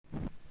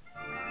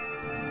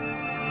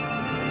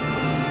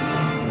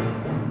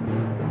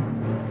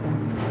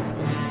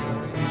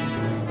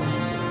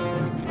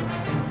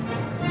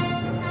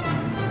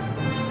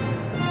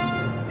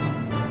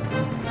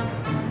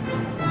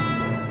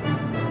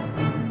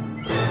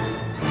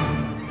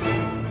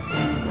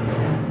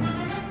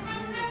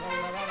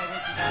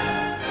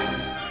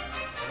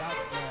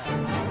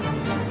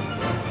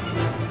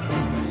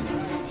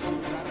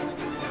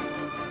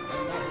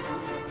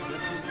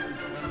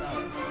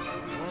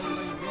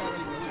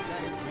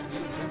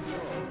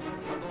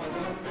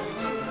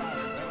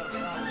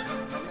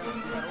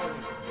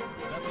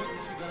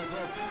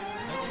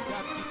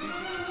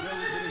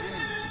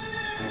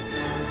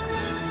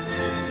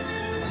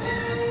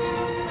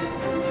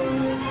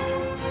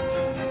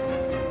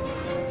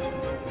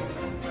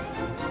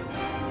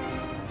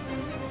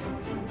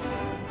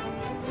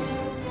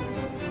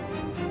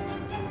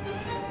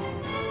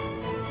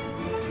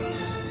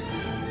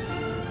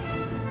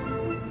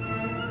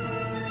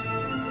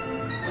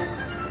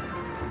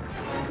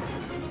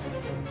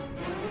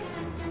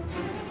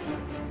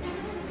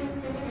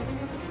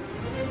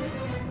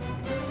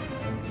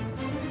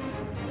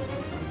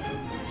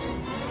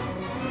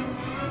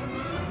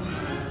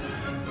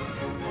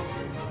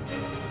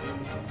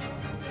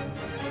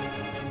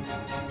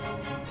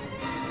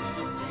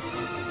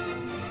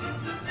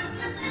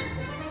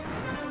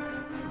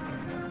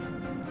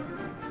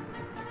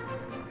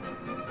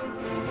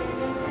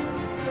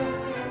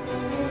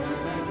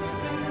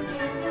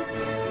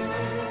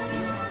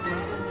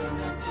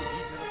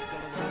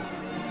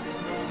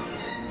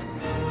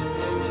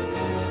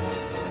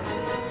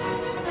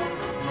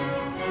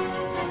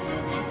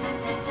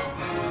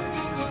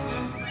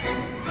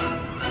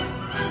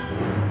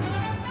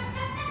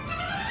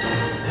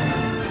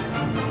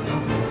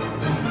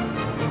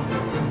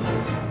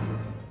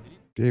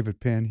David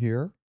Penn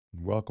here.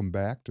 Welcome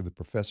back to the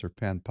Professor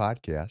Penn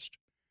podcast.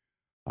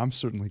 I'm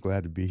certainly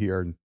glad to be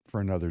here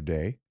for another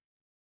day.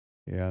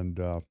 And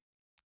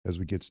as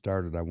we get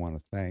started, I want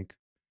to thank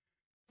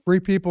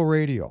Free People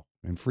Radio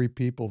and Free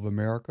People of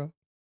America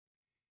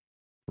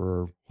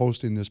for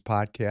hosting this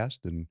podcast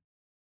and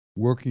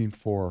working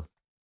for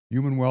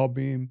human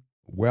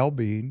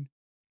well-being,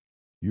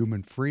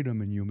 human freedom,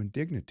 and human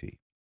dignity.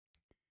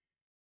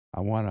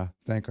 I want to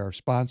thank our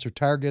sponsor,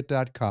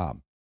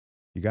 Target.com.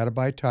 You got to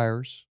buy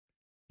tires.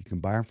 You can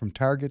buy them from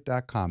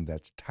Target.com.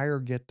 That's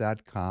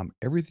Target.com.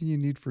 Everything you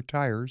need for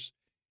tires,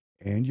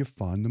 and you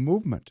fund the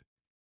movement.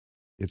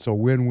 It's a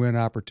win-win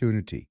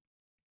opportunity.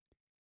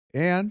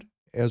 And,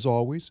 as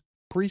always,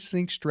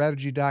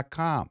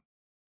 PrecinctStrategy.com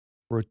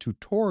for a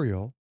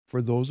tutorial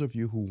for those of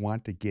you who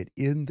want to get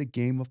in the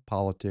game of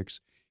politics,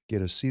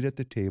 get a seat at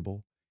the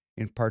table,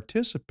 and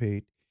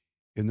participate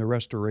in the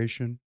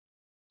restoration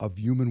of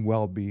human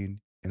well-being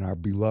in our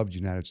beloved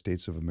United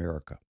States of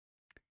America.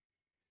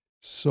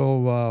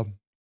 So,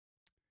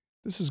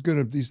 this is going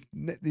to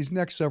these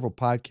next several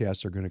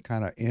podcasts are going to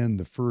kind of end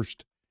the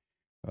first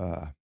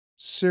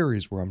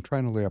series where I'm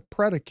trying to lay a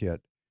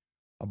predicate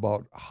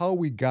about how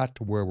we got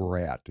to where we're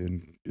at.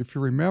 And if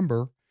you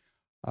remember,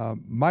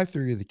 my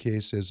theory of the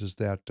case is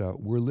that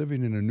we're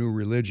living in a new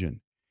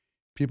religion.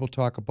 People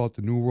talk about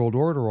the New World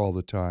Order all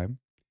the time.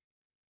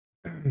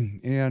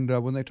 And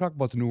when they talk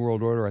about the New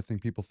World Order, I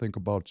think people think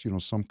about,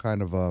 some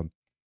kind of a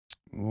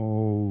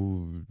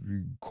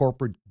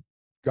corporate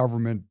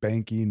government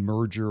banking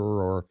merger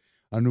or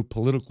a new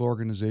political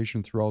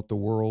organization throughout the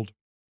world.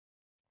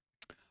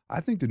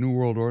 I think the New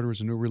World Order is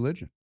a new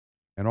religion.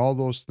 And all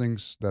those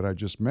things that I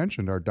just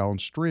mentioned are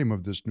downstream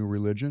of this new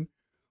religion.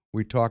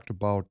 We talked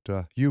about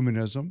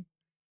humanism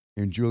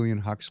in Julian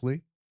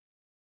Huxley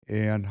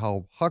and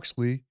how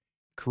Huxley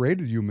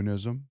created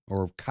humanism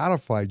or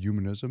codified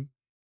humanism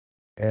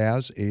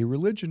as a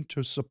religion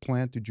to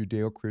supplant the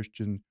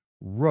Judeo-Christian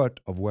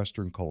root of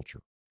Western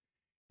culture.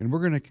 And we're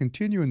going to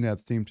continue in that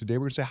theme today.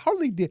 We're going to say,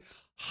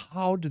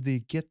 how did they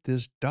get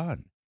this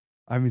done?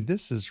 I mean,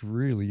 this is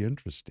really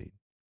interesting.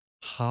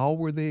 How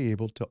were they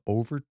able to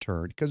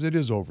overturn, because it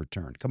is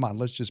overturned. Come on,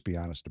 let's just be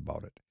honest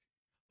about it.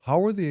 How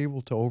were they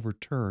able to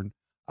overturn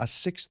a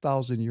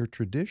 6,000-year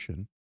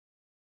tradition,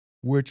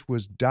 which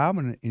was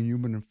dominant in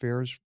human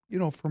affairs,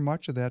 for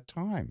much of that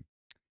time?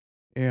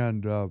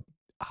 And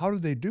how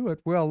did they do it?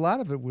 Well, a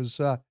lot of it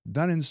was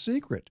done in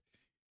secret.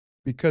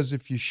 Because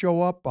if you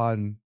show up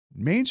on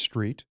Main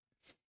Street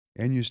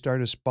and you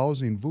start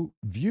espousing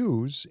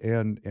views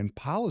and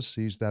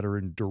policies that are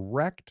in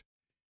direct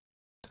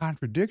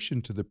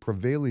contradiction to the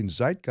prevailing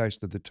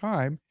zeitgeist of the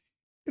time,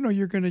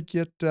 you're going to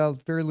get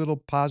very little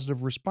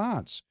positive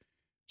response.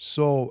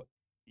 So,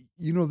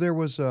 there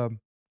was a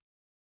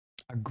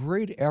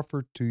great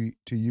effort to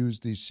use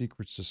these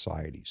secret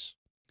societies.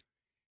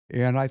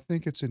 And I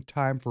think it's in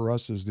time for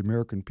us as the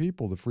American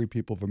people, the free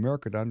people of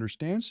America, to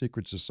understand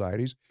secret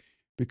societies,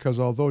 because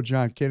although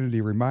John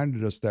Kennedy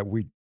reminded us that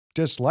we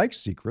dislike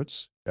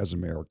secrets as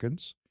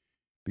Americans,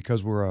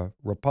 because we're a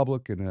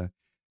republic and a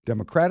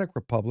democratic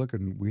republic,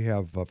 and we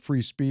have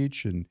free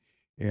speech and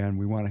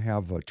we want to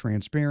have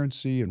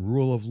transparency and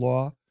rule of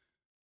law,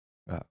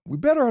 we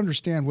better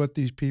understand what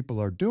these people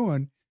are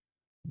doing,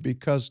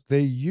 because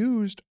they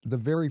used the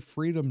very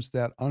freedoms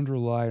that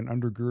underlie and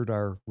undergird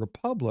our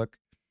republic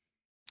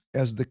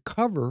as the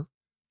cover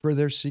for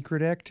their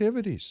secret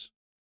activities,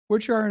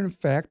 which are in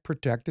fact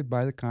protected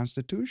by the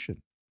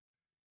Constitution.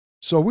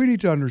 So we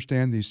need to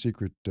understand these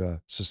secret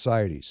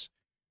societies.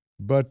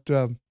 But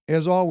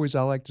as always,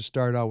 I like to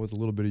start out with a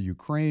little bit of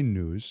Ukraine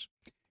news.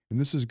 And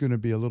this is going to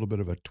be a little bit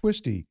of a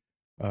twisty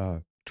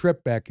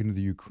trip back into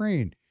the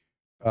Ukraine.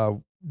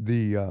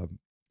 The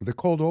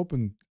cold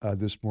open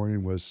this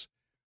morning was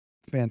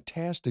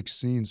fantastic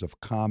scenes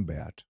of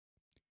combat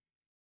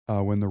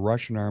when the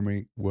Russian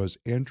army was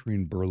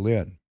entering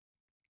Berlin.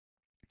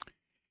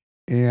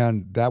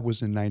 And that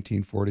was in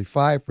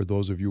 1945, for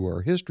those of you who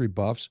are history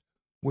buffs,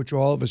 which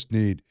all of us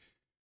need.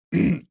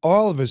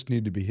 All of us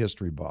need to be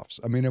history buffs.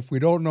 I mean, if we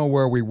don't know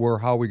where we were,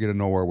 how are we going to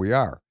know where we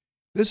are?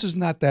 This is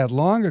not that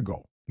long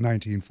ago,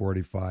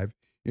 1945,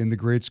 in the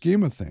great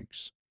scheme of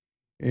things.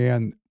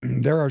 And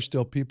there are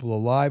still people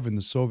alive in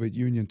the Soviet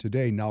Union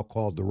today, now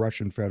called the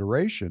Russian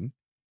Federation,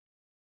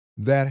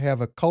 that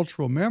have a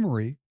cultural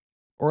memory,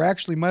 or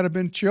actually might have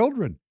been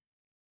children,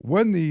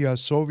 when the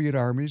Soviet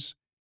armies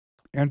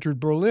entered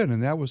Berlin.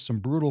 And that was some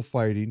brutal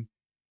fighting.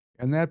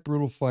 And that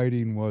brutal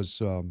fighting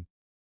was,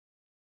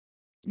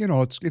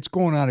 it's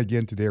going on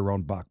again today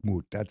around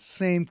Bakhmut. That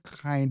same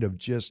kind of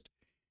just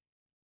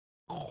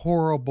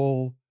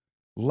horrible,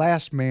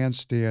 last man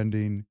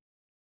standing,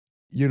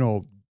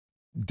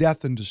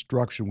 death and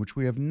destruction, which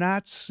we have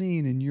not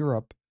seen in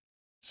Europe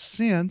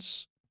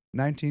since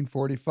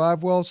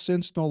 1945. Well,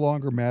 since no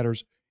longer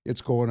matters.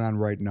 It's going on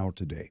right now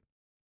today.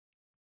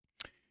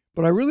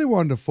 But I really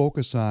wanted to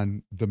focus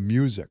on the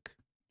music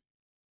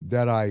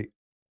that I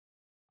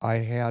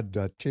had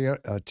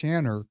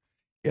Tanner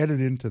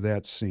edit into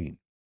that scene.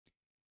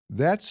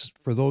 That's,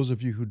 for those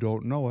of you who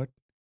don't know it,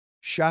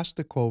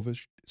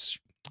 Shostakovich,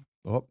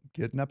 oh,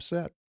 getting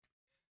upset.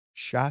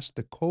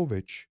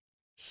 Shostakovich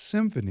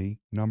Symphony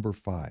Number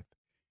 5.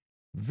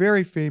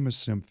 Very famous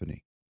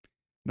symphony.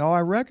 Now,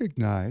 I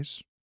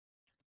recognize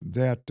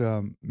that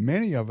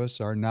many of us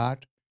are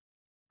not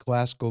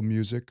classical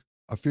music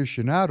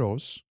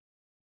aficionados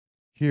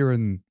here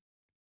in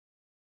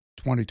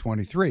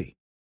 2023.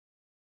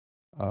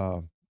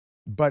 Uh,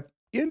 but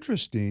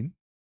interestingly,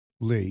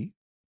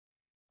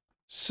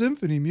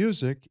 symphony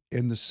music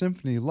in the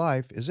symphony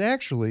life is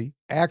actually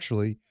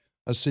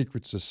a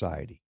secret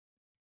society.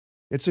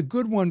 It's a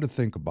good one to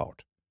think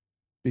about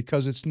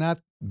because it's not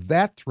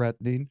that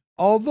threatening,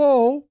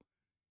 although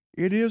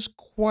it is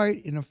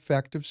quite an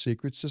effective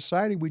secret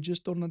society. We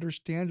just don't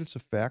understand its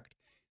effect.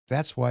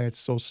 That's why it's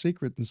so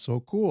secret and so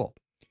cool.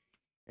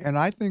 And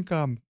I think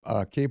I'm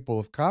capable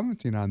of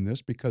commenting on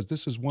this because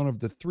this is one of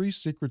the 3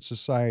 secret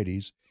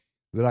societies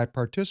that I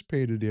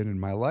participated in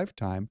my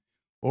lifetime,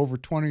 over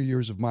 20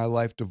 years of my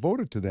life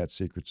devoted to that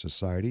secret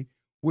society,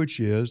 which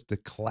is the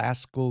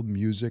classical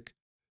music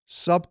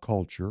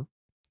subculture,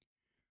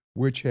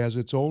 which has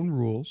its own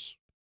rules,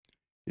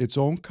 its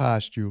own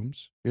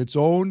costumes, its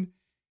own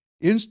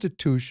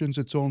institutions,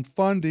 its own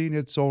funding,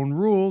 its own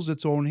rules,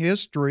 its own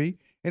history,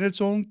 and its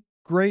own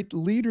great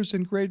leaders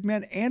and great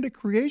men, and a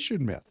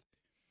creation myth.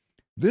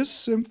 This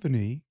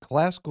symphony,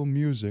 classical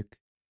music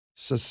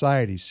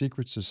society,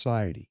 secret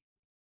society,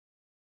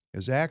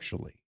 is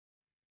actually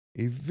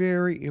a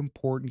very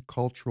important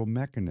cultural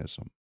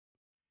mechanism.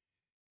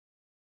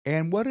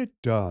 And what it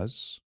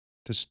does,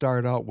 to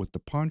start out with the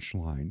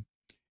punchline,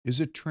 is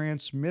it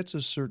transmits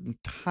a certain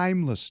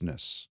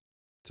timelessness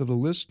to the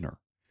listener.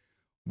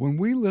 When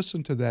we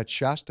listen to that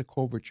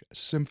Shostakovich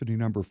Symphony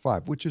Number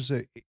 5, which is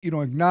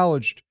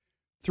acknowledged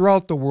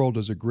throughout the world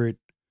as a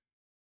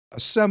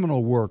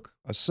seminal work,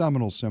 a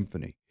seminal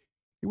symphony.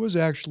 It was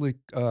actually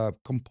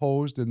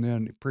composed and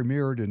then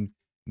premiered in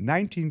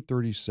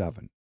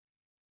 1937.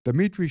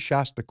 Dmitri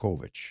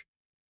Shostakovich.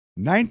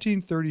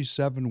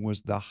 1937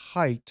 was the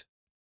height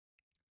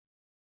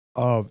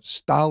of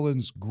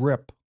Stalin's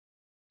grip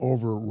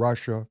over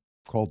Russia,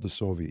 called the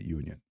Soviet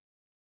Union.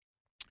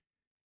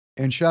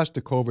 And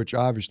Shostakovich,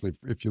 obviously,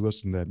 if you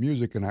listen to that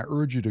music, and I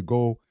urge you to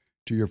go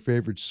to your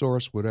favorite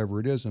source, whatever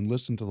it is, and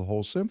listen to the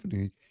whole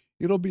symphony,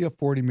 it'll be a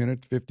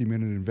 40-minute,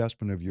 50-minute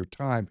investment of your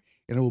time,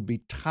 and it will be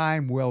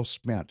time well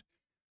spent.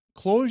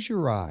 Close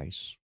your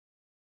eyes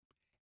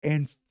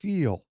and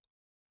feel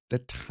the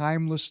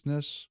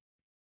timelessness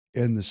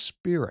and the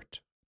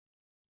spirit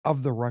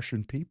of the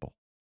Russian people.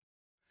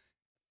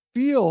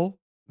 Feel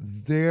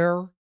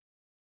their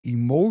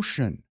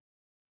emotion,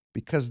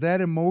 because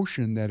that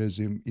emotion that is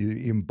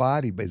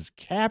embodied, is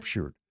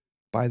captured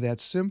by that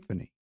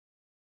symphony.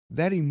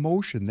 That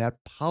emotion,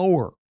 that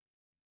power,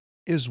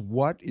 is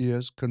what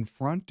is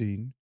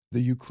confronting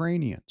the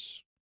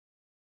Ukrainians.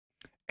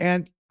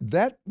 And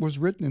that was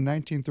written in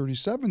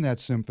 1937, that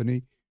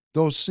symphony.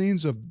 Those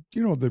scenes of,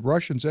 the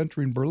Russians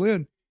entering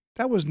Berlin,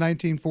 that was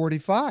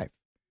 1945.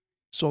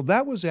 So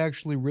that was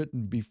actually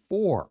written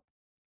before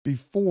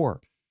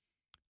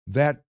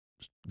that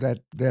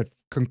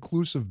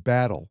conclusive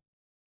battle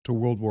to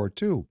World War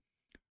II.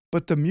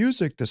 But the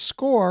music, the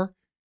score,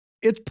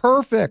 it's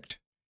perfect.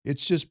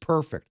 It's just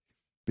perfect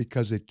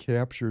because it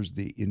captures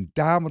the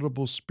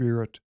indomitable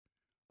spirit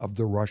of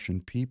the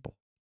Russian people.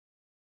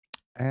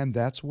 And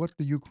that's what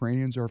the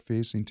Ukrainians are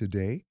facing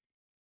today.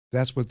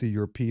 That's what the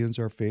Europeans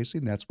are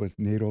facing. That's what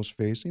NATO's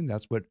facing.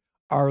 That's what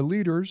our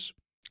leaders,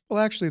 well,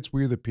 actually, it's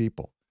we the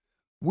people.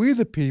 We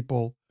the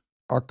people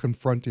are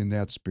confronting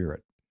that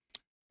spirit.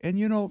 And,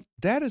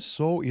 that is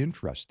so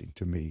interesting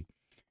to me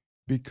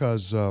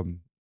because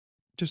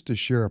just to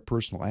share a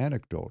personal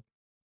anecdote,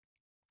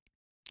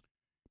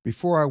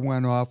 before I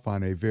went off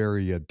on a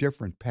very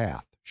different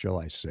path, shall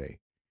I say,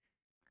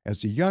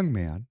 as a young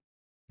man,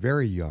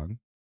 very young,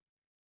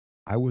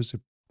 I was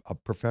a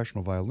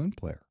professional violin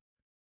player.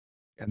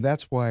 And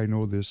that's why I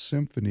know this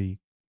symphony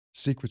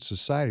secret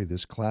society,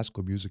 this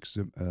classical music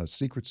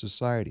secret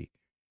society.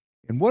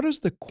 And what is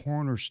the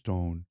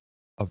cornerstone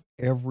of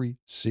every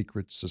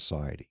secret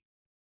society?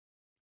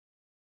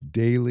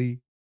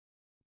 Daily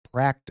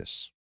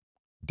practice,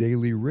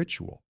 daily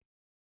ritual.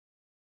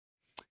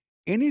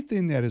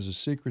 Anything that is a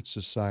secret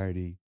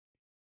society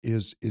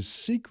is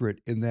secret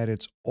in that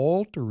it's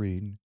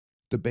altering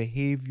the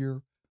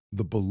behavior,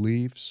 the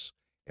beliefs,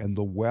 and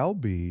the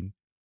well-being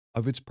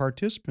of its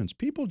participants.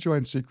 People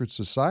join secret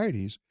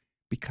societies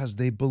because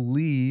they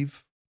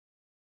believe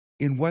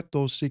in what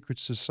those secret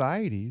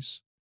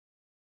societies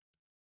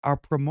are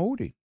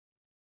promoting.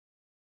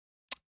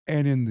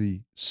 And in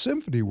the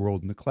symphony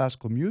world, in the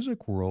classical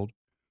music world,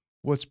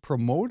 what's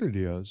promoted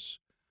is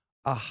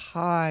a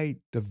high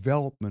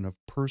development of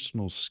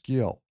personal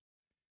skill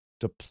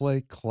to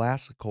play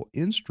classical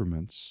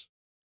instruments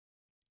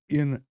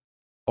in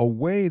a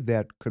way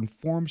that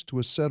conforms to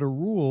a set of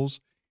rules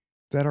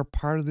that are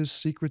part of this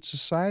secret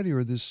society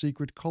or this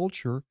secret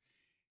culture.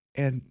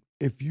 And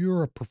if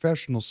you're a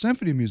professional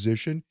symphony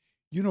musician,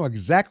 you know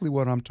exactly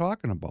what I'm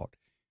talking about.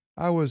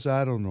 I was,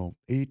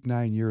 8,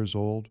 9 years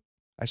old.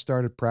 I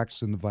started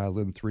practicing the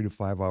violin 3 to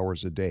 5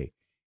 hours a day.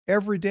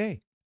 Every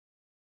day.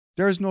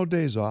 There's no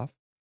days off.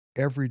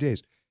 Every day.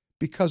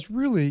 Because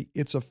really,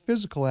 it's a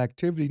physical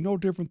activity no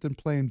different than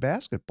playing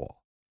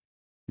basketball.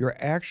 You're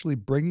actually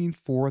bringing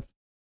forth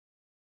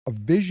a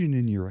vision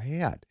in your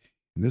head.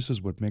 And this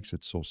is what makes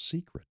it so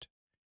secret.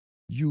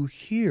 You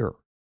hear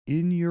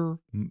in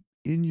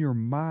your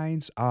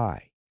mind's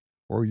eye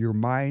or your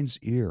mind's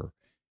ear,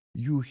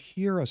 you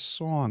hear a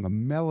song, a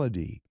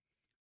melody,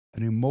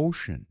 an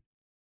emotion,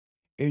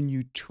 and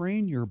you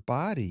train your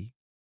body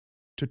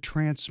to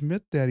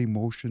transmit that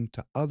emotion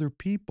to other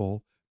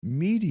people,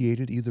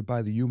 mediated either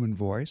by the human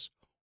voice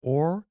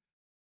or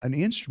an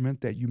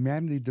instrument that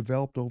humanity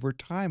developed over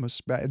time.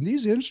 And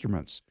these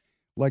instruments,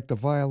 like the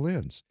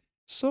violins,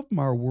 some of them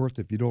are worth,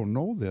 if you don't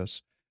know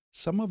this,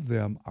 some of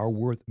them are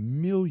worth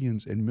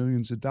millions and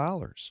millions of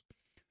dollars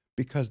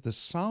because the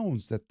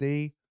sounds that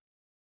they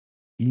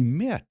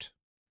emit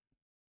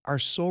are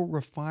so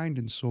refined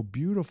and so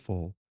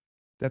beautiful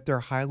that they're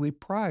highly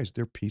prized.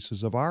 They're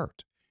pieces of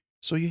art.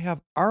 So you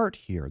have art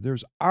here.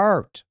 There's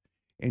art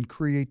and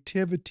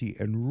creativity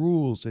and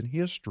rules and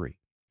history.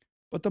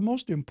 But the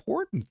most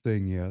important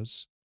thing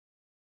is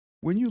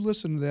when you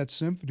listen to that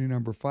Symphony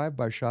Number 5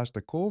 by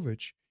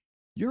Shostakovich,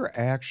 you're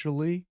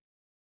actually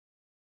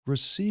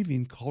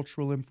receiving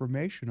cultural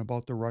information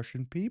about the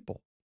Russian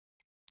people.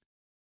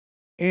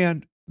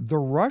 And the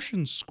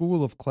Russian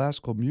school of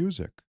classical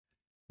music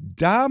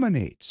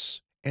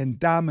dominates and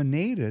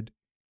dominated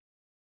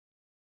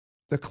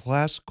the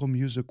classical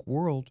music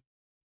world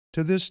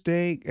to this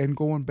day and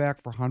going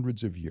back for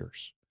hundreds of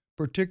years,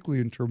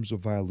 particularly in terms of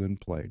violin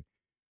playing.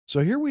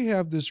 So here we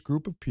have this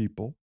group of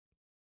people,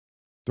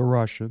 the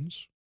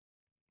Russians,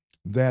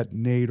 that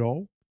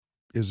NATO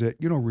is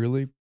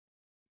really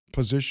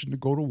positioned to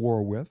go to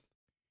war with,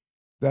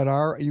 that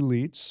are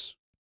elites,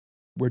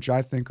 which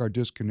I think are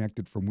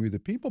disconnected from we the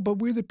people, but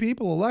we the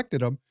people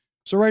elected them.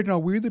 So right now,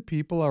 we the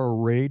people are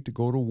arrayed to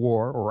go to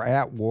war or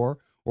at war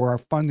or are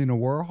funding a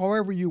war,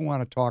 however you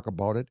want to talk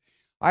about it.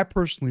 I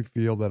personally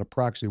feel that a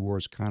proxy war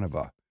is kind of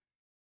a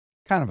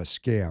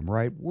scam,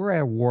 right? We're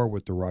at war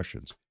with the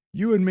Russians.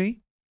 You and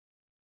me,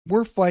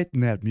 we're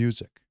fighting that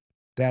music,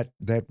 that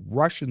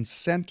Russian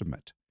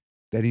sentiment,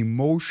 that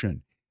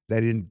emotion,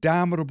 that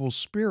indomitable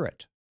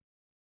spirit,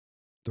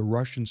 the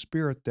Russian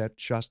spirit that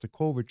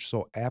Shostakovich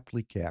so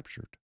aptly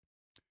captured.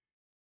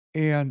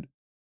 And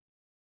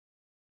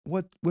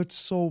what's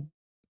so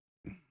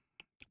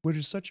what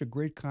is such a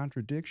great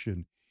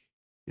contradiction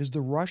is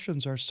the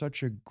Russians are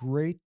such a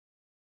great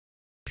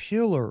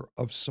pillar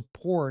of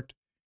support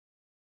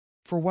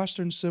for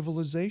Western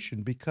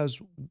civilization because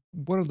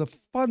one of the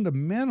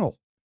fundamental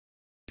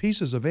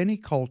pieces of any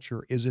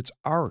culture is its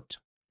art.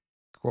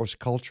 Of course,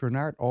 culture and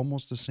art,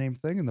 almost the same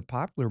thing in the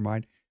popular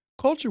mind.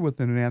 Culture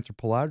within an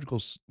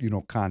anthropological,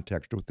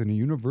 context, within a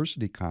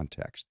university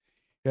context,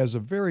 has a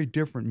very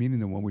different meaning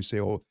than when we say,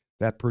 "Oh,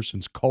 that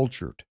person's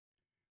cultured."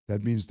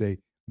 That means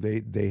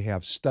they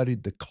have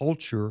studied the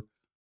culture,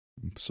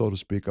 so to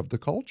speak, of the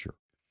culture.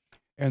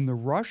 And the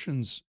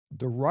Russian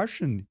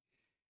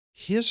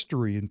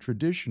history and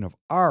tradition of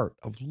art,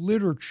 of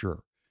literature,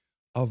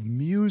 of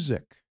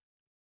music,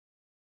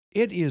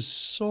 it is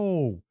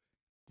so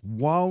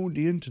wound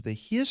into the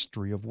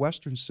history of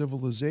Western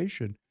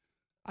civilization.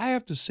 I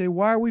have to say,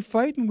 why are we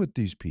fighting with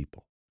these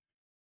people?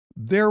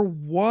 They're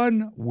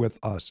one with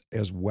us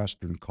as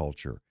Western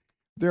culture.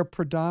 Their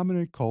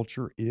predominant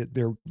culture,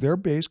 their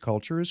base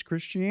culture is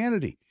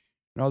Christianity.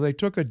 Now, they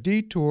took a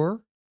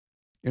detour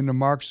into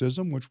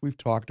Marxism, which we've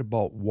talked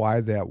about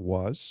why that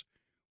was,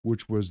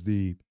 which was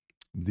the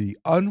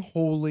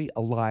unholy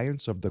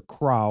alliance of the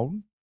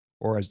crown,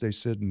 or as they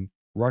said in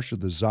Russia,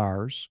 the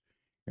czars.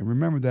 And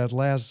remember that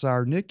last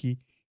czar, Nicky,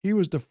 he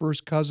was the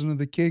first cousin of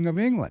the King of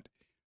England.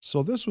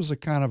 So this was a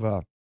kind of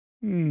a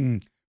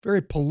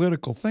very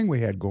political thing we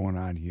had going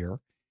on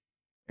here.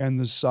 And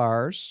the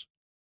czars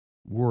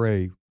were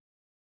a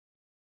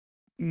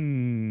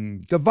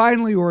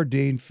divinely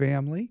ordained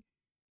family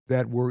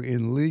that were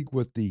in league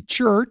with the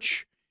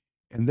church,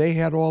 and they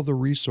had all the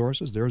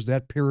resources. There's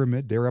that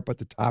pyramid. They're up at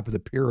the top of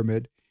the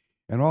pyramid,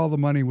 and all the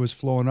money was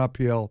flowing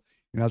uphill.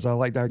 And as I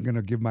like, I'm going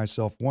to give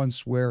myself one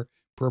swear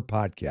per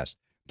podcast.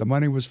 The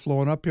money was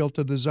flowing uphill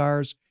to the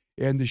czars,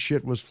 and the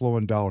shit was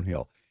flowing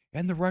downhill.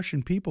 And the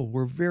Russian people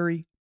were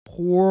very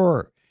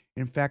poor.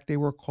 In fact, they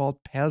were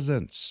called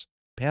peasants.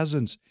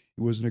 Peasants.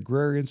 It was an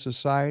agrarian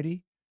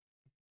society,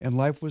 and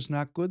life was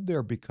not good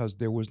there because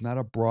there was not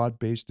a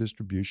broad-based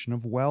distribution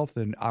of wealth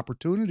and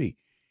opportunity.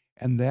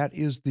 And that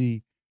is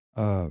the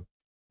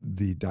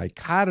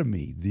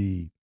dichotomy,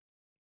 the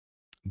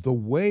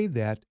way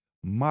that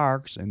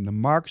Marx and the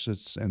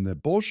Marxists and the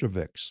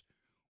Bolsheviks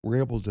were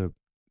able to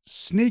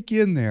sneak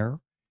in there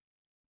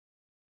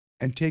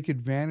and take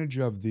advantage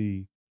of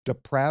the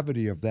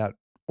depravity of that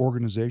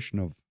organization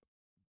of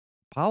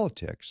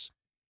politics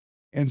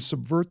and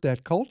subvert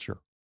that culture.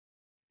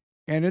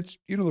 And it's,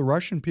 the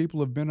Russian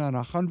people have been on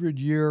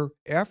 100-year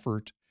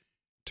effort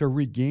to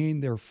regain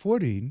their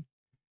footing.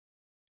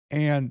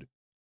 And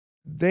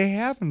They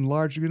have in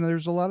large,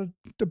 there's a lot of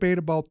debate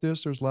about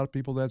this. There's a lot of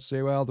people that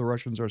say, well, the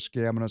Russians are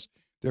scamming us.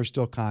 They're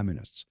still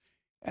communists.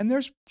 And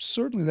there's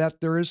certainly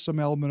there is some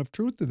element of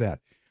truth to that.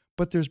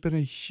 But there's been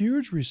a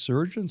huge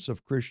resurgence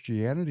of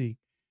Christianity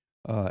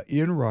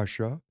in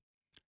Russia.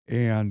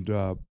 And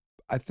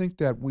I think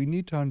that we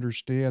need to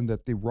understand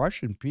that the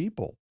Russian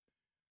people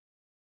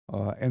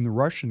and the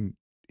Russian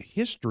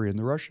history and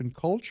the Russian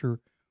culture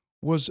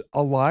was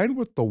aligned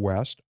with the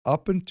West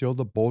up until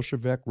the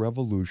Bolshevik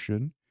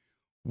Revolution,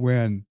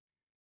 when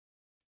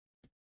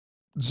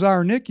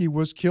Tsar Nicky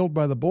was killed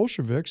by the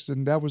Bolsheviks,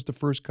 and that was the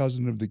first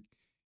cousin of the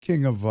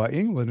King of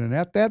England. And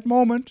at that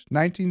moment,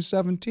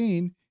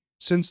 1917,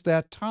 since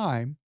that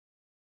time,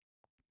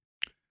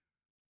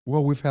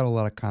 well, we've had a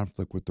lot of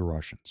conflict with the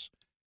Russians.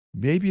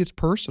 Maybe it's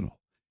personal.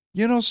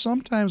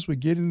 Sometimes we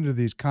get into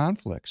these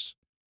conflicts,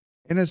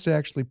 and it's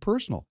actually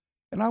personal.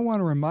 And I want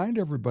to remind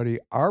everybody,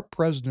 our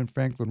President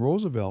Franklin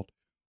Roosevelt,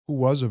 who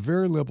was a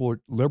very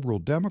liberal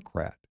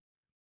Democrat,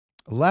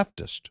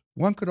 leftist,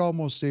 one could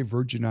almost say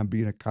verging on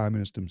being a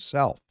communist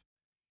himself.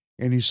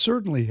 And he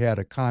certainly had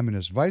a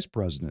communist vice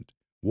president,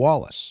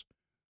 Wallace.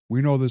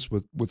 We know this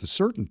with a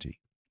certainty.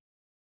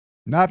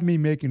 Not me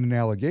making an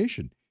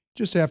allegation.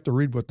 Just have to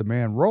read what the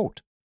man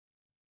wrote.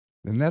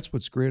 And that's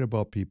what's great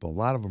about people. A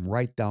lot of them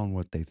write down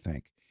what they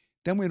think.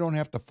 Then we don't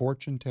have to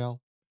fortune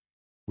tell.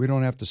 We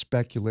don't have to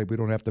speculate. We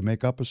don't have to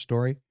make up a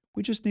story.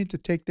 We just need to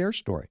take their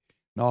story.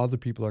 Now, other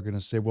people are going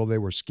to say, well, they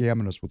were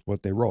scamming us with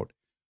what they wrote.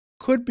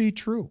 Could be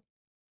true.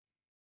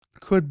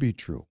 Could be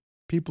true.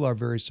 People are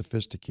very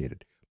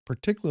sophisticated,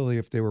 particularly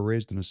if they were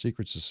raised in a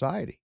secret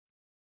society.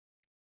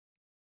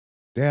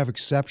 They have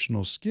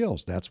exceptional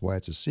skills. That's why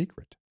it's a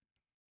secret.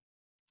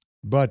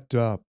 But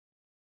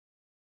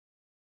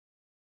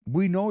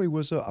we know he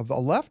was a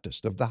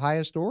leftist of the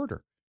highest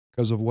order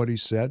because of what he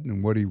said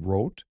and what he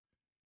wrote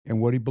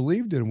and what he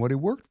believed in and what he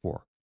worked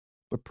for.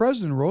 But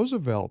President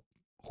Roosevelt,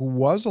 who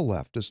was a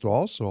leftist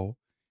also,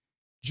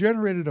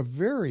 generated a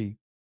very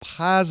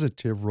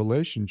positive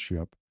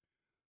relationship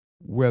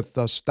with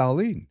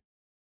Stalin,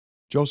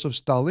 Joseph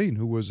Stalin,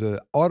 who was an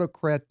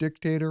autocrat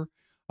dictator,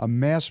 a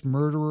mass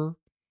murderer,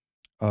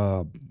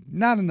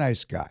 not a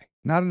nice guy,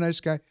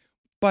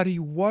 but he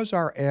was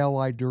our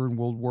ally during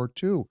World War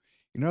II.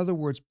 In other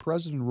words,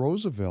 President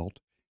Roosevelt,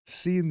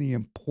 seeing the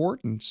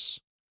importance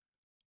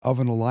of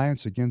an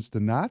alliance against the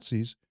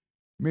Nazis,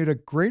 made a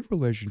great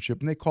relationship,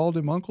 and they called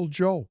him Uncle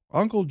Joe.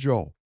 Uncle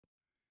Joe.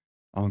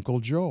 Uncle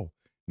Joe.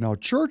 Now,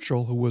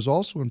 Churchill, who was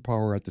also in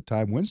power at the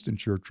time, Winston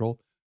Churchill,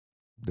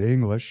 the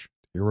English,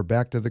 here we're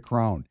back to the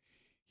crown.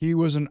 He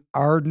was an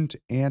ardent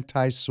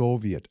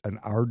anti-Soviet, an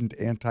ardent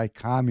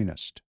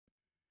anti-communist,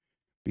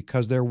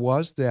 because there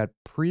was that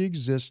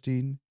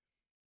pre-existing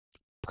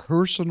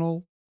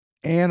personal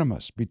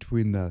animus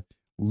between the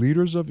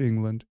leaders of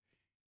England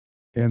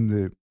and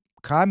the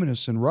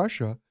communists in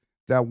Russia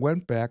that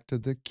went back to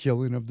the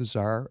killing of the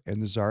Tsar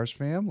and the Tsar's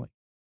family.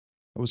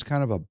 It was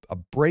kind of a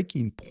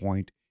breaking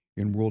point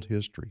in world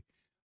history.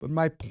 But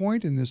my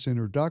point in this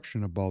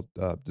introduction about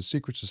the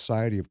secret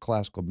society of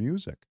classical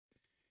music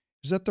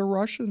is that the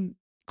Russian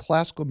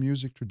classical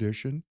music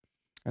tradition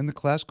and the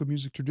classical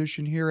music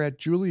tradition here at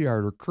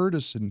Juilliard or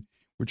Curtis,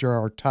 which are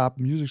our top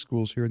music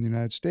schools here in the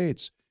United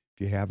States.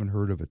 If you haven't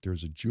heard of it,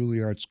 there's a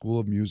Juilliard School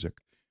of Music.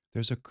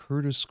 There's a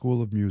Curtis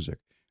School of Music.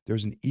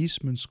 There's an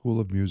Eastman School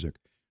of Music.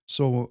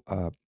 So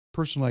a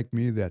person like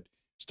me that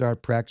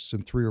started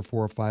practicing 3 or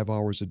 4 or 5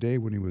 hours a day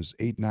when he was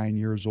 8, 9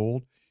 years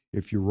old,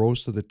 if you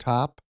rose to the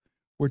top,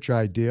 which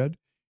I did,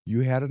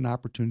 you had an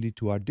opportunity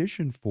to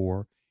audition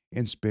for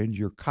and spend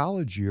your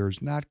college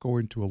years not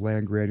going to a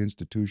land-grant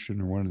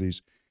institution or one of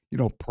these,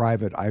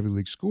 private Ivy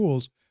League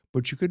schools,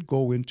 but you could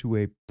go into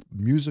a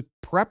music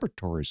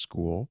preparatory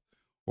school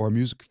or a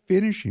music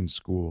finishing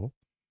school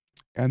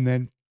and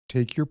then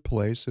take your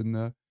place in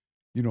the,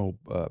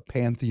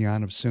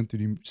 pantheon of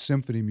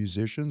symphony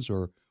musicians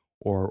or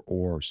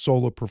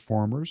solo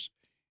performers.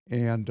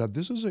 And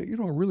this is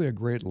really a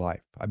great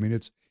life. I mean,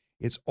 it's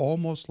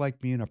almost like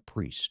being a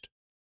priest.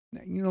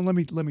 Let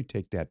me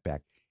take that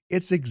back.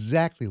 It's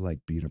exactly like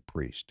being a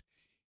priest.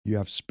 You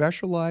have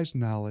specialized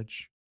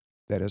knowledge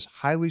that is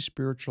highly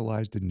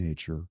spiritualized in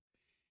nature,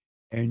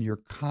 and your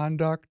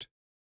conduct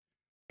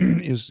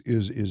is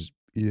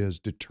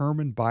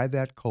determined by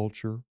that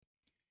culture.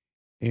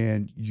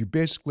 And you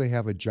basically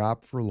have a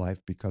job for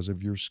life because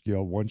of your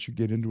skill. Once you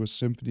get into a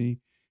symphony,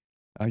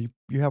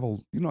 you have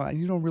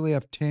you don't really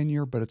have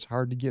tenure, but it's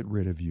hard to get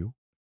rid of you.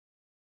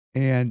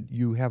 And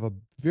you have it's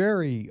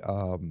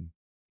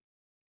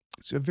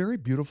a very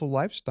beautiful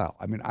lifestyle.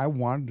 I mean, I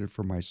wanted it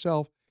for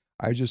myself.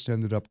 I just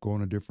ended up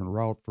going a different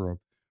route for a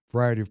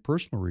variety of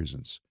personal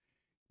reasons.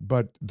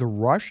 But the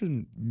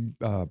Russian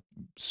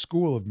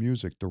school of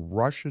music, the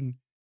Russian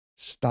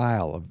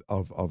style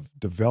of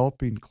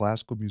developing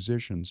classical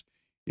musicians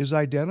is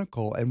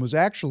identical and was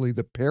actually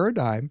the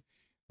paradigm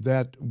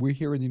that we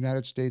here in the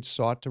United States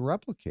sought to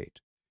replicate.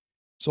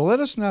 So let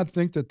us not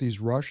think that these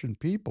Russian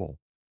people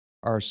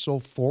are so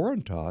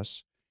foreign to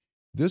us.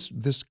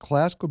 This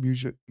classical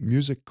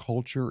music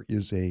culture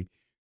is a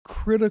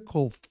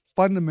critical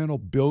fundamental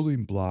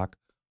building block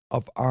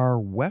of our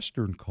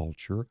Western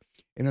culture.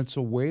 And it's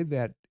a way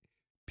that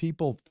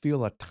people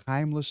feel a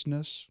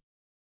timelessness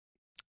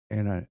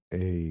and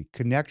a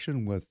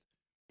connection with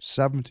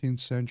 17th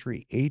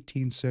century,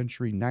 18th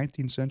century,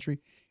 19th century.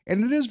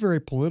 And it is very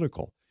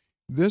political.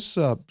 This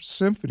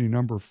symphony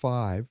number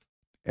 5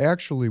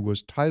 actually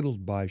was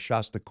titled by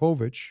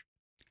Shostakovich,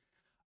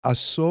 A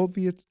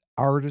Soviet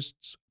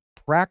Artist's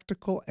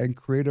Practical and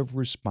Creative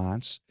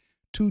Response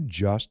to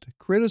Just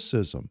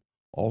Criticism,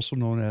 also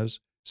known as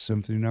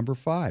Symphony Number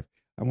 5.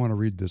 I want to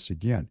read this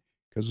again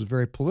because it's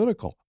very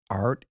political.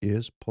 Art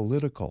is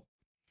political.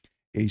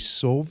 A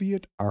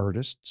Soviet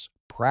artist's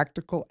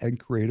practical and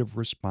creative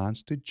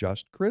response to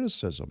just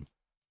criticism.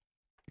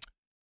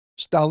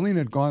 Stalin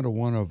had gone to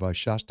one of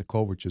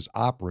Shostakovich's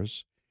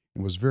operas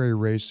and was very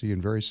racy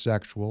and very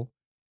sexual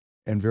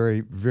and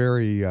very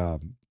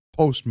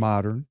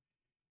postmodern.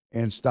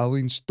 And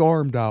Stalin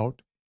stormed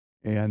out,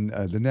 and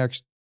the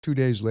next 2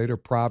 days later,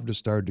 Pravda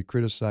started to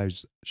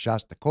criticize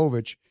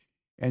Shostakovich,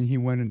 and he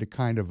went into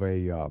kind of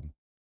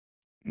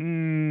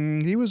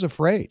he was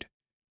afraid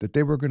that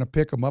they were going to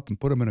pick him up and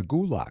put him in a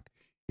gulag.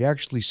 He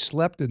actually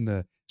slept in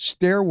the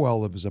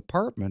stairwell of his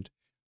apartment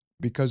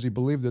because he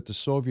believed that the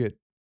Soviet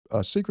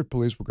secret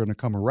police were going to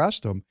come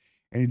arrest him,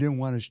 and he didn't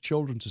want his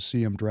children to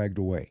see him dragged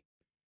away.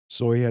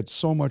 So he had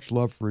so much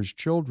love for his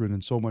children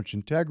and so much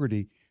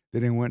integrity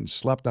that he went and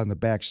slept on the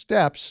back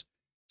steps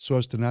so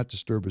as to not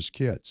disturb his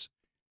kids.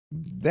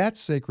 That's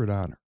sacred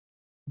honor.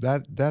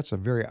 That's a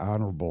very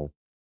honorable,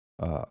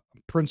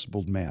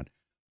 principled man.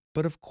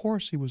 But of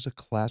course, he was a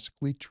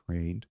classically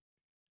trained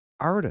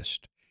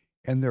artist.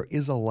 And there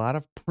is a lot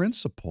of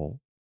principle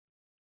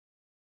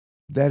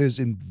that is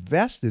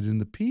invested in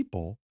the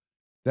people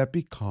that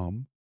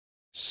become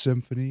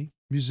symphony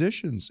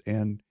musicians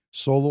and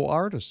solo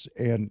artists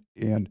and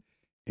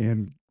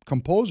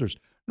composers.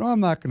 No, I'm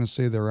not going to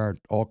say there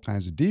aren't all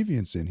kinds of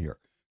deviants in here,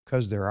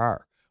 because there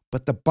are.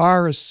 But the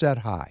bar is set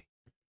high.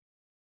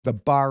 The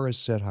bar is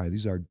set high.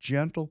 These are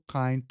gentle,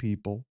 kind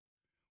people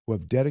who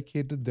have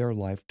dedicated their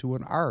life to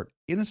an art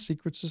in a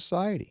secret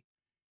society.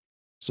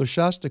 So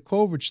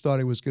Shostakovich thought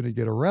he was going to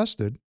get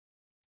arrested,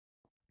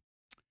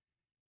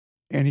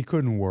 and he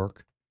couldn't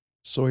work.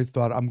 So he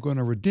thought, I'm going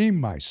to redeem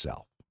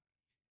myself.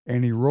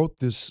 And he wrote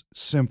this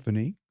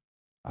symphony.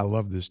 I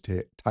love this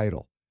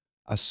title.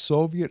 A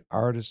Soviet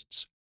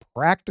Artist's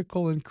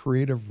Practical and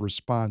Creative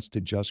Response to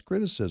Just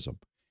Criticism.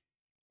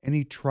 And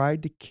he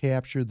tried to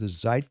capture the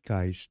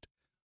zeitgeist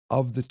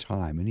of the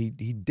time. And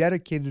he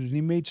dedicated it, and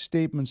he made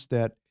statements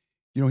that,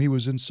 he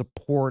was in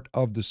support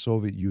of the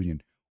Soviet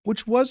Union,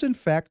 which was in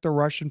fact the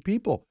Russian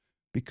people.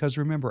 Because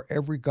remember,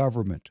 every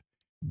government,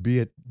 be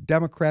it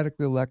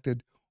democratically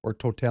elected or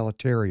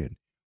totalitarian,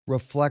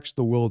 reflects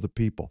the will of the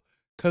people.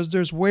 Because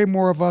there's way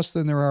more of us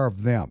than there are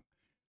of them.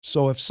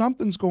 So if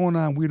something's going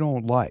on we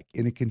don't like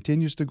and it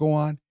continues to go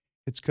on,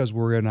 it's because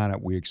we're in on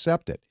it, we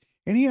accept it.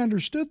 And he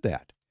understood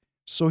that.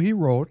 So he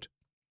wrote,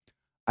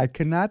 I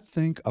cannot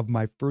think of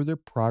my further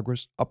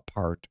progress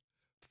apart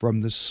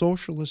from the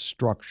socialist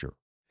structure,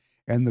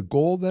 and the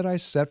goal that I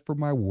set for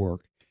my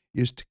work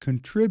is to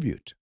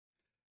contribute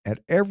at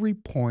every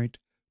point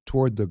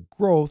toward the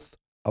growth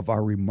of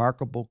our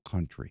remarkable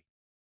country.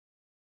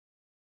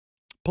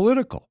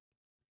 Political.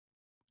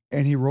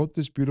 And he wrote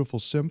this beautiful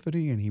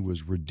symphony, and he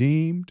was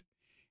redeemed.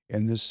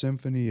 And this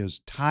symphony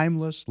is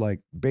timeless,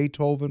 like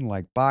Beethoven,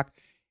 like Bach.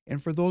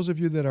 And for those of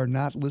you that are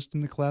not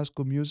listening to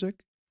classical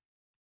music,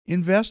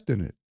 invest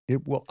in it.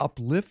 It will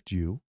uplift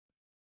you.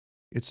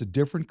 It's a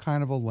different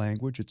kind of a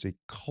language. It's a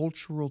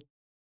cultural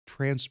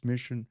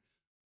transmission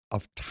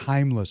of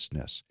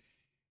timelessness.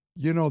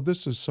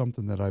 This is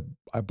something that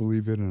I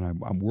believe in,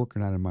 and I'm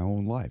working on in my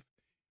own life.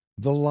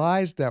 The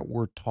lies that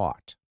we're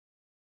taught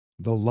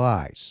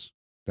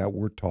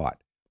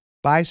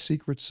by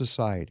secret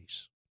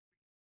societies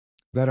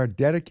that are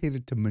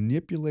dedicated to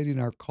manipulating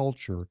our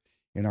culture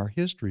and our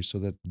history so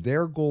that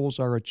their goals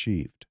are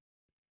achieved.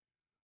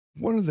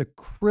 One of the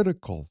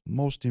critical,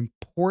 most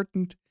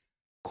important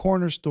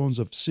cornerstones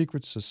of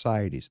secret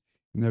societies,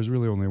 and there's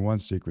really only one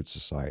secret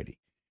society.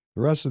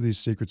 The rest of these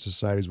secret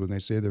societies, when they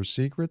say they're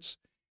secrets,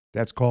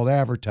 that's called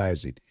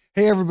advertising.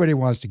 Hey, everybody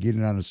wants to get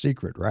in on a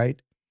secret,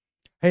 right?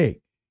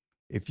 Hey,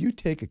 if you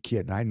take a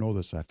kid, and I know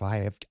this if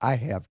I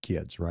have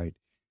kids, right?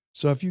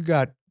 So if you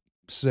got,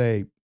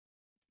 say,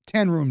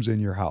 10 rooms in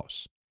your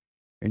house,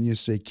 and you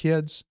say,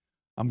 kids,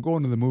 I'm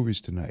going to the movies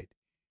tonight.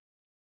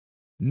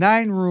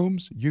 9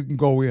 rooms, you can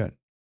go in.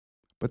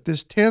 But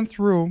this 10th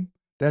room,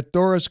 that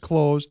door is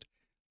closed.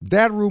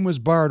 That room is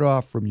barred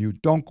off from you.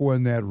 Don't go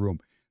in that room.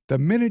 The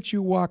minute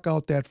you walk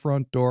out that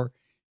front door,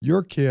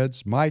 your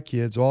kids, my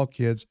kids, all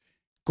kids,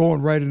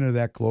 going right into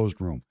that closed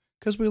room.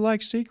 Because we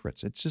like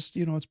secrets. It's just,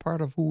 it's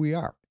part of who we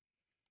are.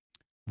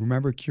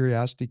 Remember,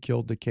 curiosity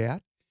killed the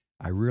cat?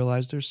 I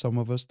realize there's some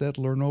of us that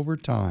learn over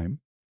time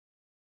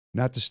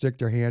not to stick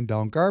their hand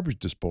down garbage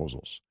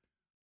disposals.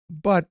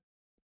 But,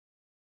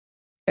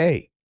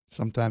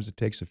 sometimes it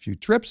takes a few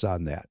trips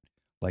on that,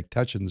 like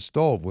touching the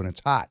stove when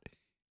it's hot.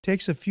 It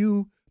takes a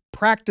few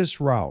practice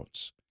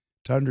rounds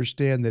to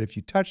understand that if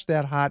you touch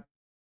that hot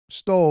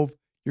stove,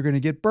 you're going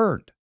to get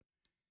burned.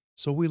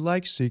 So we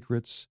like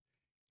secrets.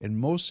 And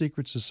most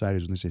secret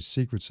societies, when they say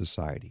secret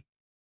society,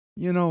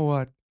 you know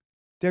what?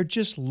 They're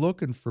just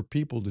looking for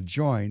people to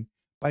join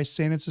by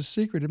saying it's a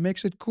secret. It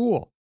makes it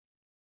cool.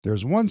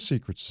 There's one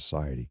secret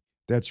society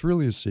that's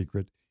really a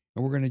secret,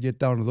 and we're going to get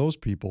down to those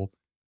people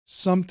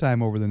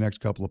sometime over the next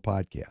couple of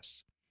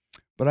podcasts.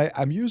 But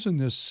I'm using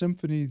this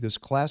symphony, this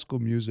classical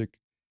music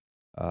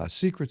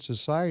secret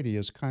society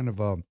as kind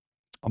of a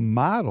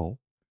model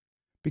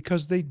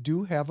because they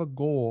do have a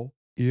goal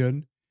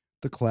in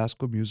the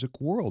classical music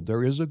world.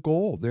 There is a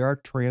goal. They are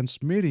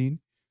transmitting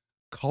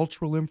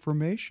cultural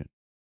information.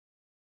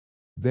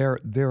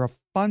 They're a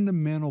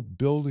fundamental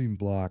building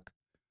block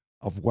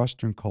of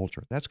Western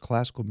culture. That's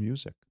classical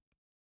music.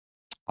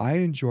 I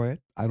enjoy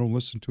it. I don't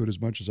listen to it as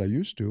much as I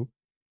used to,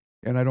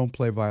 and I don't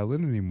play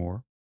violin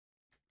anymore.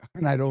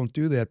 And I don't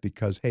do that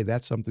because, hey,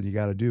 that's something you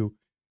got to do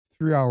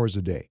 3 hours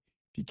a day.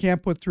 If you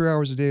can't put 3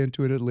 hours a day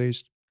into it at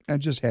least,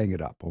 and just hang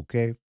it up,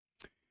 okay?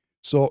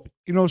 So,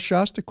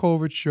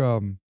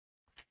 Shostakovich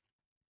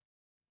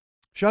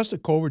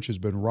has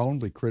been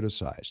roundly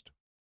criticized.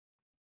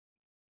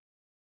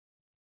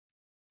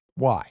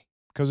 Why?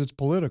 Because it's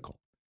political.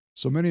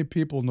 So many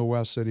people in the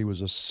West said he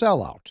was a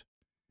sellout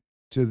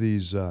to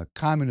these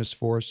communist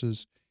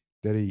forces,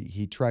 that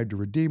he tried to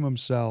redeem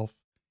himself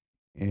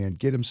and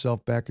get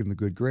himself back in the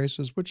good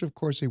graces, which of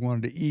course he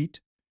wanted to eat,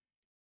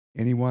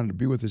 and he wanted to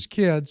be with his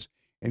kids,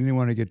 and he didn't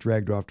want to get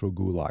dragged off to a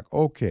gulag.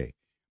 Okay,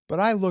 but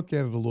I look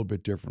at it a little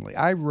bit differently.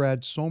 I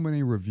read so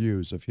many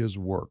reviews of his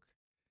work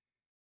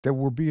that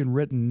were being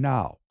written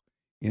now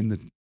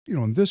in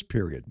in this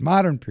period,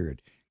 modern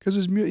period, because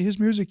his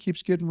music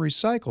keeps getting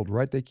recycled,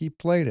 right? They keep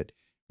playing it.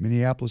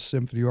 Minneapolis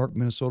Symphony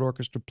Minnesota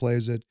Orchestra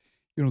plays it.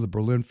 The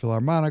Berlin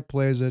Philharmonic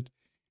plays it.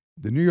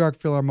 The New York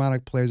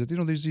Philharmonic plays it.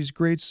 There's these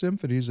great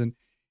symphonies, and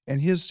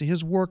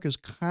his work is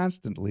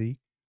constantly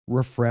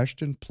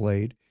refreshed and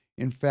played.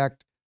 In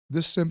fact,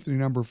 this Symphony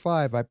Number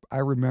 5, I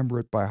remember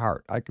it by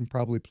heart. I can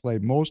probably play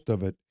most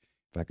of it.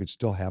 If I could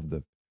still have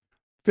the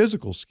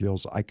physical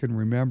skills, I can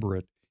remember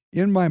it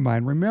in my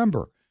mind.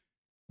 Remember,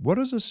 what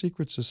does a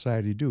secret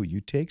society do?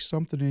 You take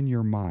something in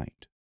your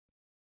mind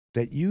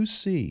that you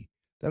see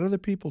that other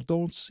people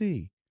don't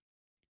see,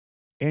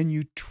 and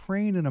you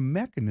train in a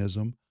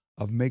mechanism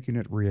of making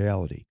it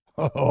reality.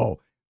 Oh,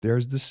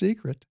 there's the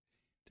secret.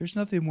 There's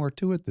nothing more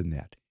to it than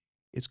that.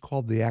 It's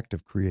called the act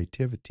of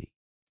creativity.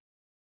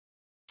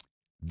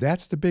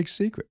 That's the big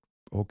secret,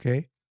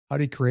 okay? How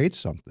do you create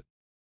something?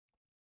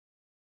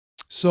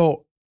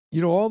 So,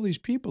 all these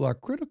people are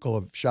critical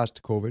of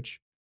Shostakovich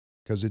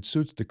because it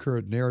suits the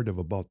current narrative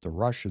about the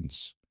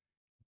Russians.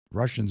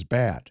 Russians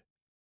bad.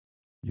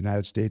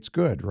 United States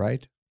good,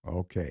 right?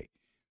 Okay.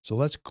 So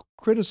let's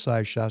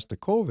criticize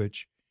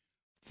Shostakovich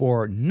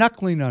for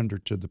knuckling under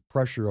to the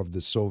pressure of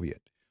the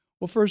Soviet.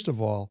 Well, first of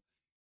all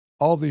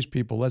these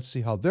people, let's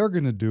see how they're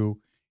going to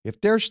do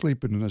if they're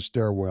sleeping in a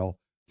stairwell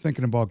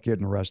thinking about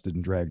getting arrested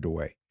and dragged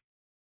away.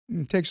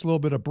 It takes a little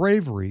bit of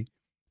bravery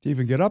to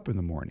even get up in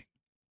the morning.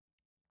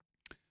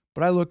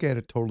 But I look at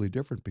it totally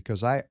different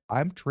because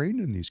I'm trained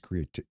in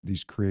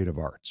these creative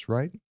arts,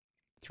 right?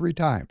 3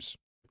 times.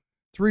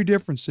 3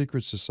 different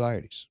secret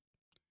societies.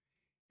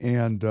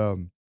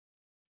 And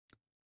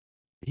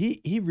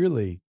he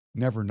really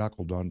never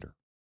knuckled under.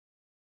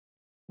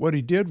 What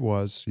he did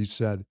was he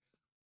said,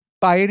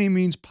 by any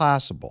means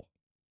possible,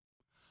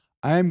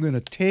 I'm going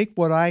to take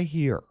what I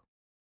hear,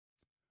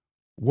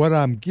 what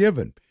I'm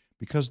given,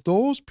 because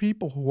those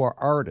people who are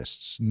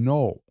artists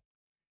know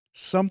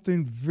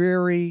something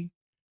very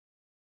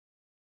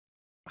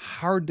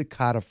hard to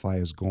codify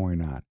is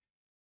going on.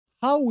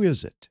 How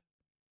is it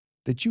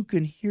that you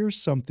can hear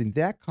something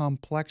that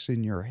complex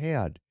in your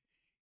head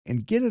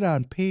and get it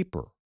on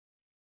paper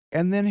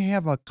and then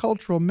have a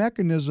cultural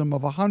mechanism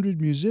of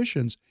 100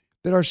 musicians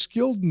that are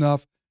skilled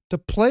enough to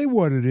play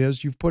what it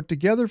is you've put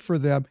together for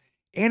them,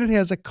 and it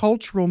has a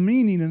cultural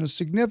meaning and a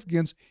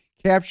significance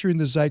capturing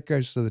the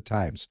zeitgeist of the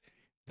times?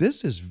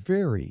 This is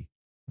very,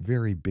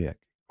 very big,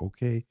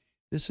 okay?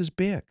 This is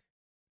big.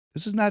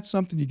 This is not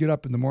something you get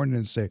up in the morning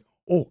and say,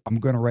 oh, I'm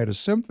going to write a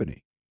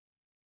symphony.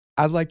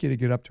 I'd like you to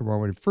get up tomorrow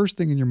morning. First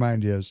thing in your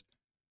mind is,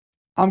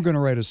 I'm going to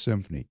write a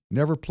symphony.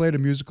 Never played a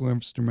musical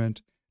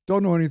instrument.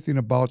 Don't know anything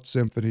about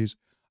symphonies.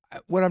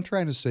 What I'm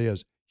trying to say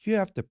is, you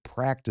have to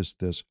practice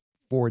this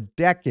for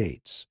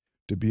decades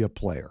to be a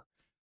player.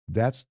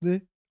 That's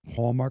the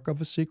hallmark of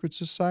a secret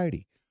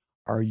society.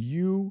 Are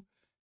you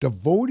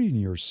devoting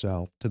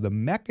yourself to the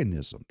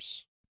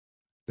mechanisms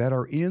that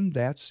are in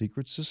that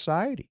secret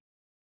society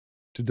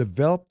to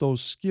develop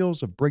those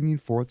skills of bringing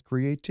forth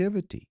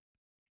creativity?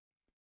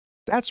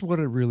 That's what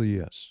it really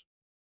is.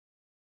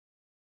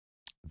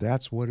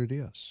 That's what it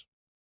is.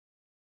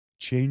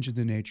 Changing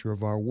the nature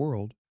of our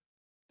world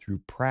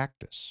through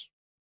practice.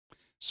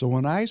 So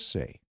when I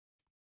say,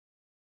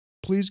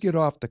 please get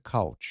off the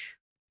couch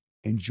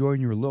and join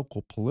your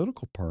local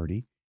political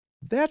party,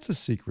 that's a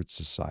secret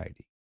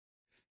society.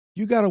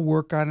 You got to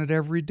work on it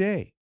every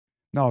day.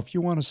 Now, if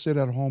you want to sit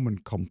at home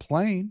and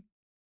complain,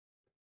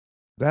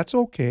 That's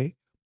okay,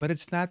 but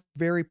it's not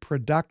very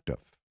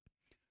productive.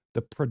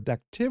 The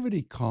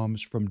productivity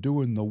comes from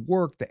doing the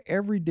work, the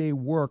everyday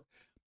work,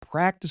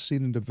 practicing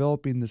and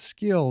developing the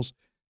skills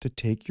to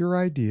take your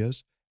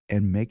ideas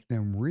and make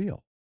them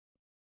real.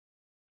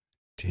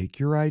 Take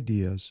your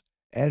ideas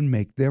and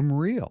make them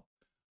real.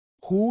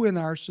 Who in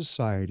our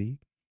society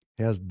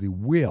has the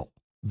will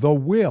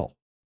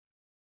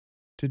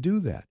to do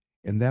that?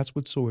 And that's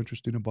what's so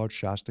interesting about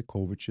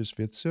Shostakovich's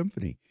Fifth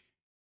Symphony,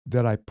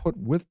 that I put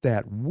with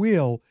that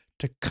will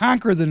to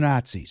conquer the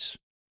Nazis.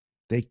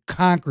 They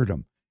conquered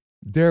them.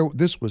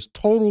 This was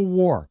total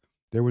war.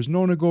 There was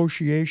no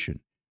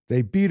negotiation.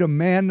 They beat them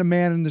man to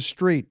man in the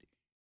street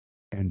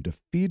and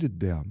defeated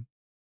them.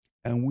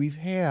 And we've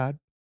had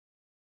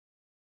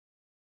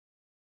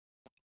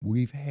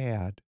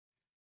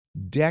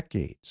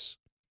decades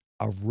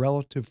of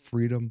relative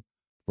freedom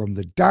from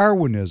the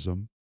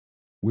Darwinism,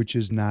 which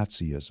is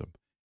Nazism.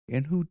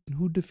 And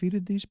who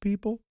defeated these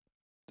people?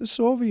 The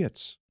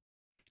Soviets.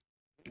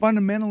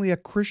 Fundamentally a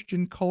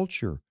Christian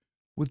culture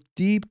with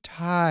deep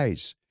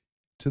ties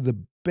to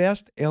the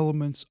best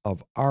elements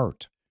of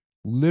art,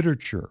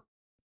 literature,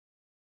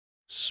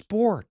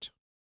 sport.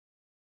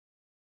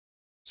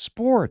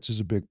 Sports is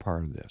a big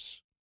part of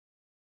this.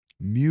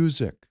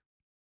 Music,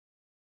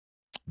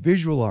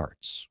 visual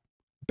arts,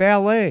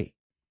 ballet.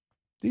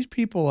 These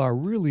people are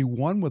really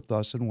one with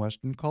us in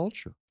Western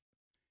culture.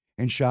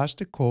 And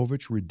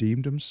Shostakovich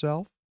redeemed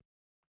himself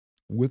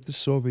with the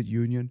Soviet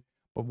Union.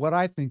 But what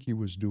I think he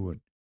was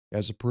doing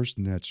as a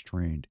person that's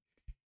trained,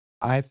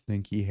 I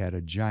think he had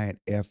a giant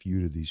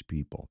FU to these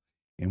people.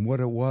 And what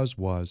it was,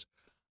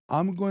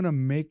 I'm going to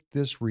make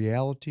this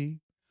reality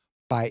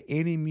by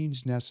any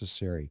means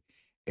necessary.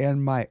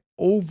 And my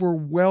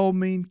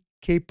overwhelming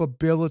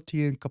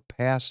capability and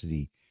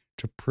capacity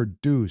to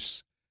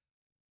produce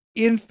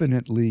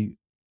infinitely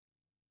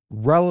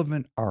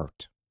relevant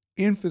art,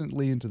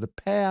 infinitely into the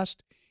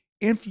past,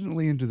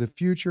 infinitely into the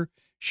future.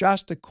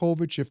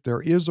 Shostakovich, if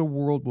there is a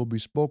world, will be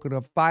spoken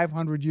of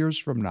 500 years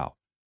from now.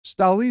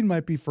 Stalin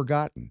might be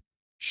forgotten.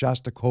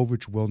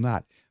 Shostakovich will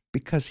not,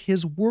 because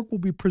his work will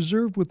be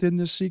preserved within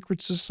this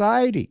secret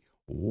society.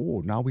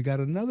 Oh, now we got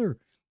another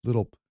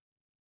little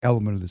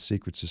element of the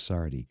secret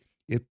society.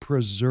 It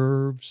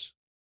preserves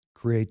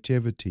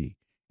creativity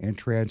and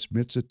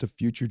transmits it to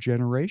future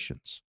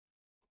generations.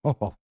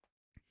 Oh,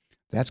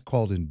 that's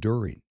called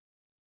enduring,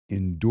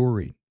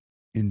 endurance.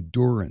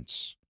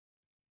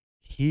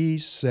 He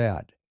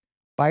said,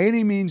 by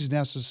any means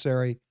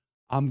necessary,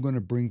 I'm going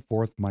to bring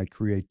forth my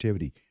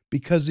creativity,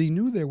 because he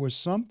knew there was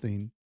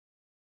something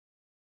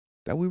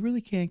that we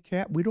really can't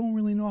we don't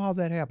really know how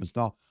that happens.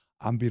 Now,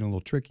 I'm being a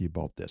little tricky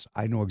about this.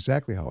 I know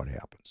exactly how it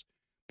happens,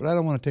 but I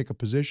don't want to take a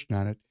position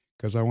on it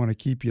because I want to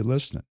keep you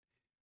listening.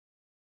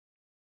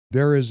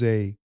 There is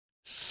a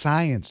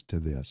science to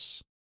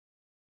this,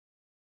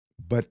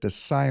 but the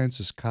science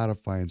is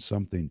codifying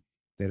something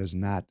that is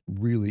not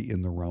really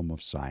in the realm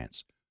of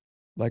science.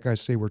 Like I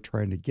say, we're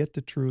trying to get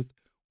the truth.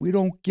 We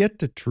don't get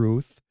the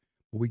truth,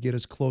 but we get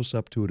as close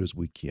up to it as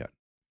we can.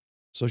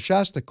 So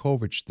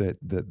Shostakovich,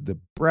 the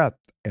breadth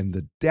and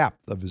the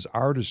depth of his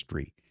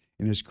artistry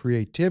and his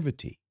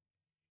creativity,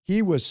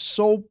 he was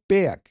so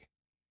big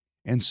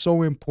and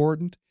so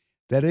important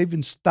that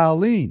even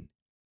Stalin,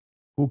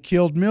 who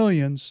killed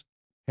millions,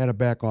 had to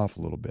back off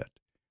a little bit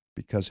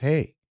because,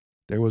 hey,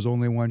 there was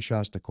only one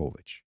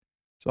Shostakovich.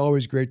 It's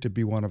always great to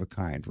be one of a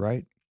kind,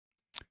 right?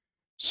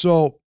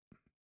 So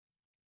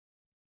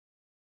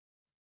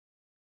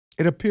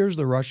it appears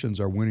the Russians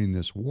are winning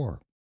this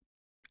war.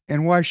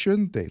 And why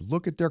shouldn't they?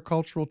 Look at their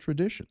cultural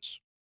traditions.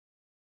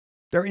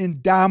 They're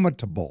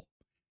indomitable.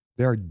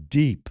 They're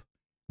deep.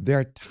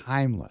 They're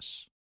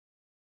timeless.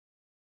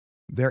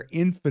 They're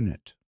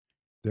infinite.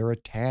 They're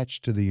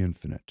attached to the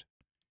infinite.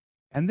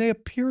 And they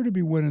appear to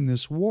be winning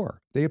this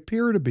war. They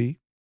appear to be.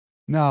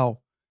 Now,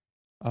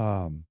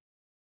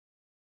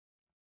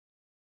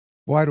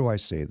 why do I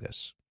say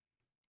this?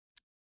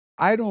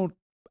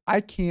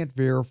 I can't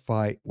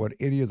verify what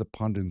any of the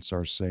pundits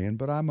are saying,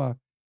 but I'm a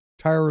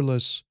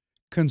tireless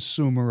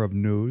consumer of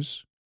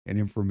news and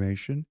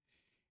information.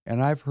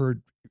 And I've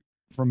heard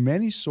from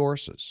many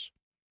sources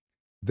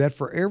that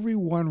for every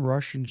one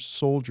Russian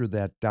soldier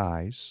that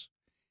dies,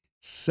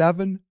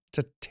 7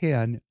 to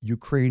 10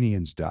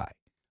 Ukrainians die.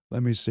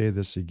 Let me say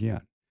this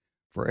again.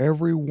 For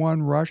every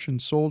one Russian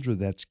soldier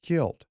that's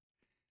killed,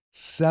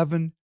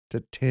 7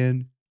 to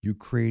 10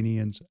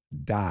 Ukrainians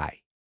die.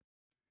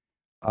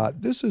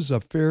 This is a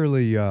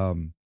fairly,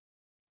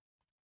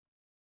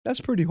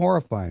 that's pretty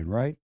horrifying,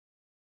 right?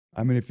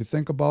 I mean, if you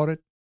think about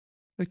it,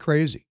 it's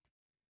crazy.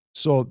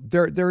 So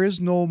there is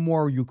no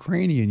more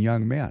Ukrainian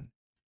young men.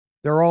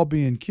 They're all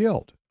being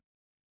killed.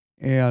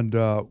 And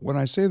when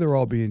I say they're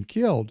all being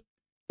killed,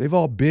 they've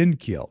all been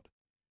killed.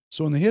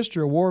 So in the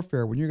history of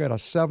warfare, when you got a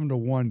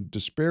 7-to-1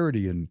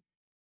 disparity in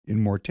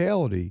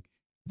mortality,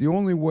 the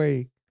only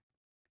way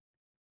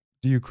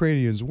the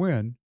Ukrainians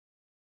win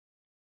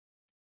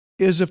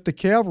is if the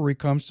cavalry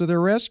comes to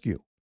their rescue.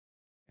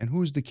 And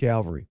who's the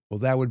cavalry? Well,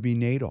 that would be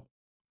NATO.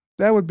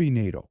 That would be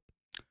NATO.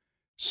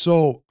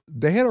 So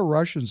the head of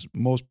Russia's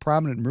most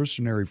prominent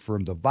mercenary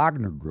firm, the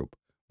Wagner Group,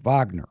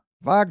 Wagner,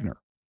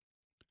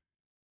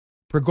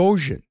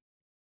 Prigozhin.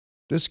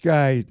 This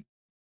guy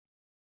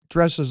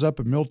dresses up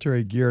in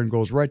military gear and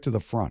goes right to the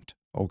front,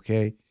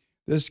 okay?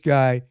 This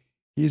guy,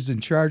 he's in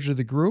charge of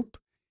the group.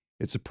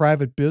 It's a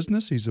private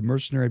business. He's a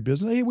mercenary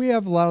business. Hey, we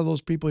have a lot of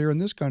those people here in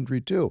this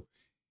country, too.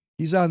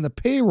 He's on the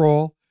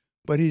payroll,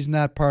 but he's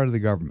not part of the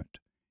government.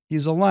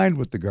 He's aligned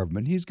with the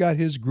government. He's got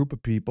his group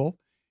of people,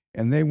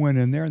 and they went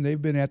in there, and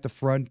they've been at the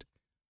front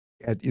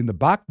in the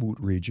Bakhmut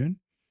region.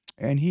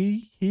 And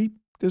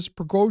this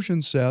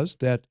Prigozhin says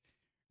that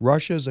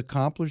Russia has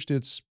accomplished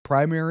its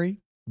primary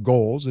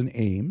goals and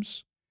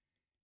aims,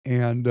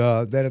 and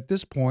that at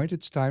this point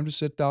it's time to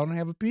sit down and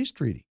have a peace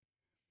treaty.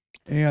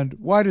 And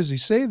why does he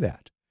say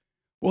that?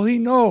 Well, he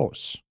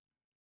knows.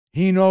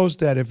 He knows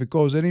that if it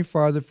goes any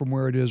farther from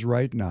where it is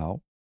right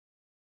now,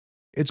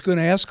 it's going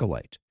to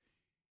escalate.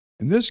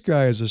 And this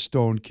guy is a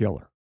stone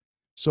killer.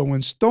 So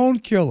when stone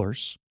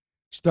killers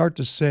start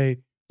to say,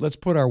 let's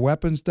put our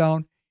weapons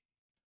down,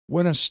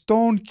 when a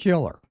stone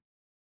killer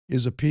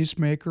is a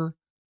peacemaker,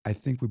 I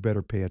think we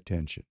better pay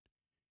attention.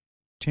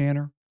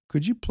 Tanner,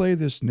 could you play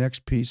this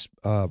next piece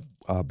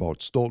about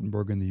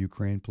Stoltenberg in the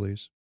Ukraine,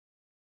 please?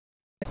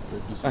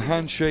 A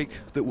handshake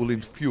that will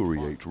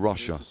infuriate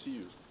Russia.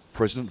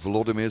 President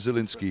Volodymyr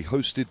Zelensky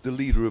hosted the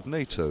leader of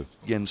NATO,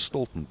 Jens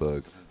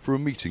Stoltenberg, for a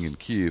meeting in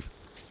Kyiv.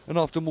 And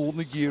after more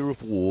than a year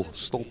of war,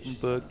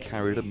 Stoltenberg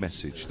carried a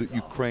message that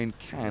Ukraine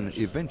can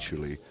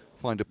eventually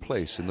find a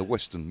place in the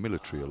Western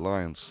military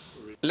alliance.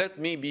 Let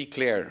me be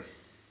clear.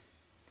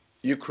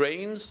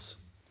 Ukraine's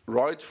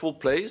rightful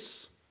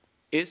place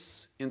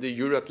is in the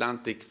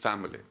Euro-Atlantic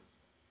family.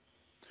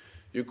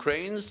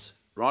 Ukraine's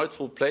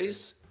rightful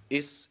place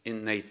is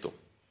in NATO.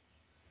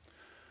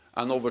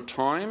 And over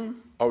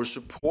time, our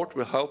support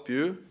will help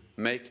you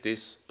make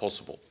this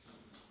possible.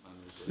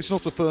 It's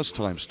not the first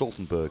time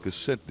Stoltenberg has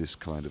said this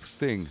kind of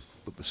thing,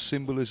 but the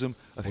symbolism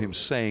of him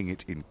saying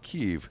it in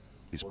Kyiv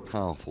is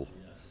powerful.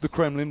 The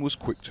Kremlin was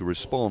quick to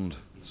respond,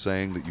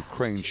 saying that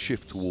Ukraine's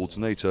shift towards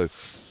NATO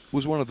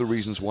was one of the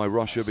reasons why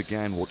Russia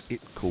began what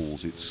it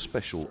calls its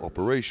special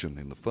operation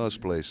in the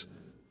first place.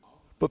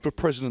 But for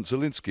President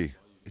Zelensky,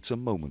 it's a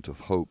moment of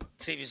hope.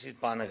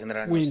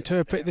 We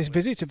interpret this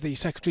visit of the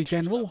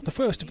Secretary-General, the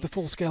first of the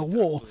full-scale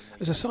war,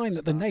 as a sign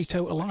that the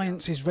NATO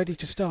alliance is ready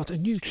to start a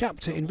new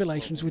chapter in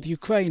relations with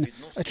Ukraine,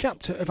 a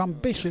chapter of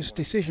ambitious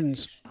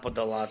decisions.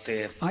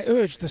 I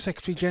urged the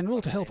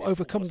Secretary-General to help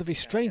overcome the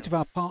restraint of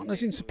our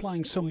partners in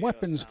supplying some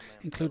weapons,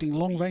 including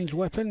long-range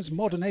weapons,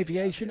 modern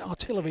aviation,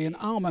 artillery and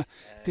armour.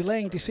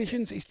 Delaying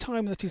decisions is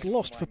time that is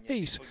lost for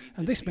peace,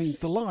 and this means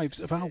the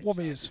lives of our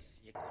warriors.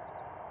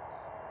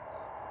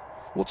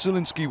 What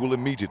Zelensky will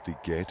immediately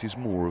get is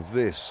more of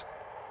this.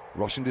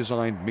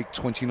 Russian-designed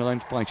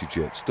MiG-29 fighter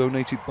jets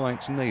donated by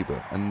its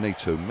neighbour and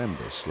NATO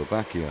member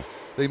Slovakia.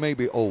 They may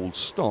be old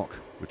stock,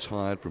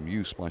 retired from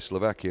use by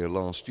Slovakia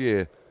last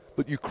year,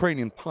 but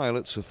Ukrainian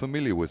pilots are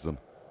familiar with them,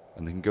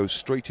 and they can go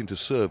straight into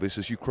service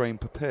as Ukraine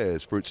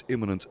prepares for its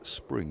imminent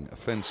spring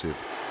offensive.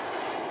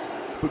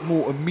 But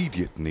more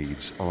immediate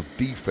needs are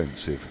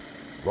defensive.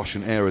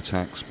 Russian air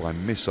attacks by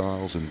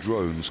missiles and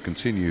drones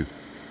continue.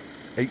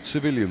 8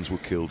 civilians were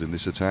killed in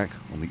this attack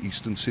on the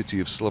eastern city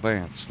of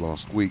Sloviansk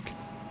last week.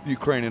 The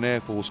Ukrainian Air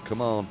Force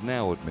Command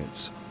now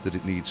admits that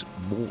it needs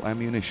more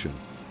ammunition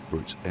for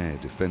its air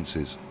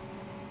defenses.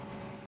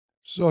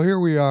 So here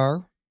we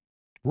are,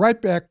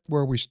 right back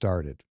where we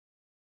started.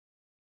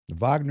 The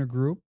Wagner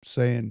Group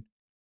saying,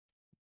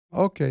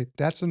 okay,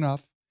 that's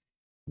enough.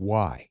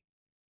 Why?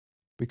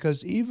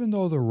 Because even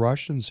though the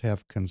Russians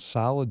have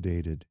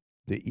consolidated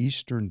the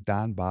eastern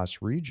Donbass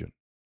region,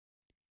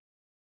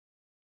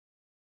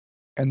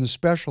 and the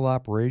special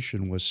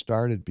operation was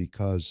started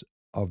because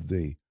of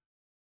the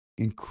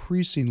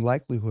increasing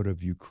likelihood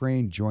of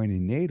Ukraine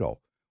joining NATO,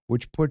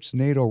 which puts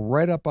NATO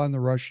right up on the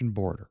Russian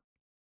border.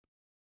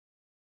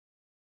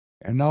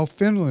 And now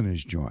Finland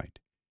has joined.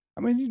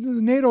 I mean,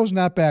 the NATO's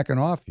not backing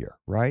off here,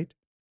 right?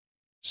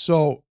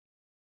 So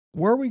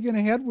where are we going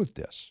to head with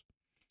this?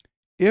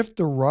 If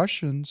the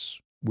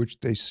Russians, which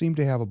they seem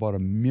to have about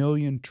 1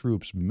 million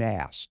troops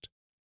massed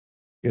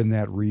in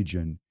that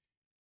region,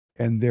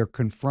 and they're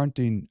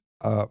confronting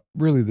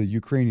really the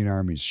Ukrainian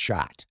army's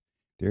shot.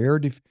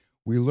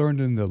 We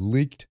learned in the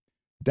leaked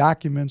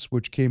documents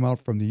which came out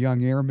from the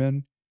young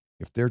airmen,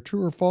 if they're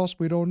true or false,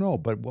 we don't know.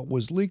 But what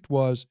was leaked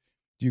was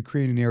the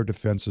Ukrainian air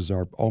defenses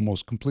are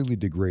almost completely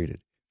degraded.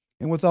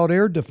 And without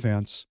air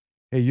defense,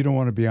 hey, you don't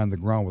want to be on the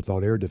ground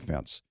without air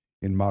defense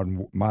in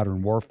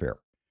modern warfare.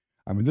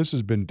 I mean, this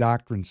has been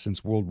doctrine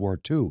since World War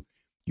II.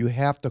 You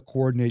have to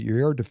coordinate your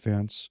air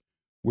defense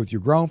with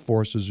your ground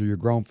forces, or your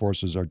ground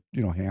forces are,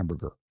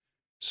 hamburger.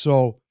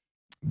 So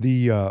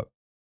the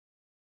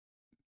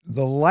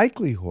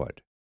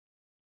likelihood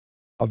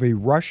of a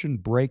Russian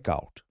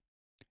breakout,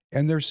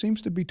 and there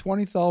seems to be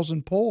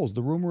 20,000 Poles.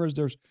 The rumor is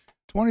there's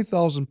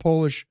 20,000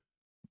 Polish,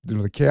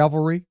 the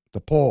cavalry,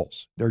 the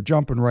Poles. They're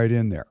jumping right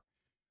in there.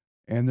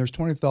 And there's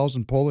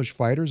 20,000 Polish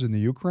fighters in the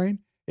Ukraine.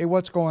 Hey,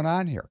 what's going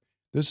on here?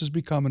 This is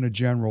becoming a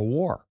general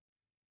war.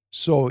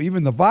 So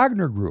even the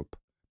Wagner Group,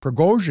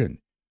 Prigozhin,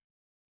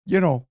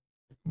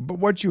 but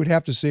what you would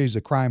have to say is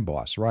a crime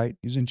boss, right?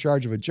 He's in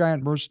charge of a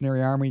giant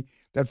mercenary army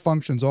that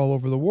functions all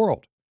over the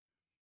world.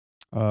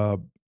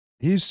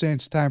 He's saying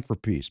it's time for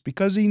peace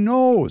because he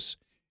knows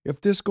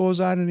if this goes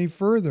on any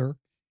further,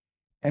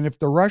 and if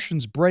the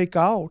Russians break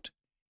out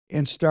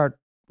and start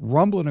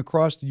rumbling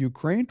across the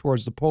Ukraine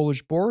towards the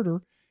Polish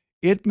border,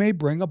 it may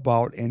bring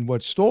about, and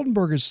what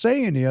Stoltenberg is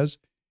saying is,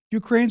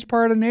 Ukraine's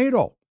part of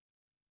NATO.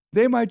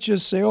 They might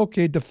just say,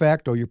 okay, de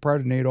facto, you're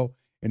part of NATO,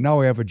 and now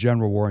we have a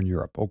general war in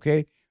Europe,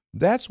 okay?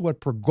 That's what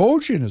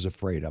Prigozhin is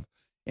afraid of.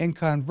 And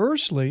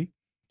conversely,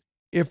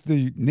 if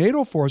the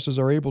NATO forces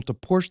are able to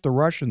push the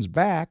Russians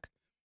back,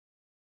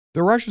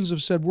 the Russians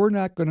have said, we're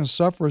not going to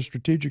suffer a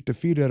strategic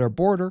defeat at our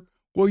border.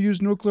 We'll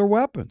use nuclear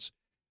weapons.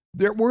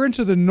 We're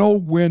into the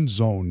no-win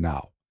zone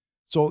now.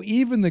 So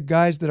even the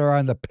guys that are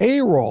on the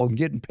payroll and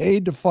getting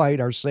paid to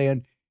fight are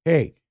saying,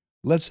 hey,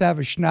 let's have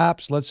a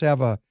schnapps, let's have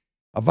a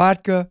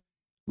vodka,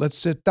 let's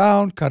sit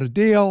down, cut a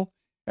deal,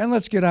 and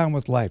let's get on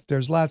with life.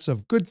 There's lots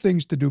of good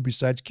things to do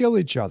besides kill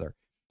each other.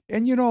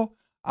 And,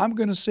 I'm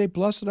going to say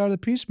blessed are the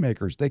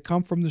peacemakers. They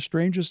come from the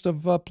strangest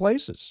of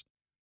places.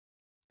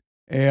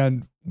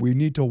 And we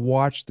need to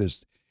watch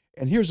this.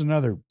 And here's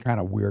another kind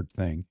of weird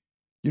thing.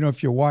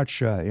 If you watch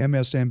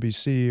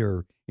MSNBC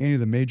or any of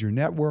the major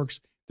networks,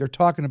 they're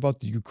talking about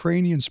the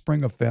Ukrainian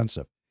spring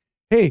offensive.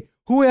 Hey,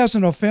 who has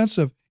an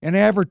offensive and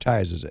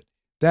advertises it?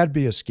 That'd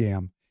be a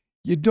scam.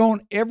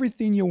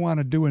 Everything you want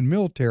to do in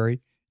military,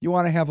 you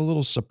want to have a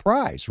little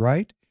surprise,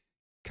 right?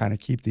 Kind of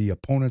keep the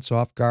opponents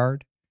off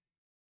guard.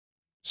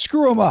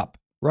 Screw them up,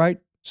 right?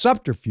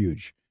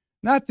 Subterfuge.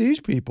 Not these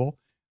people.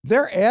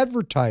 They're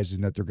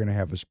advertising that they're going to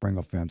have a spring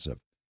offensive.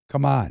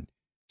 Come on.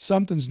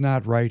 Something's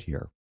not right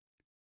here.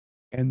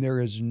 And there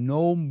is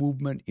no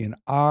movement in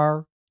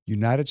our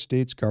United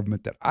States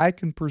government that I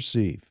can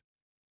perceive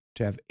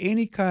to have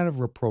any kind of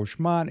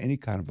rapprochement, any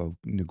kind of a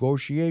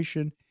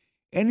negotiation,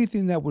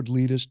 anything that would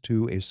lead us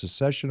to a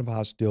cessation of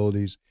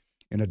hostilities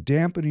and a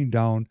dampening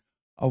down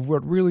of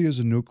what really is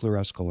a nuclear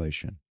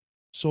escalation.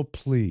 So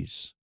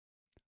please,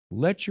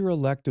 let your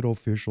elected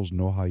officials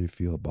know how you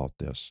feel about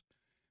this,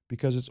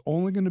 because it's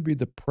only going to be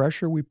the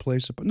pressure we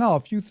place upon. Now,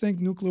 if you think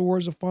nuclear war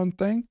is a fun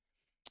thing,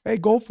 hey,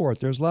 go for it.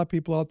 There's a lot of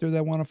people out there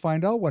that want to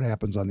find out what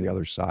happens on the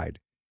other side.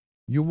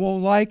 You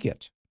won't like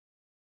it.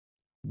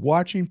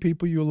 Watching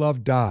people you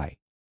love die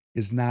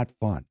is not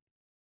fun.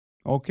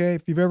 Okay?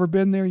 If you've ever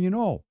been there, you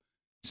know.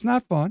 It's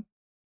not fun.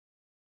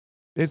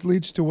 It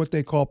leads to what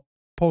they call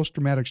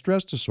post-traumatic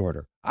stress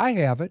disorder. I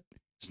have it.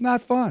 It's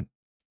not fun.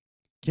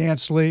 Can't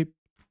sleep.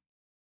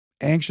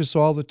 Anxious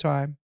all the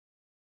time.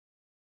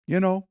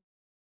 It's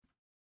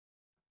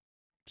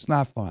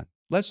not fun.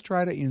 Let's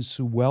try to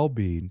ensue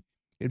well-being.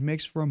 It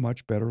makes for a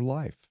much better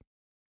life.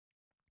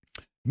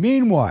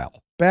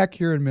 Meanwhile, back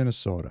here in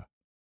Minnesota,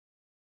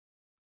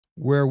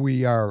 where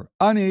we are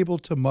unable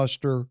to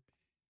muster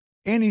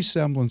any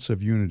semblance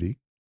of unity,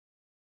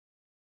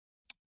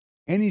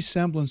 any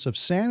semblance of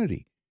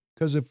sanity,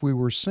 because if we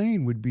were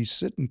sane, we'd be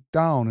sitting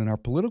down in our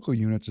political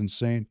units and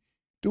saying,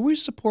 do we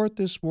support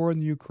this war in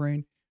the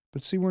Ukraine?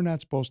 But see, we're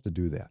not supposed to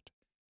do that.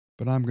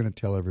 But I'm going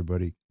to tell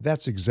everybody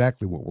that's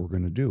exactly what we're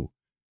going to do,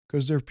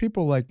 because there are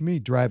people like me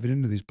driving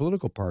into these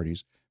political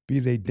parties, be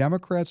they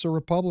Democrats or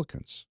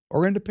Republicans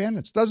or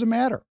independents, doesn't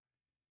matter.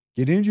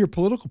 Get into your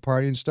political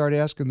party and start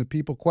asking the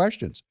people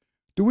questions.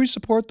 Do we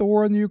support the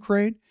war in the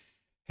Ukraine?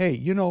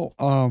 Hey,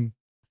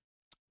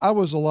 I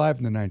was alive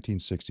in the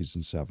 1960s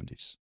and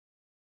 70s.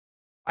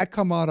 I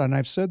come out, and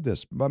I've said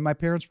this, but my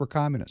parents were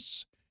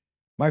communists.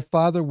 My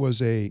father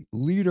was a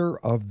leader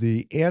of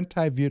the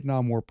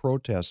anti-Vietnam War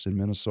protests in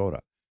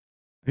Minnesota.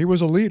 He was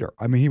a leader.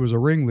 I mean, he was a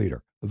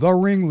ringleader, the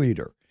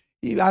ringleader.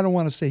 I don't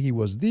want to say he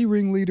was the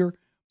ringleader,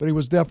 but he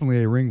was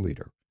definitely a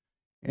ringleader.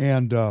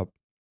 And,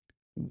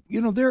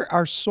 there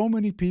are so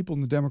many people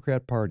in the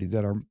Democrat Party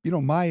that are,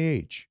 my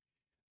age,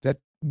 that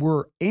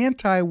were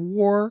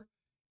anti-war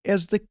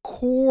as the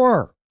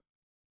core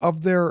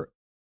of their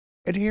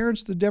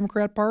adherence to the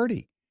Democrat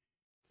Party.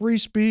 Free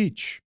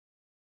speech,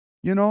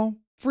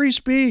 free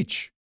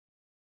speech,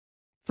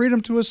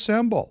 freedom to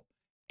assemble,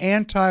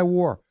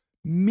 anti-war.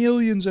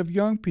 Millions of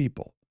young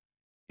people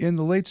in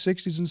the late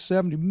 60s and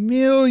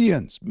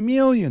 70s,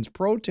 millions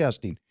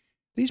protesting.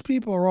 These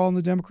people are all in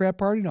the Democrat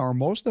Party now, or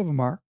most of them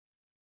are.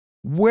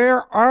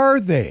 Where are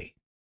they?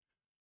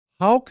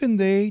 How can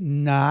they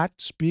not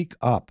speak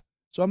up?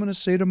 So I'm going to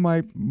say to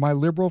my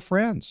liberal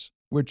friends,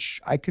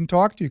 which I can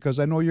talk to you because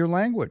I know your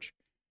language.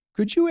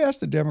 Could you ask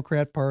the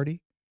Democrat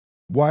Party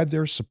why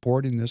they're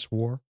supporting this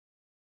war?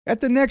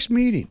 At the next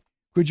meeting,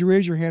 could you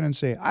raise your hand and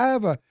say,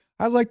 I'd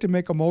like to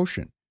make a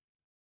motion.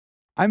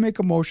 I make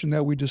a motion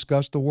that we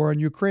discuss the war in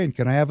Ukraine.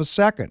 Can I have a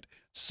second?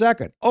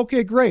 Second.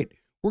 Okay, great.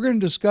 We're going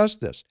to discuss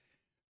this.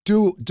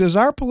 Does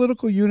our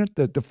political unit,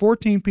 the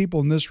 14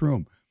 people in this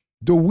room,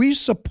 do we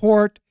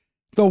support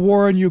the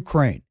war in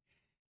Ukraine?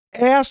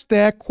 Ask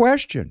that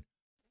question.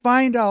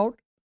 Find out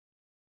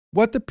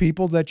what the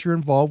people that you're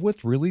involved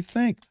with really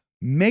think.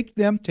 Make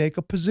them take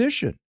a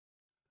position.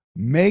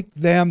 Make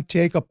them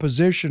take a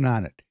position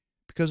on it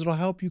because it'll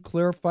help you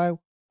clarify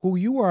who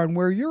you are and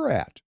where you're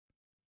at.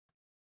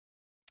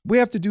 We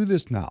have to do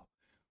this now.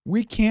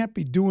 We can't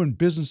be doing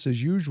business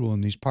as usual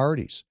in these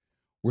parties.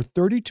 We're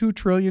 $32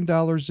 trillion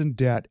in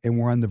debt and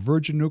we're on the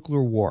verge of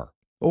nuclear war.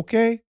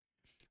 Okay?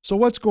 So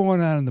what's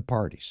going on in the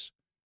parties?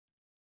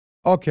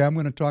 Okay, I'm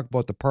going to talk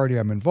about the party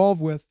I'm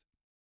involved with,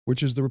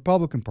 which is the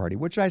Republican Party,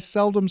 which I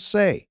seldom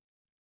say.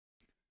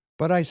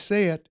 But I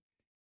say it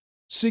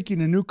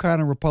seeking a new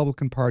kind of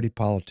Republican Party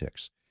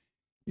politics.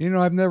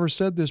 I've never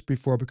said this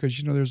before because,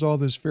 there's all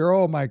this fear.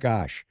 Oh, my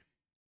gosh,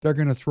 they're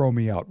going to throw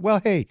me out. Well,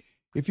 hey,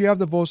 if you have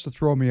the votes to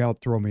throw me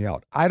out, throw me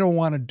out. I don't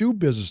want to do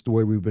business the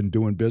way we've been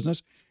doing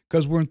business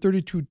because we're in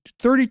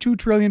 $32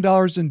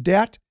 trillion in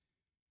debt.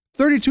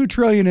 $32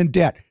 trillion in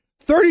debt.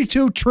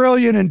 $32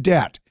 trillion in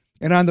debt.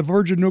 And on the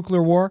verge of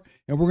nuclear war,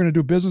 and we're going to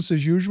do business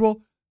as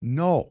usual?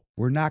 No,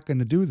 we're not going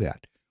to do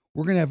that.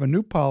 We're going to have a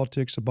new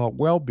politics about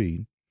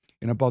well-being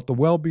and about the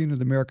well-being of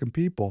the American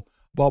people,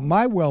 about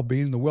my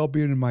well-being and the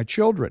well-being of my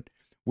children,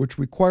 which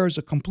requires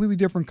a completely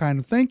different kind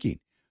of thinking.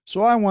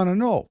 So I want to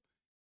know,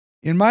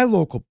 in my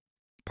local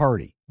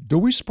party, do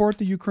we support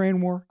the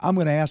Ukraine war? I'm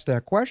going to ask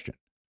that question.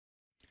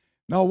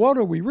 Now, what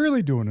are we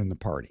really doing in the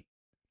party?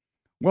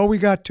 Well, we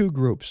got two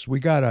groups. We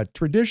got a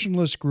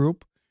traditionalist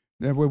group,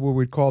 what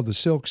we'd call the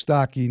silk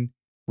stocking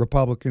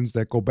Republicans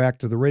that go back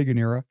to the Reagan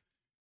era.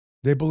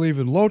 They believe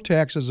in low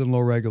taxes and low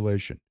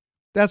regulation.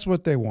 That's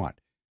what they want.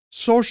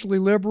 Socially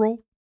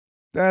liberal,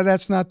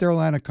 that's not their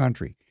line of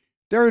country.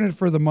 They're in it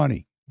for the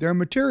money. They're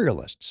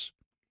materialists.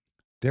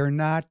 They're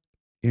not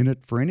in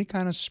it for any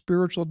kind of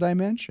spiritual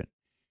dimension.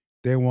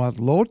 They want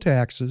low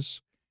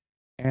taxes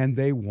and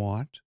they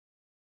want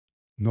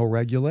no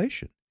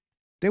regulation.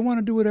 They want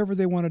to do whatever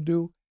they want to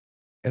do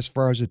as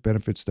far as it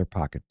benefits their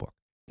pocketbook.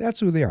 That's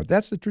who they are.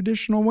 That's the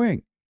traditional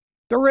wing.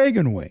 The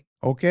Reagan wing,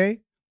 okay?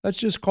 Let's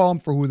just call them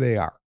for who they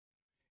are.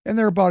 And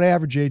they're about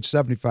average age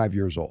 75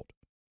 years old.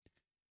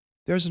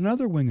 There's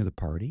another wing of the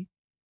party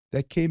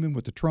that came in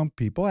with the Trump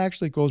people.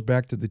 Actually, it goes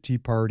back to the Tea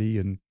Party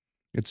and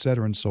et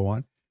cetera and so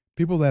on.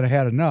 People that have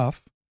had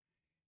enough,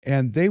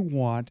 and they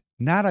want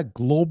not a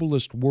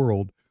globalist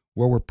world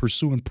where we're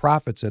pursuing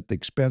profits at the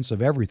expense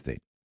of everything.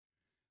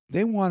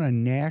 They want a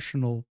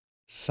national,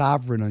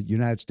 sovereign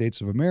United States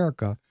of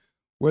America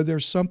where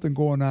there's something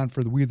going on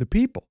for we the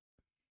people.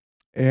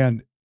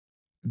 And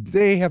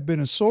they have been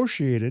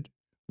associated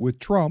with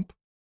Trump,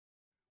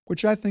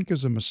 which I think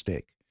is a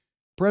mistake.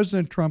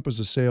 President Trump is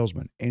a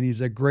salesman, and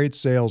he's a great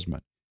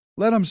salesman.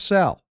 Let him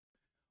sell.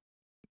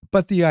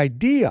 But the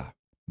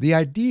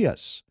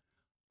ideas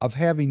of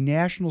having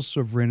national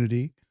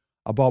sovereignty,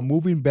 about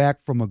moving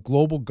back from a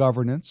global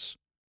governance,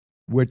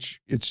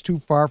 which it's too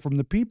far from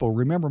the people.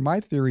 Remember, my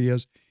theory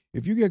is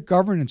if you get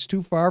governance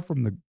too far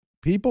from the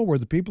people, where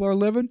the people are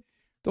living,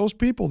 those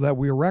people that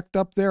we erect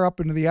up there, up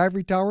into the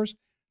ivory towers,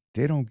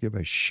 they don't give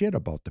a shit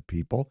about the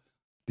people.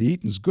 The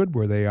eating's good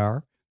where they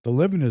are. The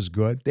living is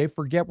good. They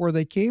forget where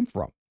they came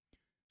from.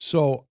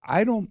 So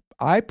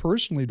I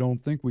personally don't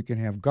think we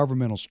can have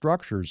governmental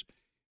structures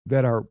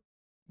that are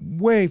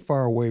way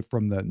far away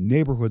from the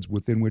neighborhoods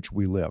within which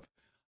we live.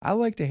 I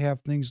like to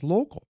have things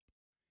local.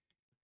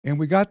 And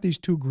we got these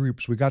two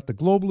groups. We got the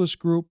globalist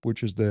group,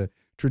 which is the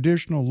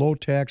traditional low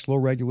tax, low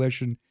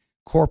regulation,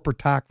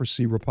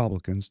 corporatocracy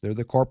Republicans. They're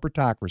the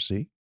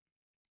corporatocracy.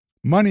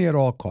 Money at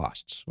all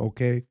costs,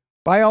 okay?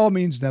 By all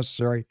means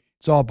necessary.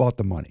 It's all about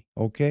the money,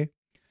 okay?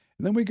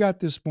 And then we got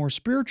this more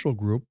spiritual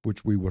group,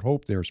 which we would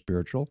hope they're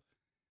spiritual.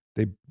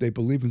 They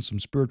believe in some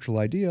spiritual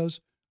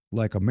ideas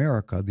like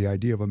America, the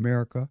idea of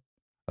America,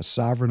 a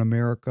sovereign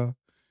America,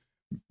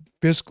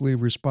 fiscally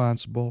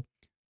responsible.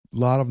 A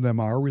lot of them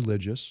are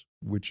religious,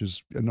 which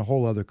is in a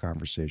whole other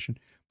conversation.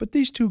 But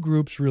these two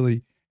groups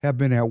really have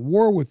been at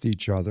war with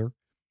each other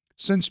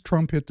since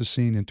Trump hit the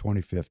scene in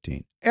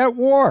 2015. At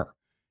war.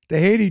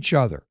 They hate each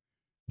other.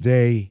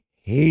 They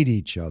hate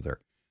each other.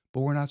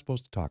 But we're not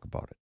supposed to talk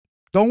about it.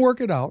 Don't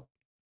work it out.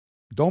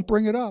 Don't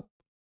bring it up.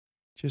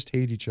 Just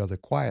hate each other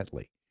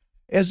quietly.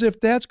 As if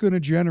that's going to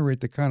generate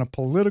the kind of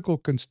political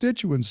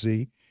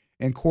constituency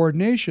and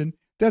coordination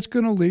that's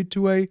going to lead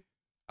to an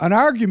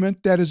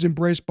argument that is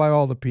embraced by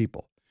all the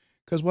people.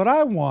 Because what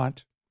I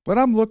want, what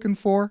I'm looking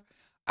for,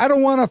 I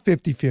don't want a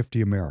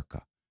 50-50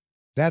 America.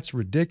 That's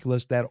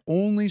ridiculous. That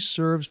only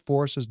serves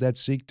forces that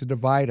seek to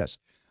divide us.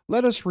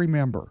 Let us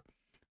remember,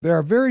 there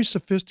are very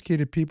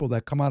sophisticated people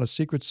that come out of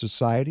secret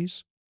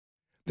societies.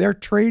 They're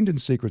trained in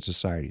secret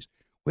societies.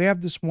 We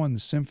have this one, the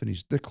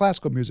symphonies, the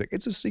classical music.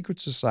 It's a secret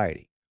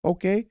society,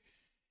 okay?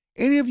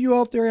 Any of you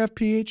out there have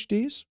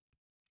PhDs?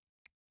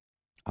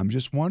 I'm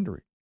just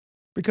wondering.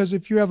 Because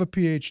if you have a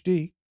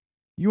PhD,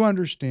 you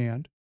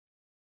understand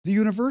the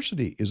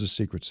university is a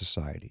secret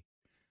society.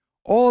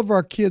 All of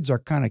our kids are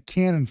kind of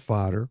cannon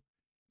fodder,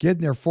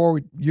 getting their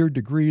 4-year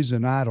degrees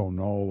in, I don't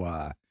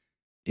know,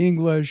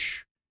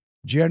 English,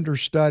 gender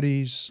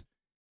studies,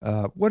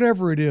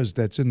 whatever it is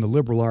that's in the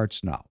liberal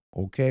arts now,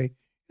 okay?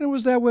 And it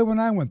was that way when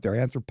I went there.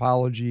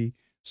 Anthropology,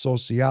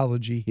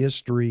 sociology,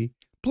 history,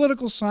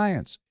 political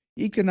science,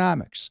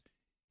 economics.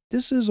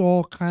 This is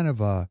all kind of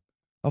a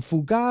a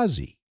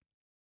fugazi.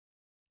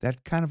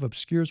 That kind of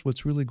obscures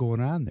what's really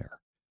going on there.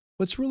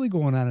 What's really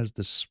going on is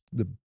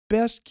the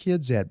best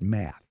kids at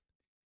math,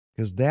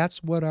 because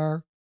that's what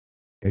our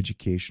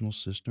educational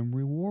system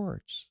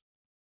rewards.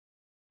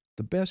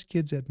 The best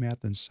kids at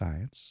math and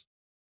science,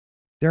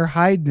 they're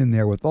hiding in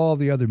there with all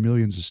the other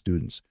millions of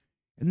students,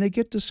 and they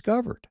get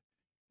discovered.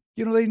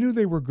 You know, they knew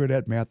they were good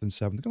at math in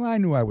seventh grade. I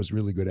knew I was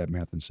really good at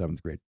math in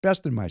seventh grade,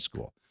 best in my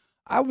school.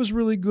 I was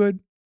really good.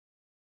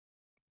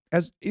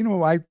 As you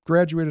know, I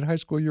graduated high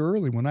school a year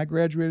early. When I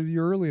graduated a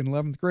year early in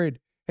 11th grade,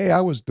 hey,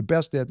 I was the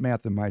best at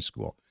math in my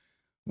school.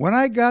 When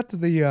I got to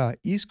the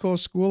East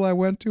Coast school I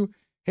went to,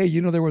 hey,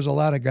 you know, there was a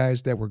lot of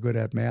guys that were good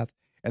at math,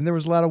 and there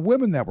was a lot of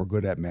women that were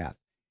good at math.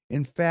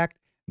 In fact,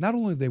 not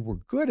only they were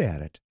good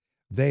at it,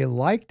 they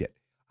liked it.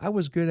 I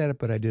was good at it,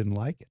 but I didn't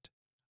like it.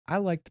 I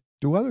liked to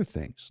do other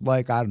things,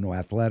 like, I don't know,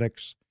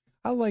 athletics.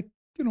 I like,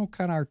 you know,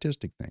 kind of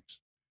artistic things.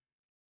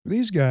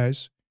 These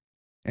guys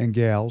and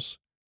gals,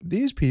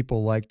 these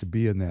people like to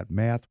be in that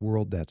math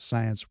world, that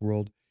science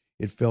world.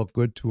 It felt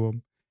good to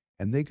them,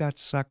 and they got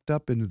sucked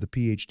up into the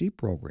PhD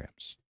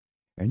programs.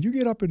 And you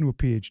get up into a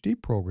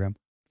PhD program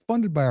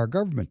funded by our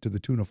government to the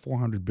tune of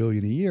 $400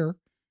 billion a year,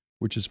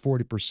 which is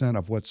 40%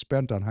 of what's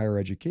spent on higher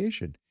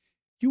education.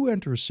 You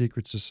enter a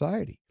secret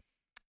society.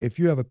 If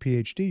you have a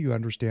PhD, you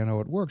understand how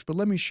it works. But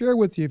let me share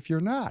with you, if you're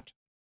not,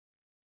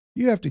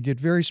 you have to get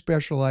very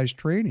specialized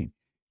training.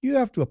 You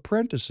have to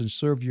apprentice and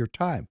serve your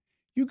time.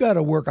 You got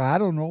to work, I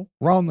don't know,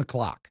 round the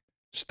clock,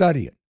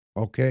 studying,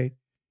 okay?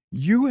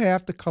 You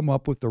have to come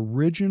up with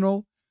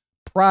original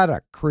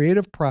product,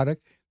 creative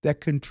product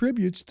that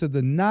contributes to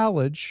the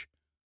knowledge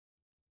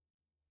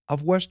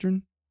of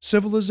Western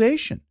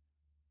civilization.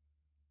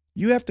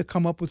 You have to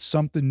come up with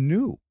something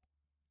new.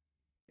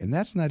 And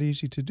that's not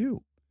easy to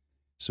do.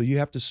 So you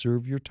have to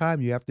serve your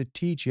time. You have to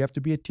teach. You have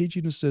to be a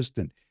teaching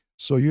assistant.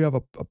 So you have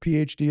a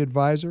PhD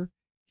advisor.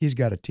 He's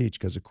got to teach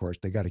because, of course,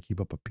 they got to keep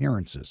up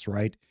appearances,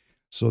 right?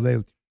 So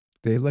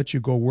they let you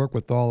go work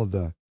with all of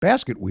the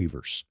basket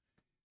weavers.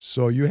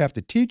 So you have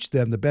to teach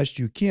them the best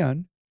you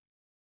can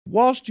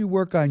whilst you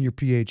work on your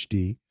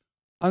PhD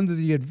under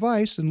the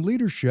advice and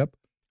leadership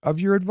of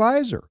your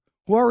advisor,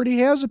 who already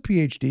has a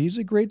PhD. He's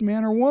a great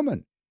man or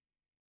woman.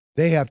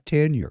 They have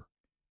tenure.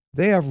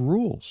 They have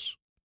rules.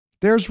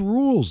 There's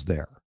rules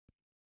there.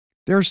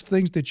 There's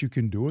things that you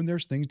can do and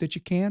there's things that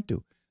you can't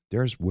do.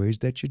 There's ways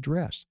that you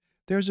dress.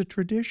 There's a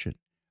tradition.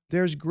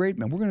 There's great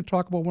men. We're going to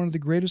talk about one of the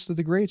greatest of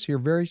the greats here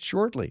very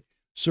shortly,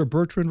 Sir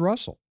Bertrand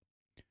Russell.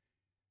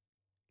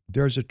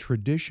 There's a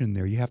tradition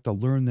there. You have to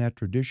learn that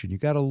tradition. You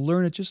got to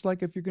learn it just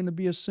like if you're going to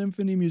be a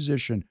symphony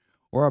musician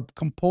or a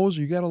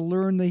composer. You got to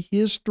learn the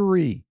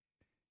history.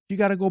 You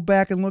got to go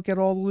back and look at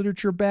all the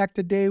literature back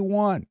to day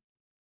one.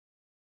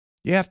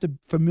 You have to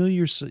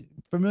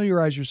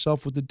familiarize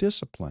yourself with the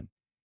discipline.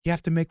 You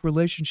have to make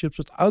relationships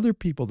with other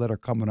people that are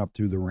coming up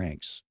through the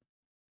ranks.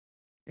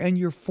 And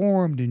you're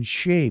formed and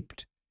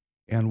shaped,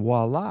 and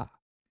voila,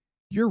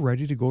 you're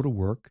ready to go to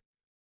work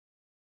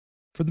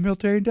for the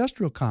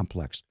military-industrial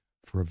complex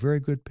for a very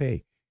good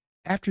pay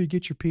after you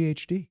get your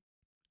PhD.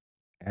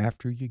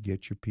 After you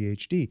get your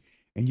PhD.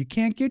 And you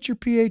can't get your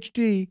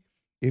PhD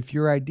if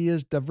your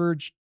ideas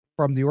diverge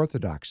from the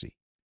orthodoxy,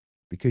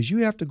 because you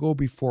have to go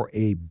before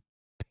a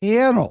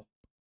panel.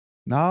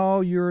 Now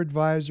your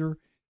advisor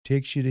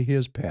takes you to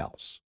his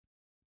pals.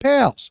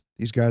 Pals.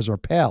 These guys are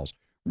pals.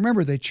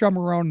 Remember, they chum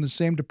around in the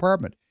same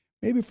department,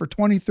 maybe for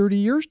 20, 30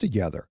 years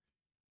together.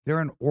 They're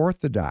an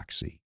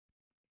orthodoxy.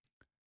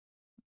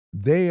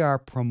 They are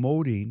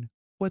promoting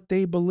what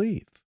they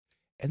believe.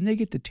 And they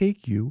get to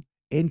take you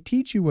and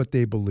teach you what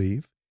they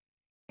believe.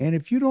 And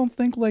if you don't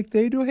think like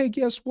they do, hey,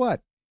 guess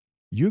what?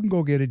 You can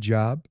go get a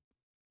job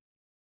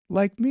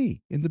like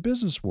me in the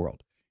business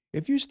world.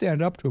 If you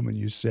stand up to them and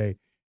you say,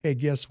 hey,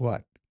 guess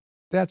what?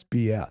 That's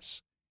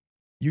BS.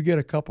 You get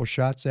a couple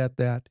shots at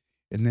that,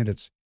 and then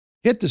it's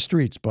hit the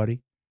streets,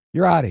 buddy.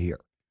 You're out of here.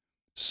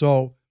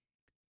 So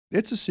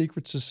it's a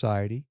secret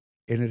society,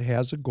 and it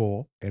has a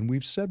goal. And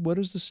we've said, what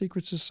is the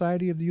secret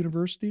society of the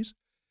universities?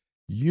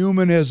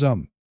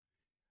 Humanism.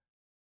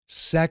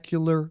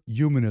 Secular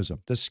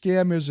humanism. The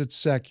scam is it's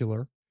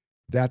secular.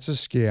 That's a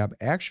scam.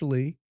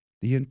 Actually,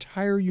 the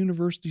entire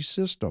university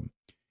system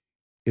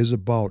is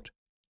about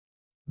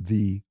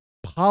the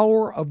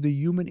power of the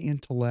human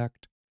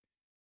intellect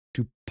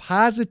to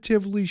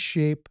positively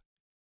shape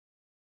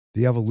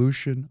the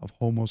evolution of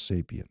Homo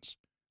sapiens.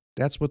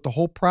 That's what the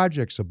whole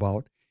project's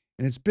about.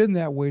 And it's been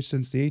that way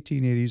since the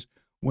 1880s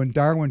when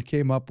Darwin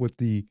came up with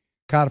the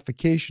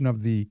codification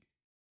of the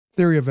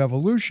theory of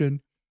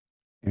evolution.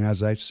 And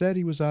as I've said,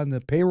 he was on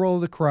the payroll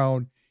of the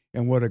crown.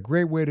 And what a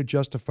great way to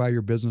justify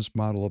your business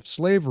model of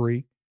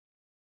slavery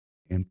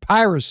and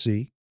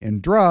piracy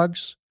and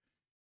drugs.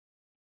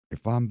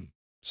 If I'm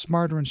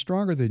smarter and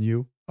stronger than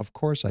you, of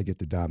course I get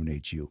to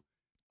dominate you.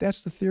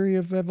 That's the theory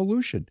of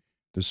evolution,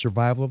 the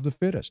survival of the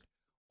fittest.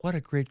 What a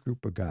great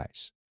group of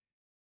guys.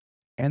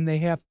 And they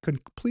have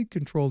complete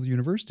control of the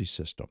university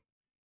system.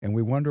 And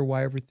we wonder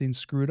why everything's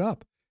screwed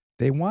up.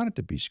 They want it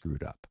to be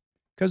screwed up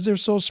because they're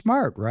so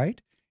smart, right?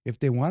 If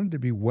they wanted to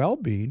be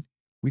well-being,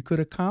 we could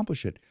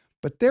accomplish it.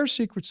 But their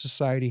secret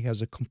society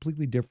has a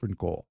completely different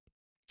goal,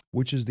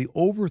 which is the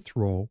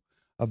overthrow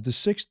of the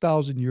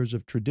 6,000 years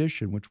of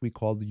tradition, which we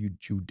call the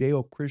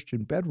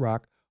Judeo-Christian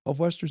bedrock of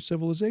Western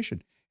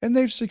civilization. And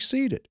they've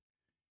succeeded.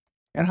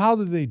 And how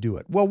do they do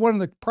it? Well, one of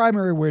the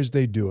primary ways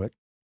they do it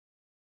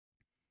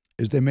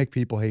is they make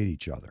people hate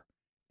each other.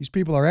 These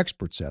people are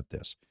experts at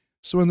this.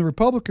 So in the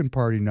Republican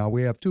Party now,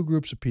 we have two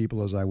groups of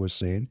people, as I was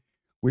saying.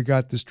 We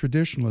got this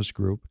traditionalist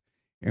group,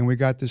 and we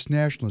got this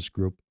nationalist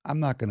group. I'm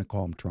not going to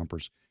call them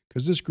Trumpers,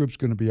 because this group's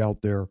going to be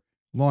out there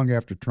long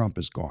after Trump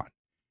is gone.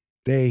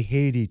 They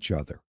hate each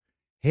other.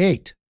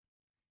 Hate.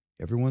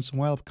 Every once in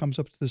a while, it comes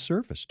up to the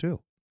surface,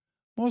 too.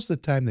 Most of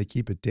the time, they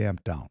keep it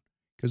damped down,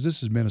 because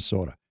this is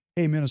Minnesota.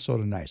 Hey,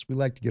 Minnesota, nice. We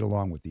like to get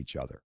along with each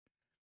other.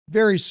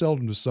 Very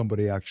seldom does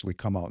somebody actually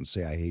come out and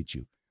say, I hate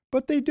you.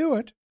 But they do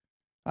it.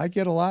 I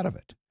get a lot of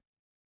it.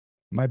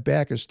 My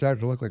back has started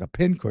to look like a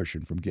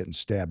pincushion from getting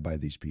stabbed by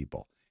these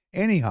people.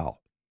 Anyhow,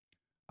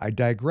 I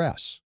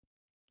digress.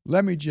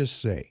 Let me just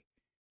say,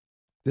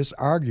 this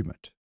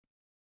argument,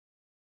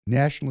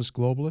 nationalist,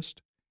 globalist,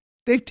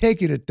 they've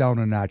taken it down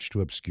a notch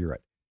to obscure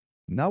it.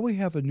 Now we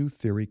have a new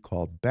theory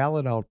called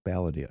ballot out,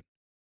 ballot in.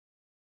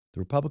 The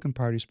Republican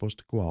Party is supposed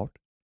to go out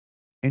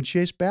and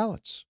chase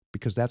ballots,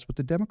 because that's what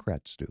the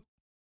Democrats do.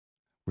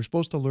 We're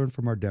supposed to learn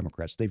from our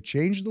Democrats. They've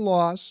changed the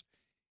laws,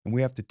 and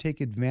we have to take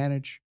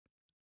advantage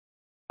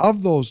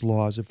of those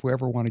laws if we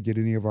ever want to get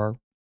any of our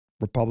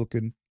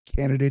Republican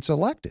candidates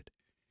elected.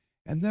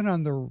 And then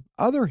on the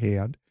other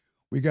hand,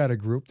 we got a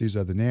group, these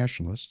are the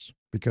nationalists,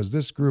 because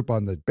this group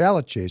on the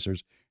ballot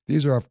chasers,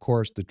 these are, of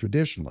course, the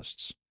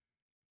traditionalists.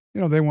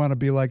 They want to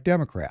be like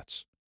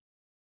Democrats.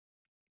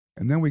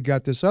 And then we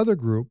got this other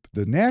group,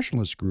 the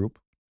nationalist group.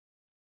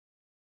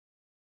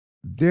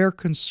 They're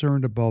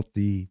concerned about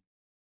the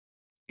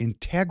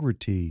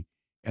integrity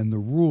and the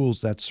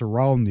rules that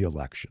surround the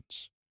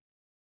elections.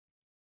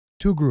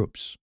 Two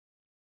groups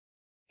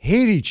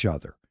hate each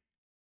other,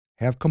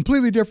 have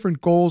completely different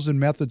goals and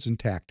methods and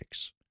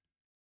tactics,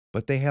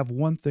 but they have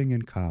one thing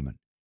in common.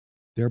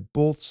 They're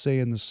both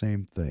saying the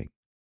same thing.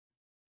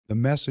 The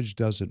message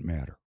doesn't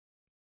matter.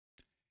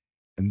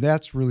 And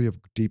that's really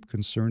of deep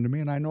concern to me.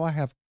 And I know I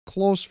have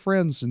close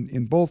friends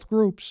in both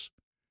groups,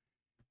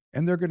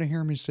 and they're going to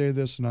hear me say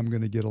this, and I'm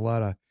going to get a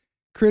lot of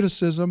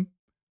criticism.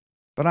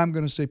 But I'm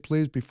going to say,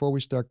 please, before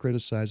we start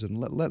criticizing,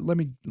 let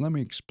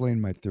me explain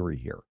my theory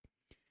here.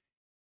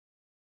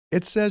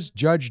 It says,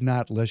 judge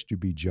not lest you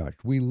be judged.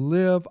 We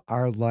live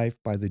our life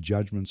by the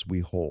judgments we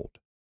hold.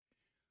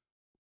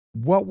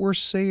 What we're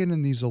saying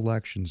in these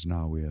elections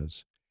now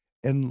is,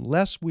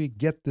 unless we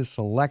get this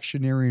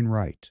electioneering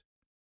right,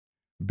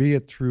 be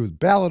it through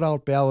ballot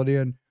out, ballot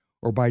in,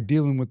 or by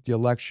dealing with the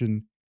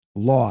election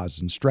laws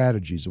and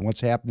strategies and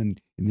what's happening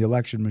in the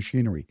election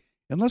machinery,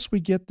 unless we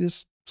get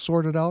this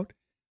sorted out,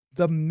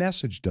 the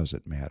message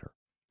doesn't matter.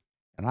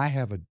 And I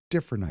have a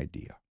different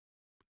idea.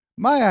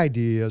 My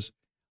idea is,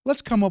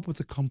 let's come up with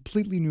a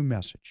completely new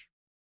message.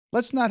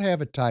 Let's not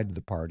have it tied to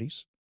the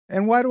parties.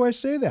 And why do I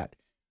say that?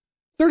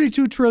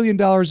 $32 trillion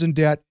in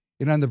debt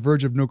and on the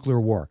verge of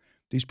nuclear war.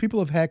 These people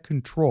have had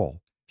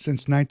control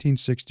since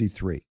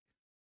 1963.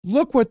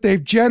 Look what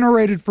they've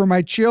generated for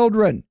my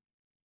children,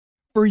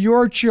 for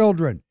your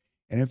children.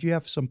 And if you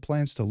have some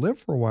plans to live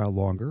for a while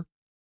longer,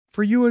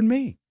 for you and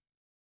me.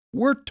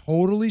 We're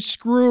totally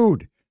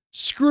screwed.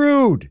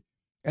 Screwed.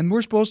 And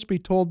we're supposed to be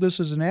told this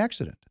is an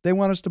accident. They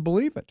want us to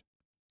believe it.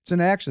 It's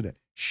an accident.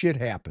 Shit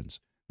happens.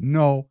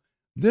 No,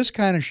 this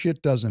kind of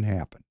shit doesn't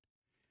happen.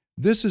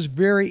 This is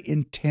very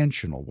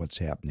intentional, what's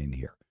happening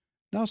here.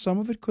 Now, some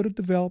of it could have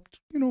developed,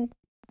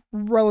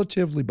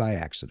 relatively by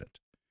accident.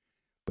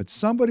 But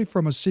somebody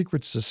from a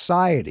secret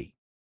society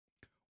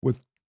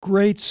with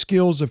great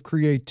skills of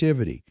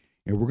creativity,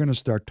 and we're going to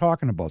start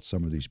talking about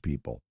some of these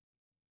people,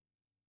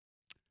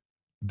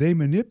 they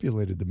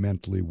manipulated the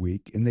mentally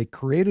weak, and they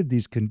created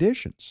these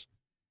conditions.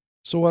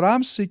 So what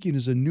I'm seeking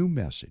is a new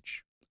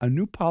message, a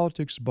new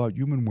politics about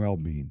human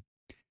well-being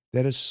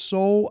that is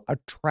so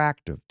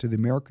attractive to the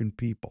American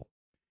people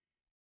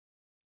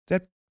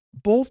that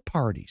both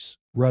parties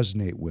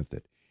resonate with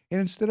it.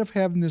 And instead of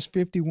having this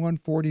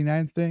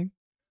 51-49 thing,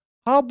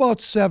 how about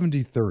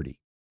 70-30?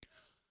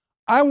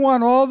 I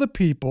want all the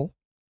people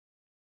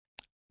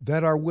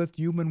that are with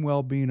human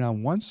well-being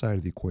on one side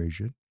of the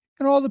equation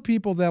and all the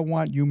people that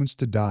want humans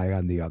to die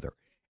on the other.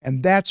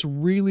 And that's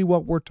really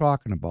what we're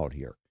talking about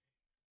here.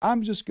 I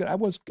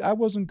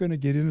wasn't going to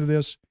get into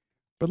this,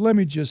 but let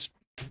me just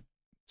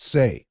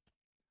say,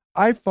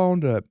 I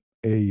found a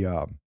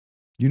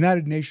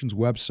United Nations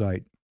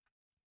website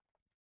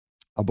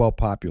about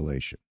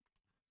population.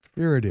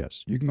 Here it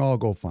is. You can all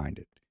go find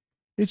it.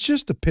 It's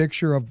just a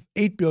picture of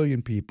 8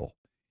 billion people.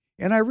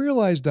 And I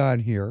realized on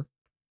here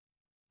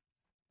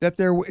that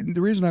the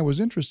reason I was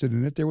interested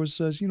in it, there was,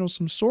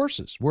 some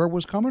sources where it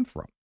was coming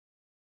from.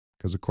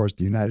 Because, of course,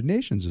 the United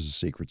Nations is a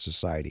secret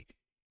society.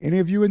 Any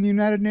of you in the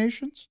United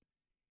Nations?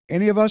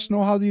 Any of us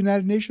know how the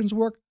United Nations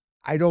work?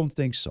 I don't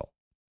think so.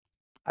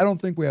 I don't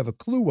think we have a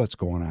clue what's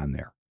going on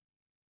there.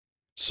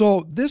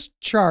 So this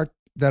chart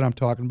that I'm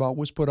talking about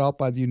was put out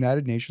by the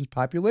United Nations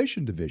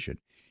Population Division.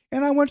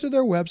 And I went to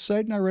their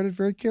website and I read it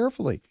very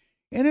carefully.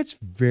 And it's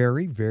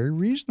very, very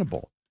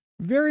reasonable.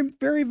 Very,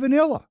 very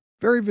vanilla.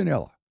 Very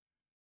vanilla.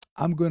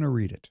 I'm going to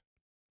read it.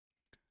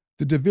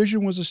 The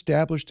division was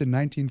established in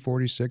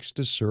 1946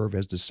 to serve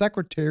as the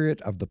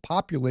Secretariat of the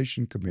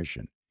Population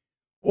Commission.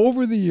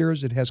 Over the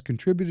years, it has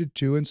contributed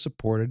to and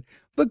supported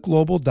the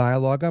global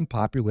dialogue on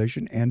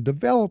population and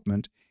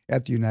development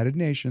at the United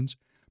Nations,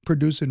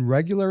 producing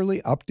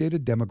regularly updated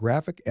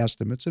demographic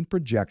estimates and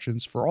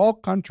projections for all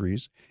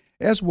countries,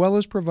 as well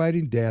as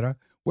providing data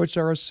which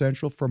are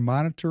essential for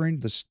monitoring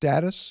the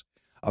status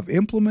of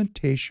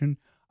implementation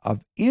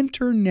of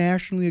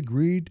internationally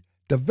agreed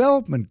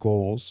development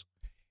goals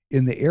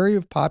in the area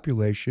of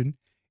population,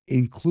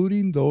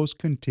 including those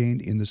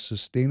contained in the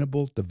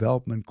Sustainable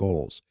Development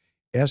Goals,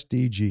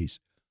 SDGs.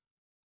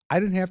 I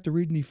didn't have to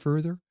read any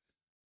further.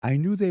 I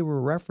knew they were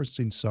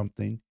referencing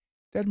something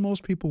that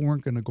most people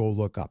weren't going to go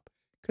look up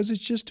because it's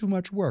just too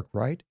much work,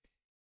 right?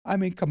 I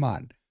mean, come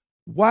on.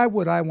 Why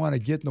would I want to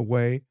get in the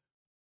way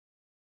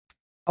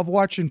of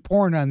watching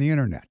porn on the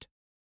internet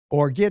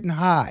or getting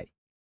high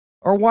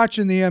or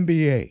watching the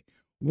NBA?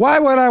 Why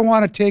would I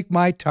want to take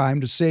my time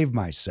to save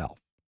myself?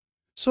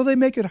 So they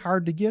make it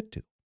hard to get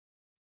to.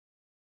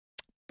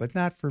 But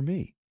not for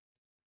me.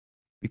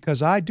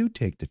 Because I do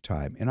take the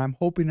time, and I'm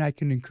hoping I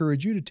can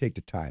encourage you to take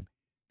the time,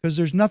 because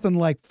there's nothing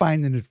like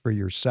finding it for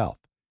yourself.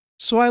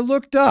 So I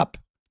looked up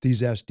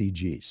these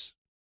SDGs.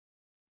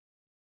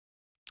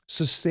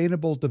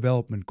 Sustainable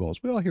Development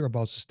Goals. We all hear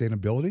about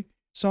sustainability.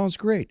 Sounds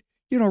great.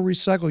 You know,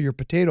 recycle your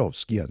potato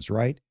skins,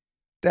 right?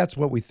 That's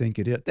what we think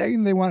it is.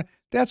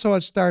 That's how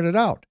it started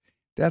out.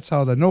 That's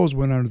how the nose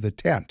went under the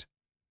tent.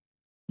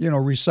 You know,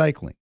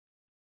 recycling.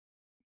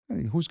 I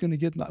mean, who's going to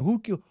get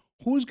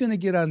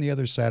on the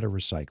other side of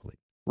recycling,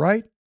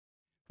 right?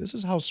 This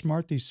is how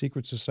smart these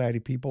secret society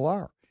people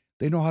are.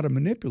 They know how to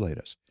manipulate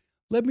us.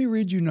 Let me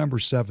read you number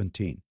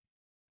 17.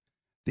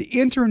 The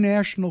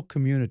international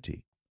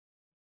community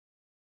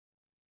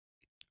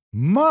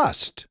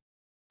must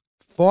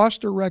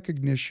foster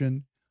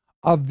recognition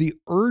of the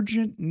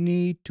urgent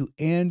need to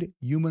end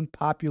human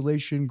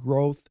population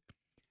growth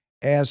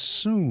as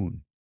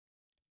soon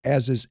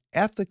as is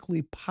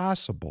ethically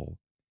possible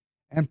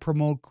and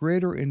promote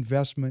greater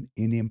investment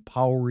in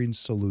empowering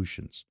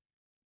solutions.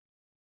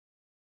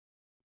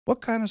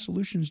 What kind of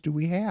solutions do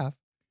we have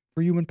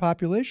for human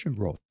population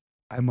growth?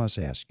 I must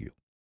ask you.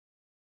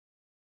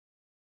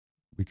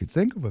 We could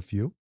think of a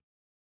few.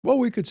 Well,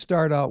 we could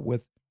start out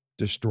with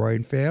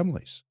destroying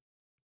families,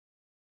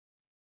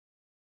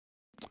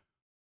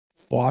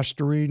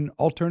 fostering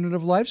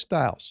alternative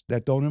lifestyles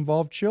that don't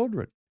involve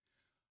children.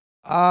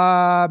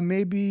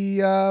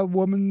 Maybe a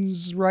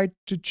woman's right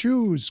to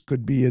choose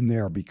could be in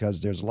there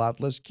because there's a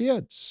lot less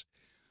kids.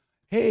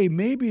 Hey,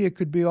 maybe it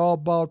could be all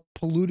about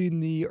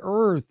polluting the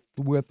earth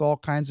with all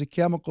kinds of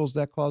chemicals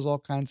that cause all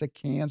kinds of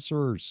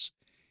cancers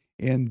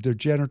and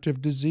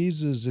degenerative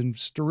diseases and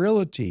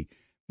sterility.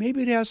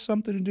 Maybe it has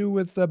something to do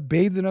with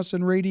bathing us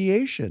in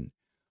radiation.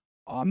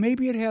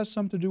 Maybe it has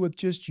something to do with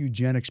just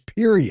eugenics,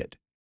 period.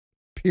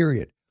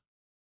 Period.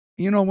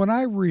 You know, when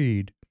I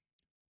read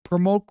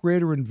promote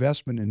greater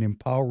investment in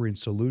empowering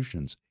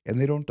solutions, and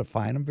they don't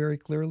define them very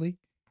clearly,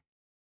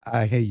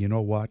 hey, you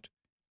know what?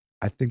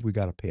 I think we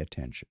got to pay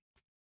attention.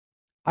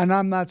 And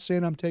I'm not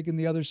saying I'm taking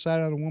the other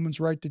side on a woman's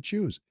right to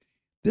choose.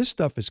 This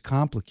stuff is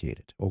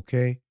complicated,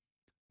 okay?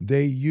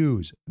 They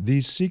use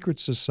these secret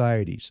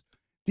societies.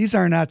 These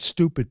are not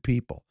stupid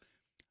people.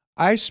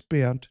 I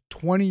spent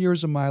 20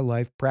 years of my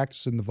life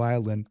practicing the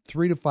violin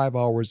 3 to 5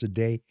 hours a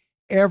day,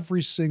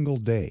 every single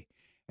day.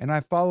 And I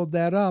followed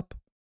that up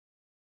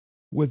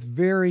with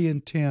very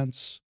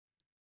intense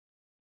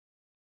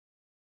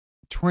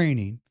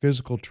training,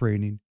 physical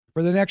training,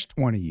 for the next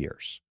 20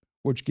 years,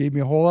 which gave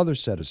me a whole other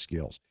set of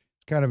skills.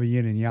 It's kind of a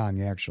yin and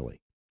yang, actually.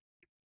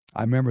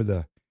 I remember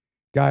the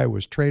guy who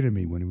was training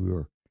me when we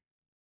were,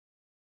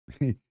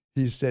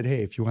 he said,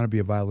 hey, if you want to be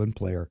a violin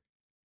player,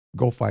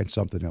 go find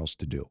something else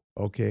to do,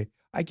 okay?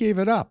 I gave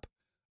it up.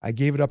 I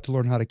gave it up to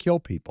learn how to kill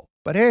people.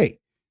 But hey,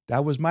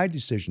 that was my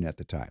decision at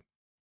the time.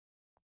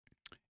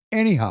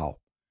 Anyhow,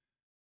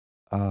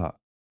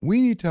 we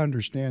need to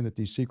understand that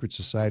these secret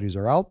societies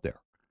are out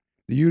there.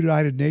 The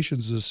United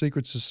Nations is a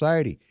secret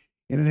society,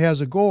 and it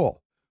has a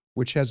goal,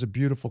 which has a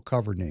beautiful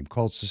cover name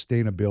called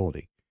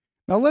sustainability.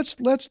 Now let's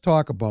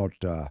talk about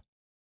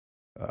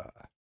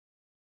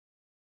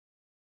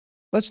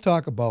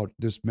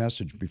this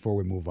message before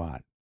we move on.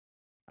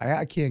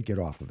 I can't get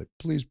off of it.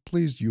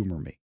 Please humor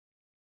me.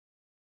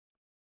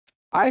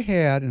 I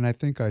had, and I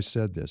think I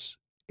said this,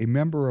 a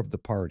member of the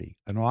party,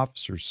 an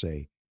officer,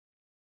 say,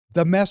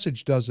 the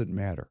message doesn't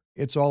matter.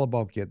 It's all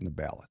about getting the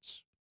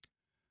ballots.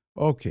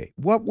 Okay,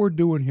 what we're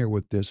doing here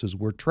with this is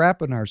we're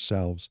trapping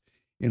ourselves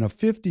in a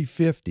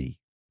 50-50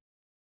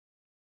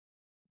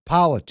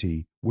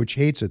 polity which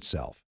hates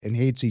itself and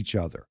hates each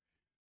other.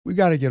 We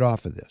got to get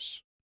off of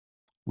this.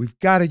 We've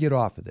got to get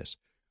off of this.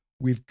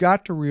 We've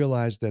got to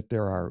realize that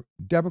there are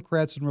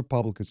Democrats and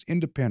Republicans,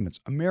 independents,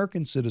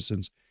 American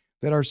citizens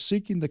that are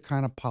seeking the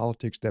kind of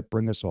politics that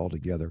bring us all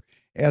together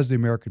as the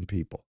American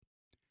people.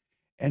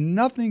 And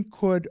nothing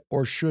could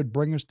or should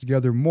bring us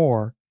together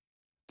more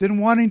than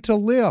wanting to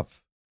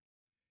live.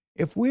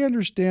 If we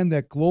understand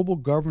that global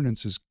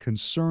governance is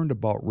concerned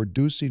about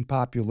reducing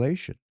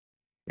population,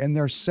 and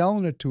they're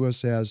selling it to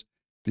us as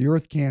the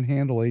earth can't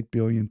handle 8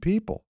 billion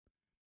people,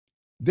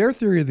 their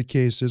theory of the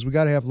case is we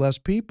got to have less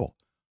people.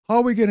 How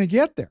are we going to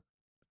get there?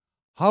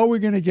 How are we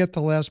going to get to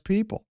less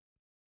people?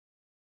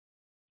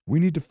 We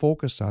need to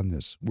focus on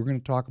this. We're going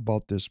to talk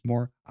about this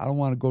more. I don't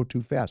want to go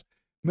too fast.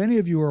 Many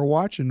of you who are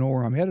watching know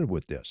where I'm headed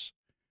with this.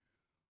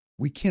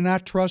 We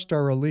cannot trust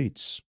our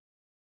elites.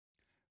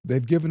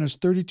 They've given us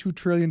 $32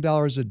 trillion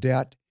of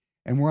debt,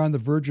 and we're on the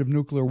verge of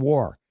nuclear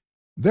war.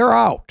 They're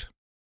out.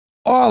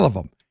 All of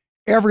them.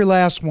 Every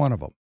last one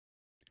of them.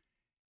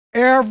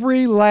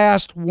 Every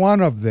last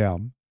one of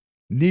them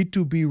need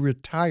to be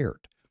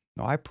retired.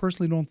 Now, I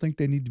personally don't think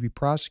they need to be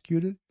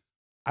prosecuted.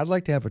 I'd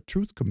like to have a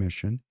truth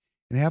commission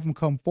and have them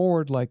come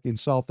forward like in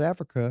South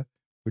Africa,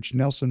 which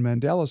Nelson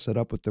Mandela set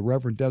up with the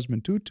Reverend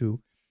Desmond Tutu,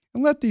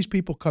 and let these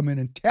people come in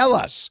and tell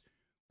us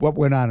what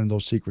went on in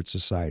those secret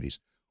societies.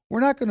 We're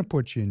not going to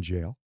put you in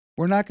jail.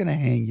 We're not going to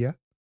hang you.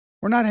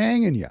 We're not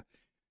hanging you.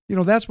 You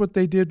know, that's what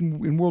they did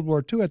in World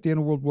War II. At the end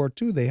of World War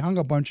II, they hung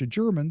a bunch of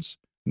Germans,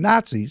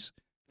 Nazis,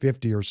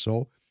 50 or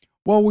so.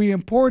 Well, we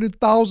imported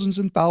thousands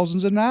and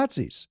thousands of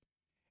Nazis.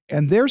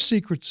 And their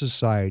secret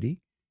society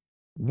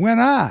went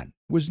on,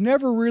 was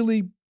never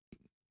really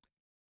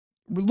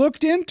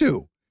looked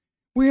into.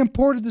 We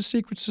imported the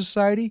secret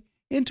society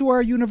into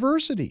our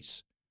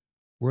universities,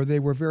 where they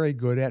were very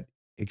good at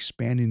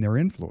expanding their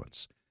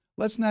influence.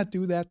 Let's not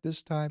do that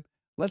this time.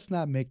 Let's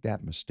not make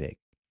that mistake.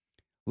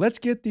 Let's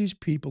get these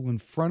people in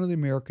front of the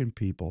American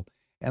people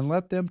and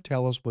let them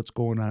tell us what's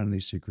going on in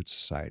these secret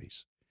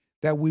societies.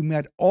 That we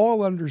might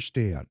all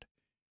understand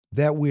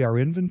that we are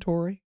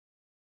inventory,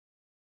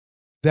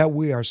 that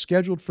we are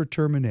scheduled for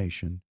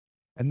termination,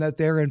 and that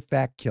they're in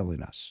fact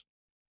killing us.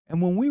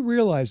 And when we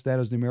realize that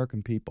as the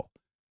American people,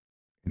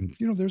 and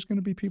you know, there's going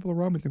to be people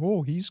around me think,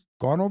 oh, he's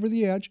gone over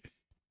the edge.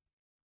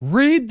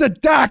 Read the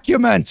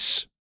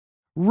documents.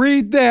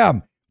 Read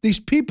them. These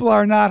people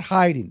are not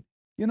hiding.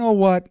 You know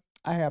what?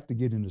 I have to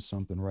get into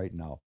something right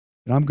now,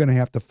 and I'm going to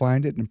have to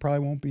find it, and it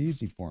probably won't be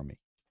easy for me.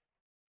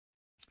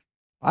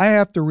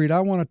 I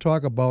want to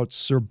talk about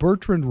Sir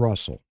Bertrand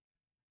Russell.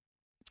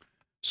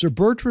 Sir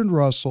Bertrand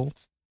Russell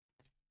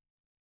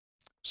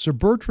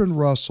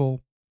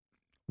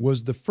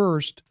was the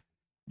first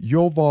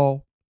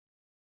Yuval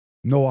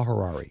Noah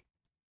Harari.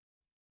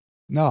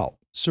 Now,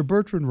 Sir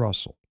Bertrand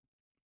Russell,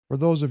 for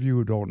those of you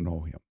who don't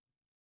know him,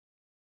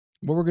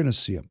 well, we're going to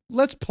see him.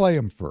 Let's play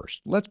him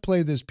first. Let's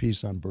play this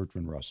piece on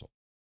Bertrand Russell.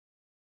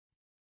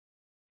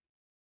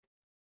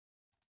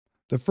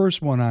 The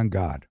first one on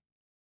God.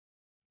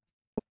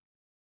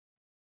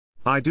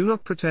 I do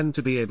not pretend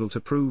to be able to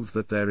prove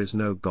that there is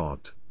no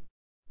God.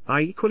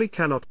 I equally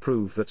cannot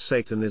prove that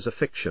Satan is a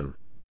fiction.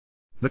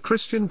 The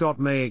Christian God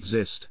may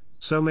exist,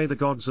 so may the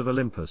gods of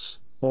Olympus,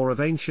 or of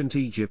ancient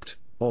Egypt,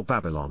 or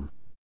Babylon.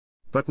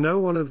 But no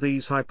one of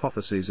these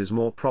hypotheses is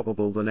more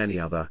probable than any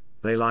other.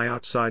 They lie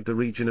outside the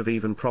region of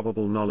even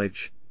probable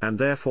knowledge, and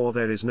therefore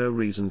there is no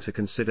reason to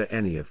consider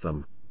any of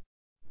them.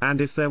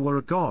 And if there were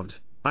a God,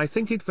 I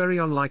think it very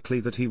unlikely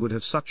that he would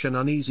have such an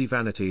uneasy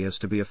vanity as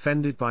to be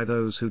offended by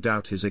those who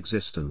doubt his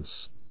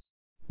existence.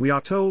 We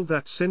are told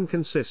that sin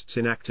consists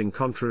in acting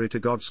contrary to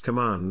God's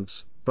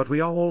commands, but we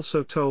are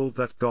also told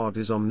that God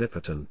is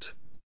omnipotent.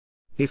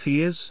 If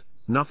he is,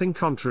 nothing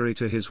contrary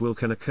to his will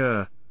can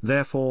occur,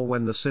 therefore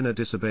when the sinner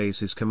disobeys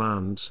his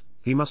commands,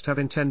 he must have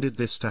intended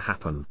this to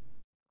happen.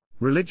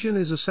 Religion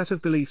is a set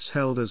of beliefs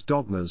held as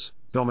dogmas,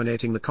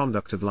 dominating the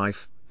conduct of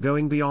life,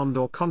 going beyond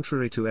or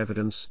contrary to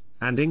evidence,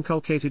 and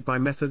inculcated by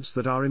methods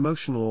that are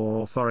emotional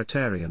or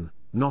authoritarian,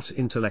 not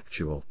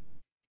intellectual.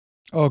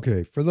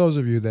 Okay, for those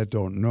of you that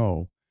don't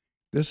know,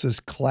 this is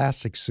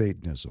classic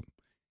Satanism.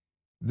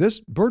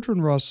 This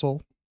Bertrand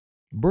Russell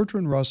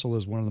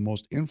is one of the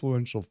most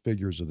influential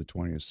figures of the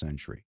 20th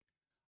century.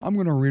 I'm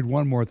going to read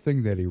one more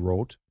thing that he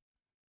wrote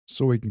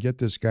so we can get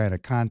this guy in a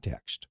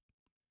context.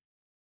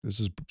 This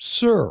is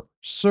Sir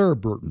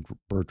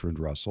Bertrand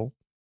Russell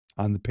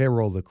on the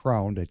payroll of the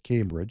Crown at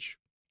Cambridge.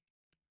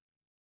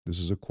 This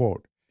is a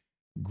quote.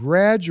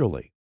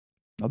 Gradually,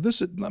 now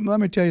let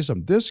me tell you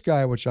something. This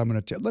guy, which I'm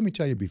going to let me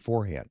tell you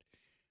beforehand,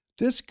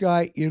 this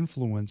guy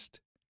influenced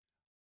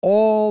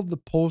all the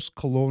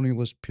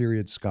post-colonialist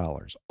period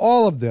scholars.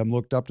 All of them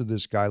looked up to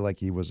this guy like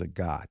he was a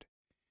god.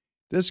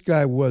 This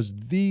guy was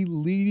the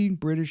leading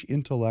British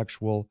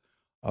intellectual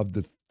of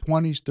the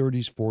 20s,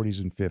 30s,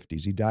 40s, and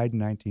 50s. He died in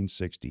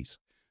 1960s.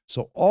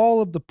 So all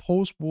of the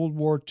post-World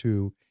War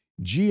II,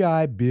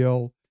 GI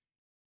Bill,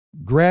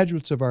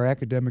 graduates of our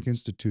academic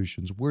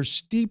institutions were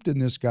steeped in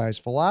this guy's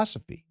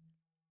philosophy.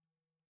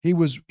 He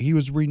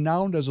was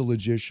renowned as a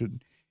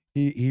logician.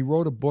 He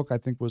wrote a book I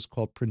think was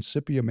called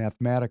Principia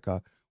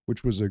Mathematica,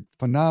 which was a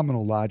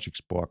phenomenal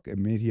logics book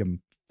and made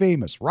him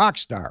famous, rock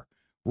star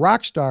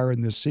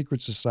in this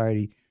secret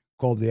society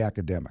called the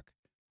Academic.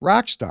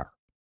 Rock star.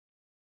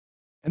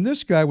 And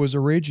this guy was a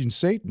raging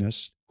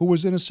Satanist who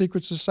was in a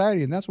secret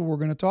society, and that's what we're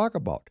going to talk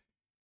about.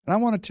 And I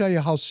want to tell you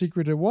how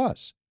secret it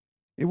was.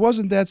 It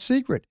wasn't that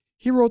secret.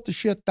 He wrote the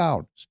shit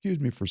down. Excuse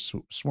me for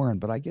swearing,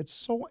 but I get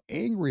so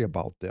angry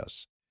about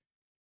this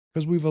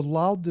because we've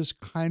allowed this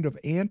kind of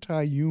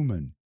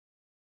anti-human,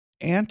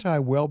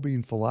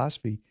 anti-well-being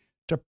philosophy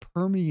to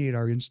permeate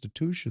our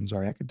institutions,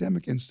 our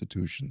academic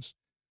institutions.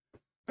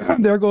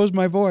 There goes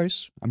my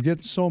voice. I'm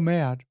getting so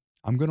mad.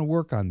 I'm going to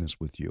work on this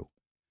with you.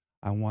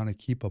 I want to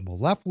keep a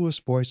mellifluous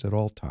voice at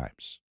all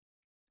times.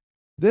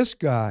 This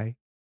guy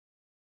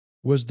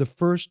was the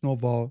first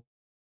Yuval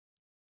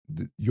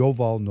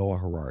Noah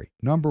Harari.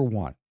 Number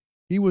one,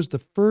 he was the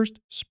first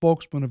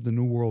spokesman of the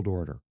New World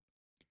Order.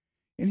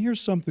 And here's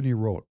something he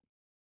wrote.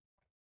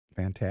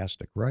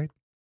 Fantastic, right?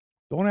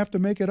 Don't have to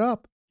make it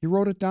up. He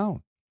wrote it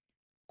down.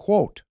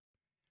 Quote,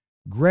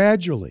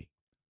 gradually,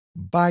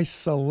 by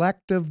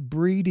selective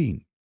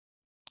breeding,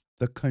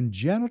 the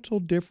congenital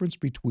difference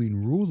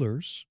between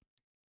rulers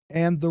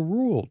and the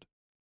ruled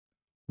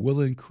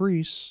will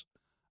increase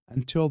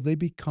until they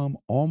become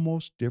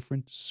almost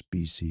different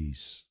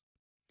species.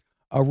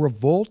 A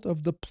revolt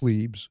of the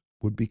plebes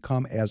would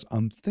become as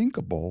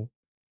unthinkable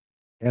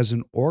as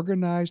an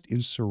organized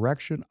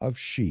insurrection of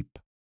sheep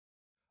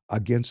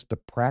against the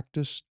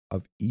practice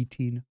of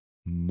eating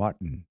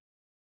mutton.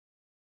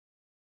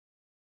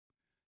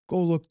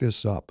 Go look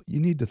this up. You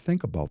need to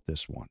think about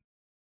this one.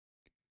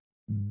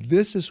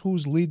 This is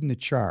who's leading the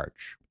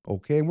charge,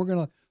 okay? And we're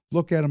going to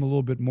look at him a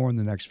little bit more in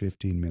the next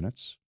 15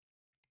 minutes.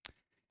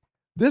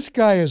 This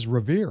guy is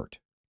revered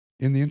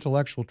in the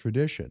intellectual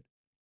tradition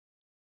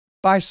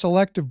by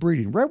selective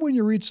breeding. Right when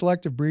you read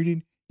selective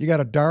breeding, you got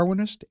a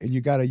Darwinist and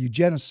you got a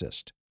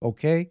eugenicist,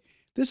 okay?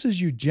 This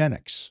is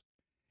eugenics.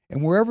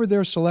 And wherever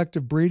there's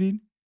selective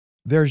breeding,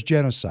 there's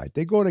genocide.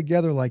 They go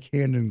together like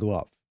hand in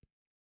glove.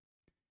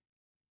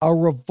 A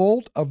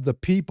revolt of the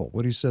people,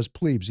 when he says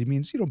plebes, he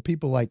means,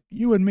 people like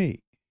you and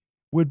me,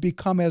 would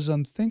become as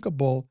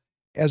unthinkable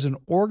as an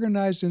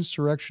organized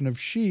insurrection of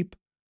sheep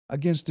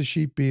against the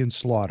sheep being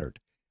slaughtered.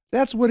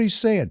 That's what he's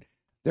saying.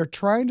 They're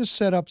trying to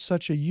set up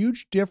such a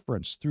huge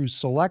difference through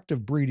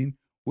selective breeding,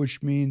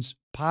 which means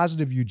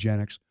positive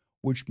eugenics,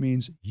 which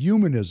means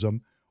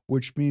humanism,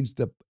 which means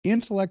the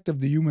intellect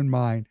of the human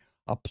mind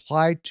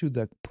applied to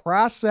the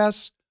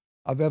process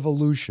of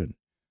evolution.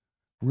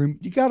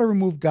 You got to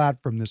remove God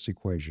from this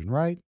equation,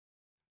 right?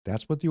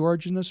 That's what the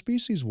origin of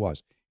species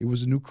was. It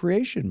was a new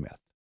creation myth.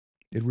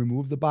 It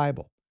removed the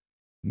Bible.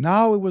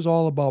 Now it was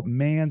all about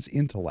man's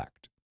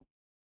intellect.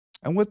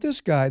 And with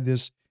this guy,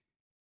 this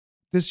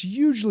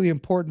hugely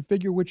important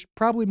figure, which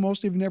probably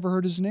most of you never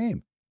heard his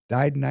name,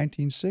 died in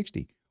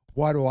 1960.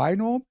 Why do I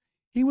know him?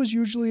 He was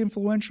hugely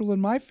influential in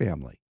my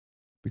family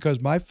because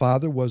my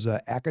father was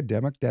an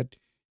academic that,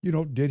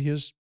 did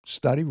his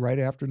study right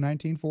after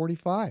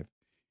 1945.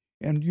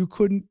 And you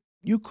couldn't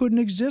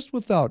exist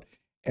without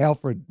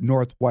Alfred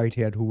North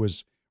Whitehead, who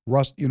was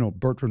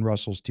Bertrand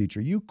Russell's teacher.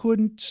 You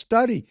couldn't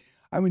study.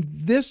 I mean,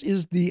 this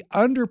is the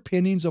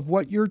underpinnings of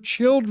what your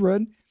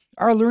children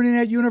are learning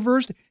at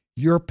university.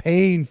 You're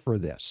paying for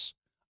this.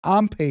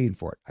 I'm paying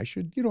for it. I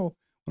should,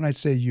 when I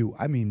say you,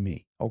 I mean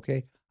me,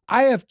 okay?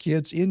 I have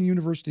kids in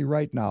university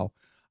right now.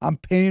 I'm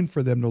paying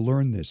for them to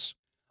learn this.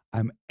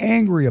 I'm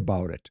angry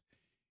about it.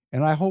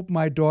 And I hope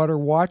my daughter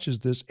watches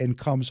this and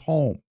comes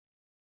home.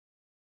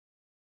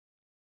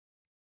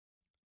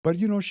 But,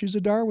 she's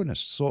a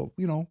Darwinist. So,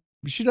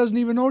 she doesn't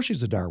even know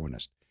she's a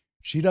Darwinist.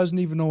 She doesn't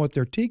even know what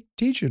they're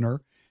teaching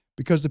her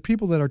because the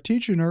people that are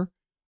teaching her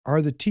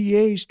are the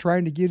TAs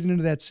trying to get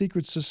into that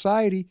secret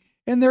society,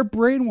 and they're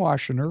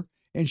brainwashing her,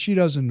 and she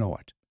doesn't know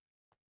it.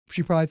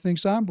 She probably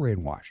thinks I'm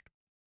brainwashed,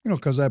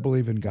 because I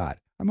believe in God.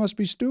 I must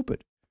be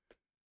stupid.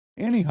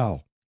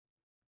 Anyhow,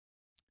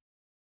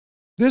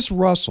 this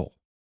Russell,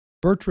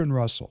 Bertrand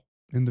Russell,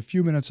 in the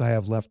few minutes I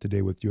have left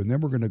today with you, and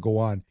then we're going to go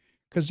on,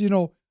 because,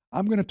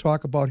 I'm going to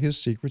talk about his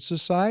secret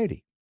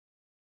society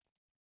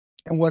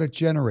and what it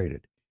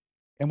generated.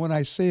 And when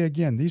I say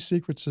again, these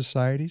secret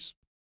societies,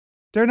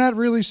 they're not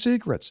really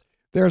secrets.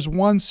 There's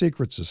one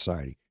secret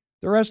society.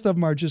 The rest of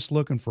them are just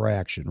looking for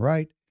action,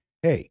 right?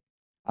 Hey,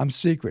 I'm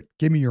secret.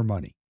 Give me your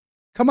money.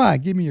 Come on,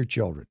 give me your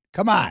children.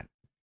 Come on.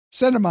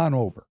 Send them on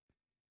over.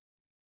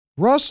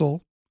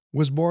 Russell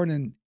was born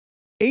in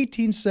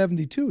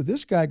 1872.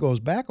 This guy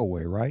goes back a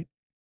way, right?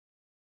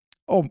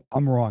 Oh,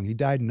 I'm wrong. He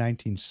died in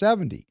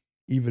 1970.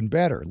 Even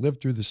better, lived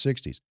through the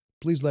 60s.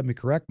 Please let me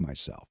correct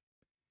myself.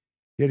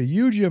 He had a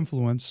huge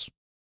influence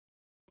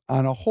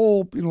on a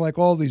whole, like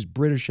all these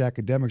British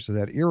academics of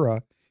that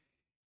era,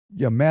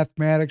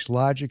 mathematics,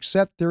 logic,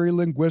 set theory,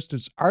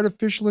 linguistics,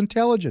 artificial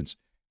intelligence.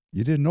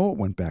 You didn't know it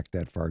went back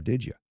that far,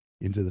 did you?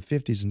 Into the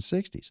 50s and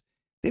 60s.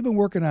 They've been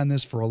working on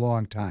this for a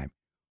long time.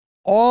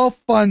 All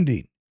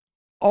funding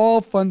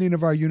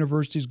of our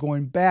universities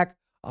going back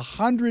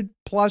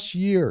 100+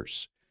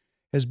 years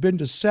has been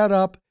to set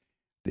up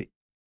the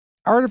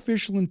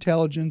artificial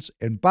intelligence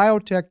and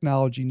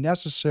biotechnology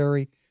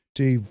necessary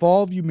to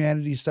evolve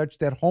humanity such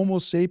that Homo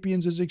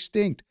sapiens is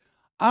extinct.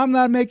 I'm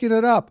not making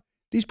it up.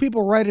 These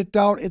people write it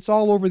down. It's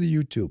all over the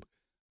YouTube.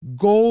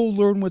 Go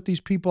learn what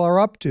these people are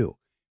up to,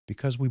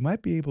 because we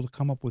might be able to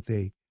come up with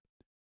a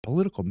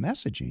political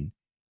messaging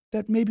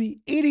that maybe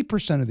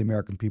 80% of the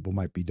American people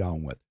might be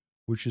down with,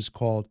 which is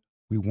called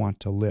We Want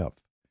to Live.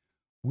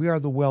 We are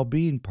the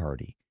well-being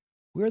party.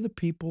 We are the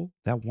people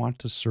that want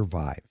to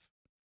survive.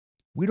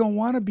 We don't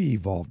want to be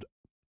evolved.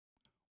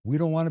 We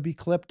don't want to be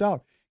clipped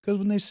out. Because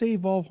when they say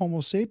evolve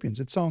Homo sapiens,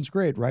 it sounds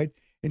great, right?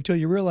 Until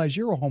you realize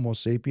you're a Homo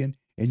sapien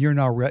and you're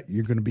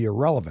going to be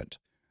irrelevant.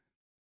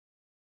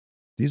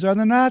 These are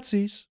the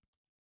Nazis.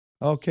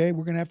 Okay,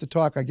 we're going to have to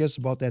talk, I guess,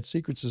 about that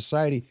secret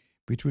society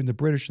between the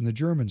British and the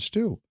Germans,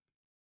 too.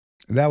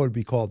 That would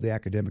be called the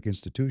academic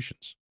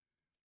institutions.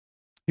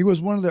 He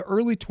was one of the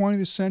early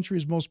 20th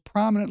century's most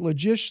prominent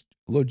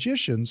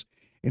logicians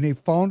and a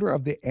founder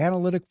of the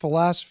analytic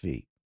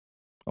philosophy.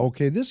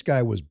 Okay, this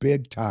guy was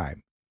big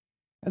time.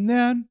 And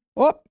then,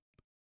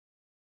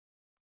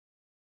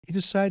 he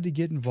decided to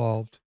get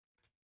involved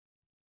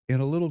in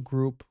a little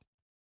group,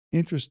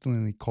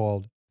 interestingly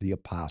called the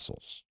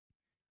Apostles,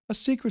 a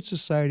secret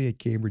society at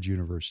Cambridge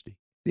University.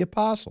 The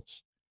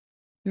Apostles.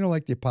 You know,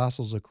 like the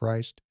Apostles of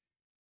Christ.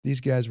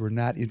 These guys were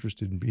not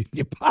interested in being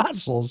the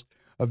apostles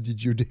of the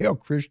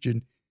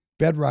Judeo-Christian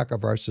bedrock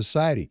of our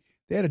society.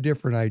 They had a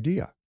different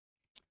idea.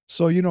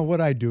 So, you know,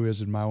 what I do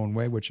is in my own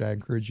way, which I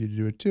encourage you to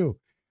do it too.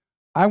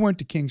 I went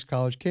to King's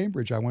College,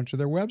 Cambridge. I went to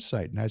their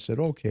website and I said,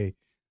 okay,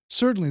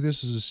 certainly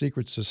this is a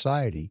secret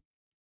society.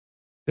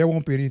 There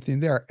won't be anything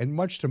there. And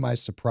much to my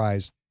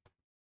surprise,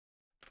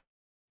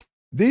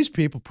 these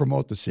people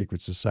promote the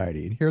secret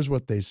society. And here's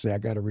what they say. I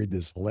got to read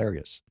this.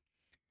 Hilarious.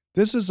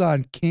 This is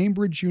on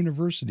Cambridge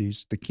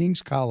University's, the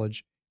King's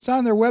College. It's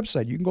on their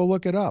website. You can go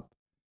look it up.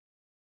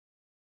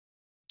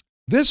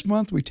 This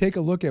month, we take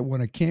a look at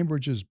one of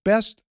Cambridge's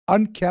best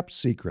unkept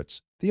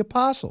secrets, the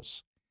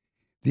Apostles.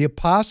 The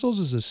Apostles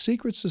is a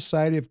secret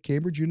society of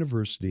Cambridge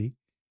University.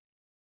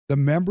 The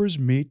members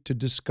meet to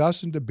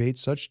discuss and debate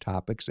such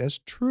topics as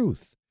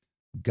truth,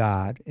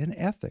 God, and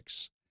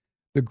ethics.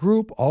 The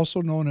group,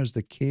 also known as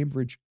the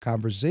Cambridge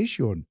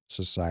Conversation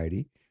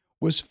Society,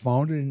 was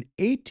founded in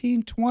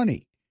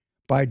 1820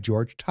 by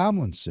George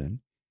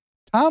Tomlinson.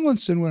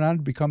 Tomlinson went on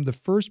to become the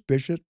first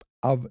bishop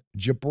of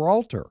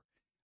Gibraltar.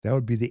 That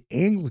would be the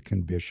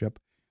Anglican bishop,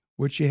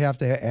 which you have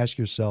to ask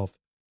yourself,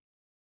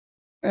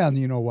 and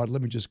you know what,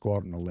 let me just go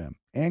out on a limb.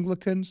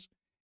 Anglicans,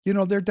 you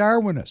know, they're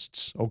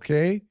Darwinists,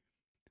 okay?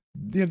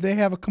 They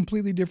have a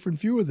completely different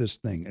view of this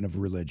thing and of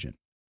religion.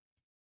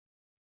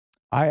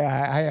 I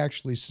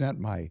actually sent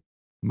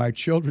my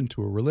children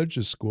to a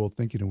religious school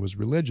thinking it was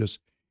religious,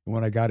 and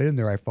when I got in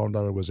there, I found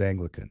out it was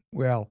Anglican.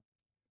 Well,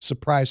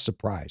 surprise,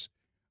 surprise.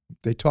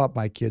 They taught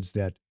my kids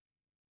that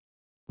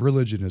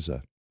religion is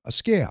a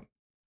scam,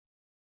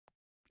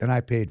 and I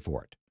paid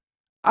for it.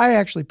 I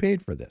actually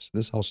paid for this.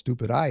 This is how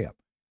stupid I am.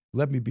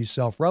 Let me be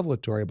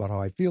self-revelatory about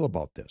how I feel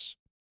about this.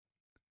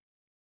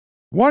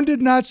 One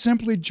did not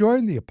simply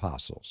join the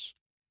Apostles,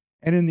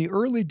 and in the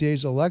early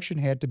days, election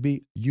had to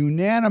be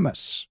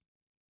unanimous.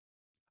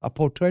 A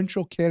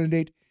potential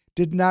candidate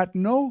did not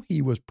know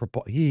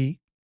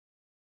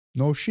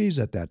no she's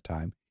at that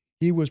time,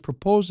 he was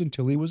proposed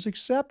until he was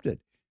accepted.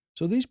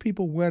 So these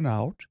people went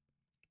out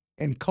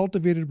and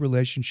cultivated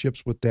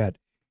relationships with that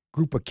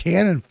group of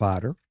cannon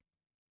fodder,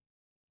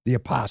 the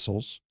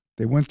Apostles.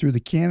 They went through the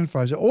cannon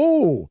fodder and said,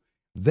 oh,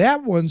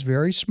 that one's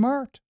very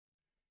smart.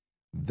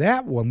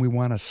 That one we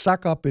want to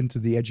suck up into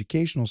the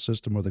educational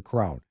system of the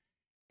crown.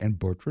 And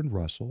Bertrand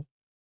Russell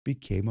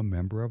became a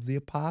member of the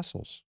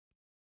Apostles.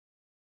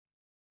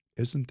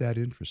 Isn't that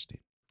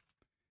interesting?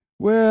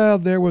 Well,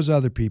 there was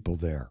other people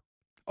there.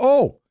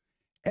 Oh,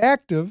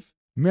 active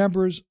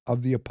members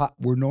of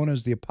were known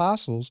as the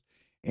Apostles,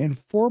 and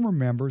former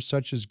members,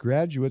 such as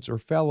graduates or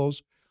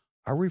fellows,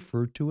 are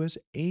referred to as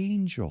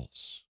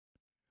angels.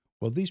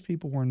 Well, these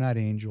people were not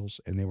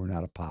angels, and they were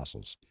not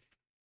apostles.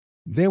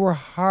 They were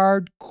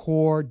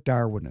hardcore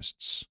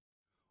Darwinists,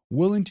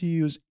 willing to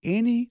use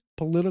any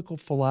political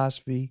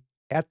philosophy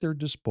at their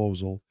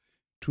disposal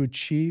to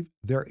achieve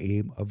their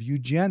aim of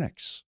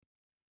eugenics.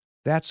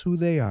 That's who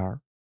they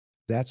are.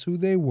 That's who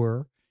they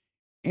were.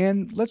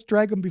 And let's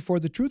drag them before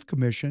the Truth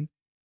Commission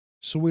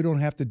so we don't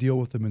have to deal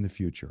with them in the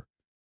future.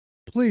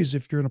 Please,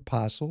 if you're an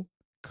apostle,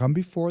 come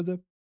before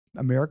the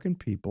American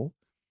people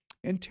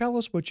and tell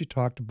us what you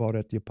talked about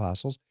at the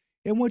Apostles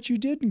and what you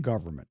did in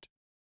government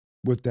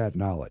with that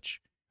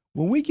knowledge.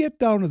 When we get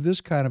down to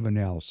this kind of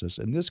analysis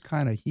and this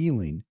kind of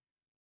healing,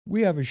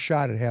 we have a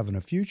shot at having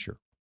a future.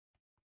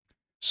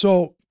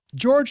 So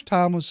George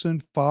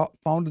Tomlinson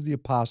founded the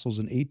Apostles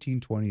in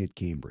 1820 at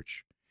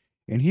Cambridge.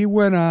 And he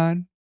went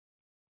on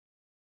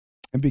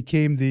and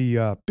became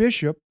the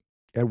bishop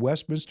at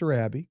Westminster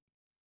Abbey.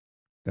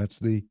 That's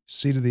the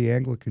seat of the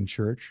Anglican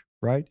Church,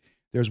 right?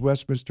 There's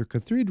Westminster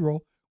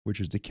Cathedral, which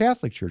is the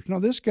Catholic Church. Now,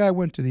 this guy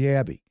went to the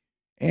Abbey,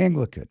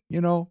 Anglican,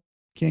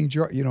 King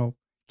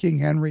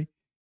Henry,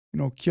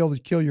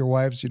 kill your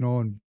wives,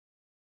 and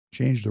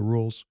change the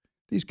rules.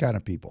 These kind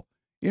of people,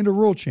 into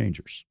rule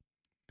changers.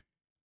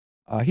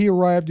 He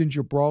arrived in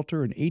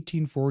Gibraltar in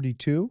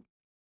 1842,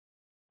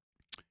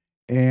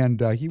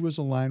 And he was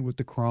aligned with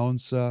the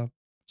Crown's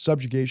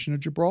subjugation of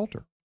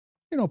Gibraltar.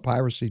 You know,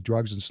 piracy,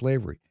 drugs, and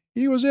slavery.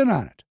 He was in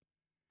on it.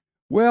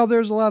 Well,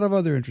 there's a lot of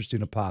other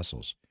interesting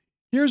apostles.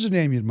 Here's a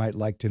name you might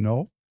like to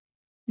know.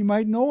 You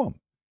might know him.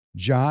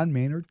 John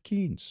Maynard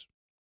Keynes.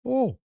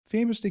 Oh,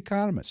 famous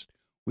economist.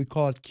 We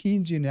call it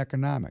Keynesian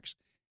economics.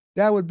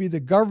 That would be the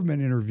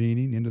government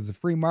intervening into the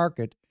free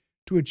market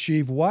to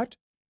achieve what?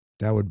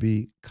 That would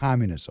be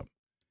communism.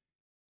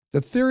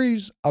 The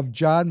theories of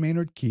John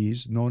Maynard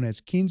Keynes, known as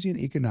Keynesian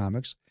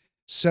economics,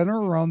 center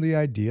around the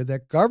idea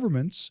that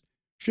governments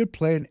should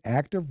play an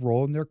active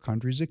role in their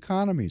country's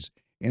economies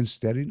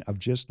instead of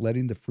just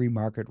letting the free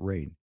market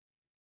reign.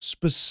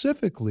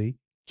 Specifically,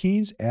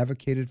 Keynes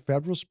advocated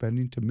federal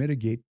spending to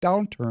mitigate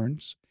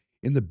downturns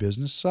in the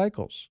business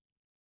cycles.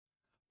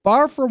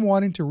 Far from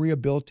wanting to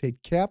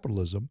rehabilitate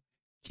capitalism,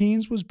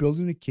 Keynes was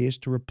building a case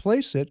to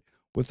replace it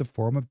with a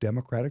form of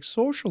democratic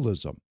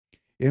socialism,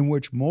 in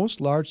which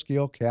most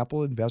large-scale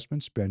capital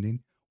investment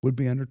spending would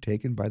be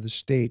undertaken by the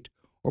state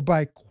or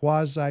by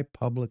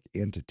quasi-public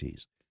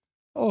entities.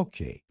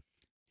 Okay,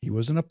 he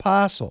was an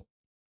apostle.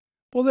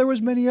 Well, there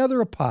was many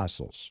other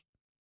apostles.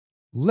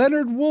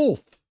 Leonard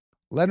Woolf,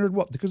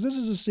 because this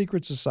is a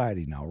secret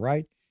society now,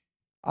 right?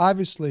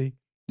 Obviously,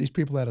 these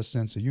people had a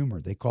sense of humor.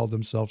 They called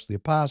themselves the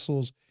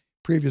apostles.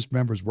 Previous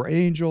members were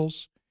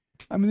angels.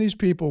 I mean, these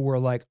people were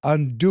like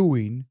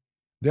undoing.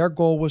 Their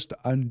goal was to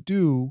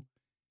undo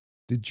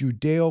the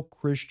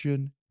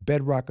Judeo-Christian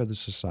bedrock of the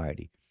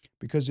society.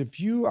 Because if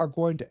you are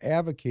going to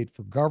advocate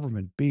for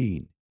government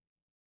being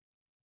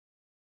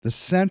the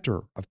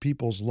center of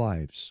people's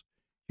lives,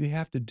 you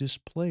have to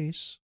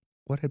displace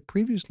what had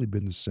previously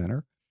been the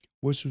center,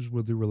 which was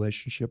with the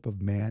relationship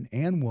of man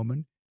and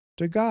woman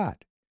to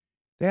God.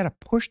 They had to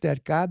push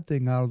that God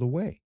thing out of the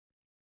way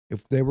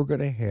if they were going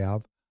to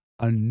have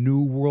a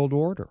new world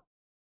order.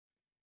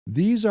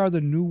 These are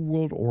the new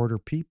world order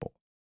people,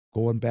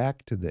 going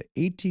back to the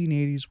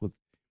 1880s with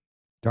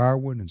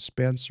Darwin and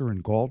Spencer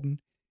and Galton.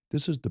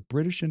 This is the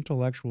British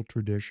intellectual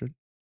tradition.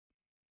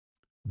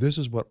 This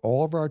is what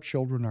all of our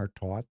children are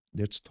taught.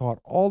 It's taught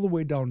all the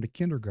way down to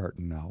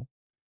kindergarten now,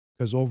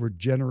 because over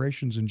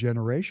generations and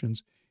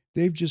generations,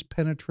 they've just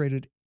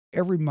penetrated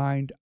every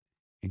mind,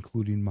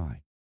 including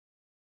mine.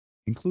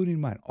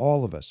 Including mine.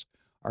 All of us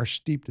are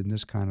steeped in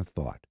this kind of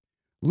thought.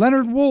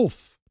 Leonard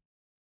Woolf,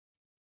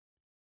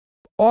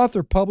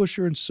 author,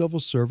 publisher, and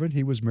civil servant.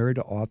 He was married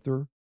to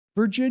author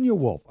Virginia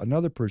Woolf,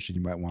 another person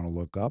you might want to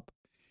look up.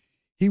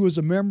 He was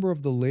a member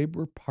of the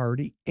Labor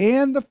Party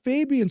and the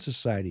Fabian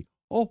Society.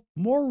 Oh,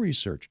 more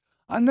research.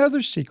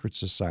 Another secret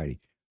society.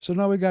 So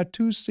now we got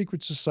two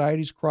secret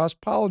societies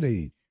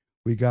cross-pollinating.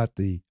 We got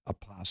the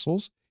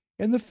Apostles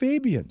and the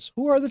Fabians.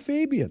 Who are the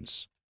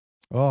Fabians?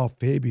 Oh,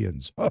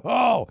 Fabians.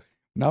 Oh,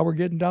 now we're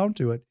getting down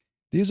to it.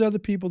 These are the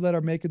people that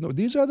are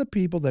these are the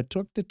people that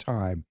took the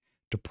time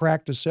to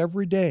practice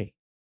every day,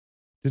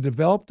 to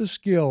develop the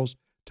skills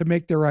to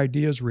make their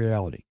ideas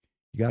reality.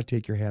 You got to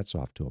take your hats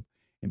off to them.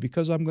 And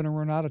because I'm going to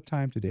run out of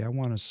time today, I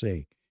want to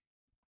say,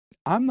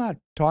 I'm not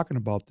talking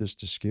about this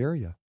to scare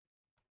you.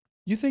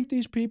 You think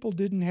these people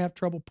didn't have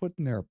trouble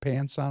putting their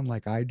pants on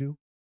like I do,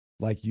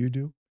 like you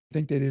do?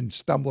 Think they didn't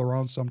stumble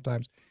around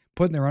sometimes,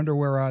 putting their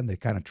underwear on, they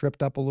kind of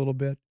tripped up a little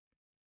bit?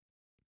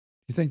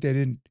 You think they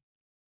didn't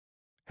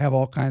have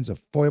all kinds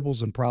of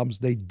foibles and problems?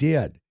 They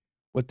did.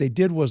 What they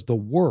did was the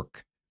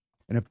work.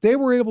 And if they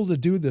were able to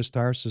do this to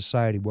our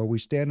society, where we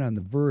stand on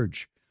the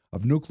verge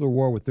of nuclear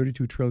war with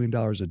 $32 trillion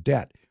of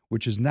debt,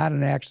 which is not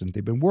an accident,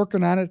 they've been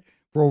working on it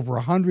for over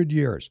 100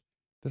 years,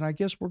 then I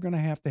guess we're going to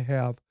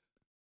have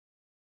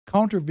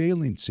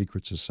countervailing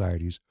secret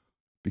societies,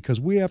 because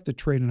we have to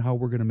train in how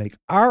we're going to make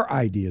our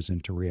ideas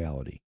into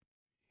reality.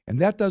 And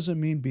that doesn't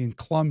mean being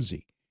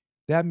clumsy.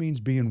 That means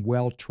being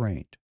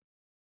well-trained.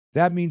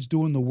 That means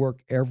doing the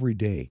work every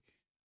day.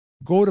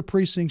 Go to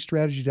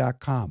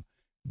precinctstrategy.com.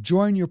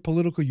 Join your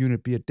political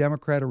unit, be it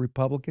Democrat or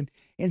Republican,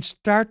 and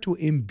start to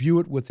imbue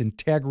it with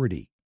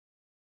integrity.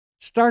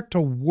 Start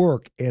to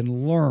work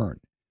and learn.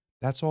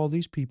 That's all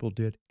these people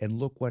did, and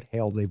look what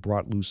hell they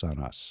brought loose on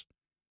us.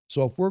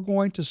 So if we're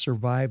going to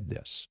survive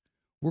this,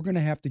 we're going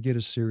to have to get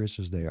as serious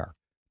as they are.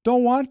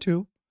 Don't want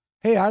to.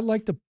 Hey, I'd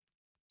like to,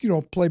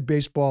 play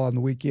baseball on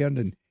the weekend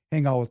and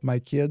hang out with my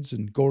kids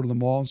and go to the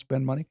mall and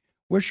spend money.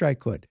 Wish I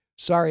could.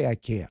 Sorry, I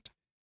can't.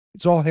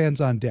 It's all hands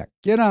on deck.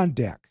 Get on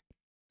deck.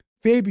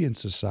 Fabian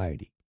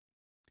Society.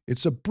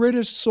 It's a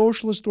British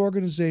socialist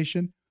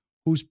organization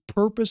whose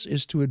purpose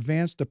is to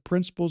advance the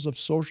principles of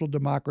social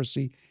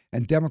democracy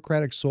and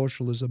democratic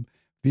socialism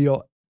via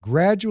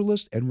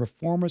gradualist and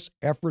reformist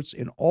efforts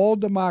in all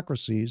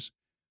democracies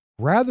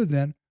rather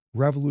than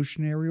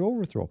revolutionary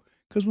overthrow.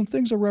 Because when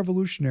things are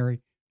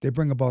revolutionary, they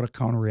bring about a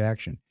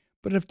counterreaction.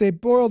 But if they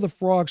boil the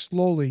frog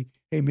slowly,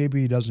 hey,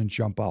 maybe he doesn't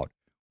jump out.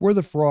 We're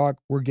the frog,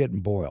 we're getting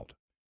boiled.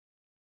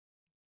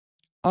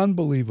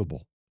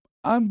 Unbelievable.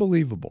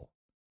 Unbelievable.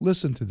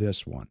 Listen to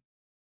this one.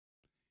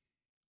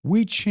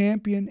 We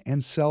champion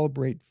and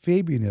celebrate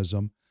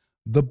Fabianism,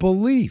 the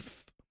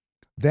belief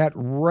that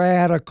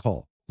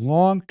radical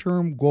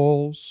long-term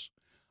goals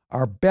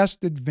are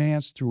best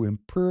advanced through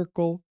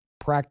empirical,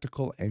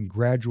 practical, and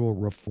gradual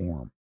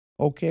reform.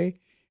 Okay?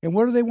 And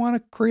what do they want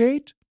to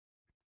create?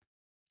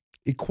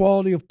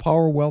 Equality of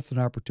power, wealth, and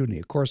opportunity.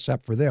 Of course,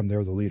 except for them,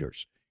 they're the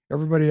leaders.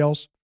 Everybody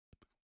else,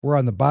 we're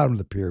on the bottom of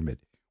the pyramid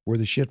where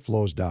the shit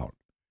flows down.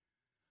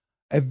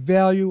 A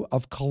value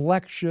of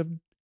collective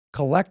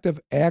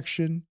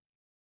action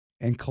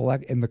and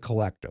in the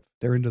collective.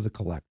 They're into the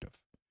collective.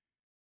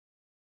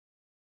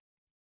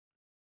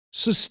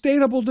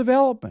 Sustainable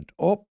development.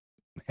 Oh,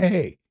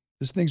 hey,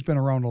 this thing's been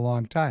around a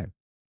long time.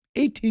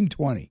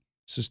 1820,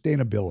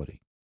 sustainability.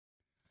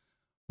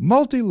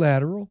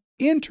 Multilateral,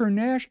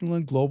 international,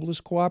 and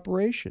globalist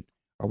cooperation.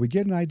 Are we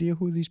getting an idea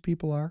who these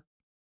people are?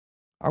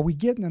 Are we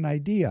getting an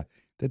idea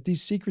that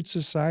these secret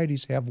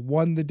societies have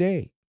won the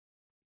day?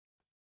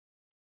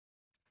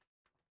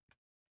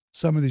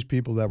 Some of these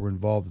people that were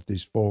involved with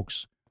these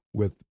folks,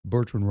 with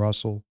Bertrand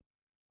Russell,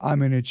 I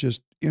mean, it's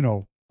just,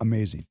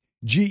 amazing.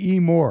 G.E.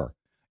 Moore,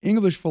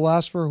 English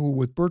philosopher who,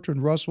 with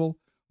Bertrand Russell,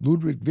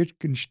 Ludwig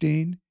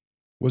Wittgenstein,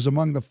 was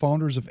among the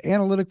founders of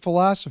analytic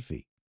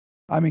philosophy.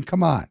 I mean,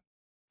 come on.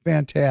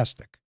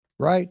 Fantastic,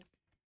 right?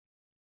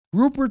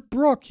 Rupert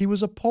Brooke, he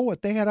was a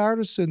poet. They had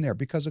artists in there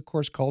because, of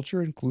course,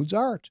 culture includes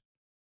art.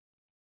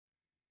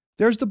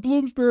 There's the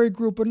Bloomsbury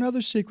Group,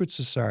 another secret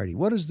society.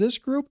 What is this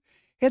group?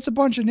 It's a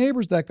bunch of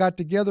neighbors that got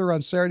together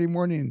on Saturday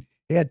morning and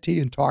had tea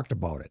and talked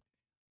about it.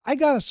 I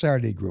got a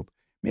Saturday group.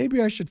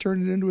 Maybe I should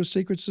turn it into a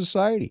secret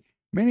society.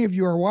 Many of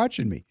you are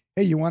watching me.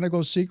 Hey, you want to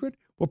go secret?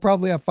 We'll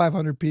probably have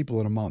 500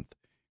 people in a month.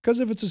 Because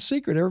if it's a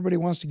secret, everybody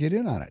wants to get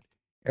in on it.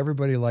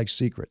 Everybody likes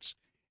secrets.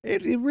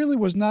 It really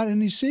was not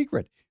any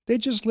secret. They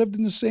just lived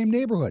in the same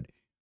neighborhood.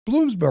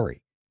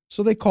 Bloomsbury.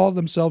 So they called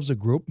themselves a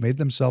group, made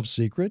themselves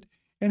secret,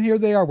 and here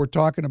they are. We're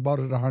talking about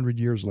it 100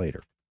 years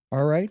later.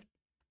 All right?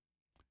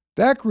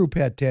 That group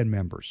had 10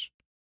 members.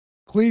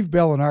 Cleve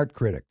Bell, an art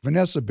critic.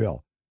 Vanessa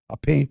Bell, a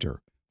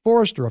painter.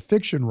 Forrester, a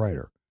fiction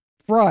writer.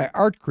 Fry,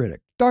 art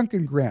critic.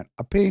 Duncan Grant,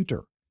 a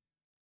painter.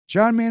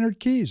 John Maynard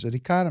Keynes, an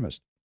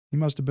economist. He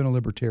must have been a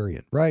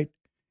libertarian, right?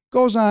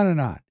 Goes on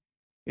and on.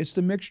 It's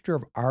the mixture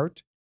of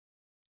art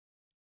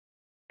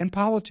and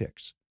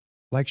politics,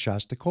 like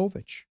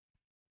Shostakovich.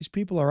 These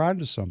people are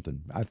onto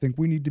something. I think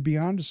we need to be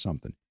onto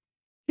something.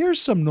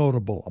 Here's some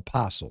notable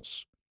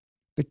apostles.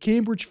 The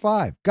Cambridge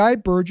Five, Guy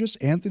Burgess,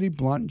 Anthony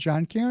Blunt, and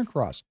John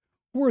Cairncross.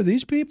 Who are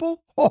these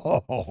people?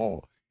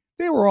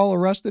 They were all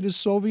arrested as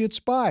Soviet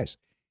spies.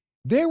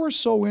 They were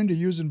so into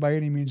using by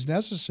any means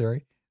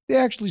necessary, they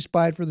actually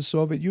spied for the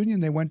Soviet Union.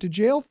 They went to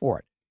jail for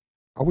it.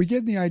 Are we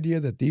getting the idea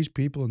that these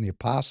people in the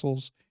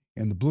Apostles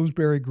and the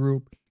Bloomsbury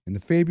Group and the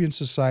Fabian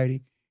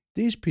Society,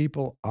 these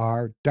people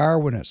are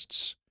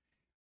Darwinists,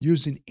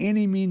 using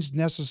any means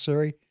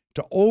necessary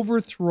to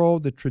overthrow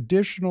the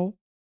traditional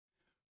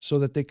so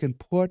that they can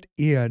put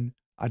in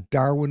a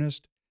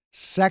Darwinist,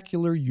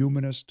 secular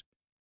humanist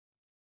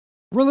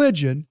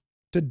religion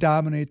to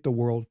dominate the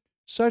world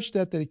such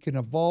that they can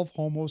evolve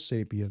Homo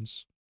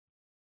sapiens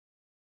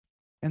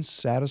and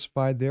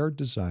satisfy their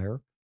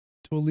desire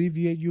to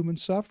alleviate human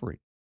suffering.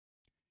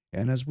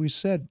 And as we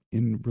said,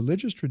 in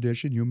religious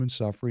tradition, human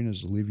suffering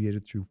is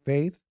alleviated through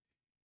faith.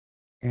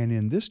 And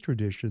in this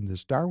tradition,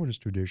 this Darwinist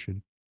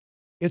tradition,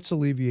 it's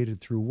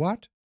alleviated through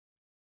what?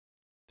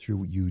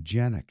 Through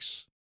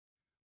eugenics.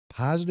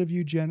 Positive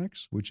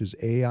eugenics, which is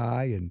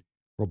AI and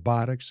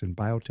robotics and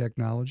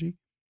biotechnology,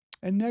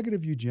 and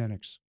negative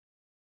eugenics,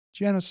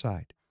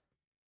 genocide.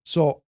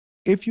 So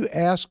if you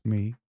ask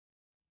me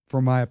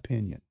for my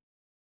opinion,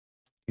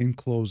 in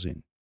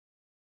closing,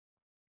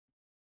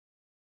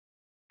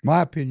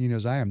 my opinion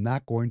is I am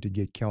not going to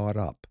get caught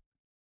up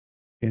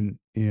in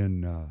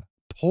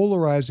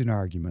polarizing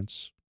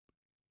arguments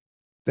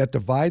that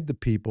divide the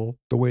people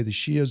the way the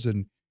Shias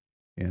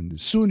and the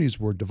Sunnis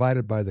were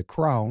divided by the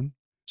crown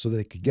so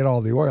they could get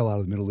all the oil out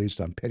of the Middle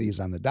East on pennies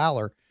on the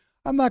dollar.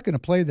 I'm not going to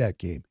play that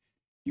game.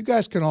 You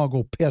guys can all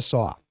go piss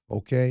off,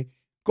 okay?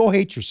 Go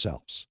hate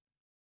yourselves.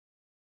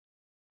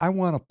 I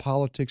want a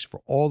politics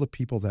for all the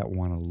people that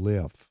want to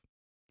live.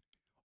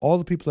 All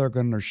the people that are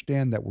going to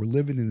understand that we're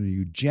living in a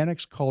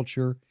eugenics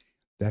culture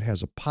that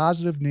has a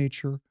positive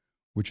nature,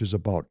 which is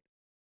about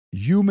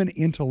human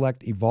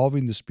intellect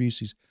evolving the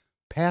species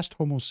past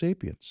Homo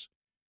sapiens.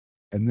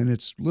 And then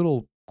its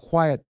little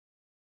quiet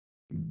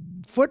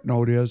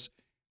footnote is,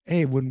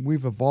 hey, when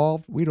we've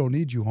evolved, we don't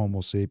need you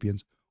Homo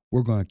sapiens.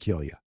 We're going to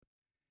kill you.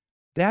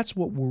 That's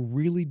what we're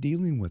really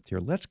dealing with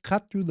here. Let's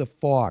cut through the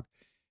fog.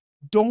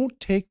 Don't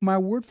take my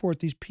word for it.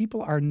 These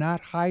people are not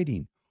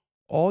hiding.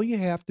 All you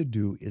have to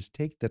do is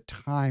take the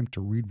time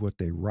to read what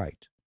they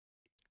write.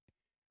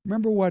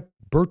 Remember what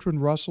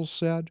Bertrand Russell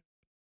said?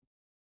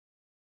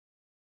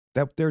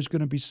 That there's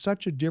going to be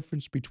such a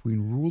difference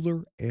between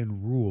ruler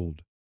and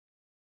ruled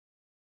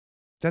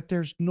that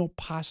there's no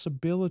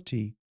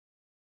possibility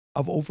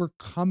of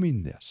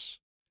overcoming this.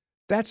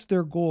 That's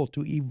their goal,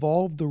 to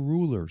evolve the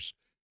rulers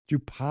through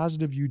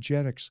positive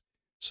eugenics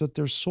so that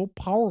they're so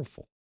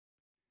powerful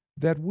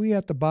that we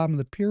at the bottom of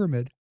the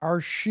pyramid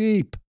are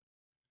sheep.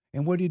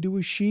 And what do you do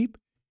with sheep?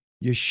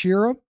 You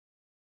shear them,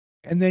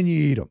 and then you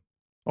eat them.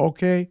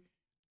 Okay?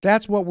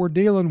 That's what we're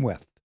dealing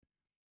with.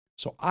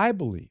 So I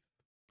believe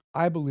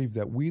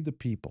that we the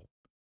people,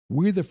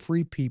 we the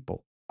free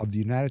people of the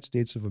United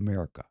States of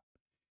America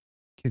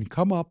can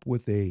come up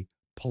with a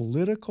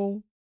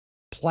political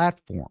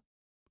platform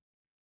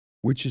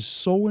which is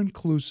so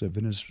inclusive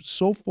and is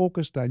so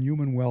focused on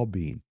human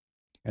well-being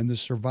and the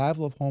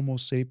survival of Homo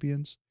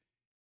sapiens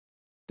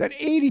that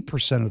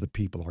 80% of the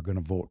people are going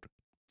to vote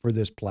for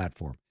this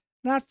platform,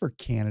 not for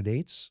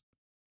candidates.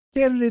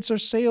 Candidates are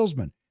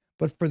salesmen,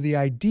 but for the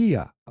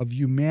idea of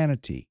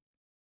humanity,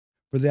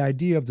 for the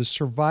idea of the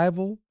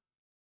survival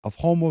of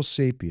Homo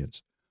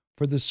sapiens,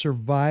 for the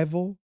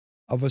survival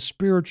of a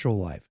spiritual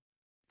life,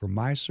 for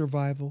my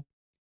survival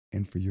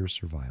and for your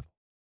survival.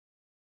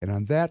 And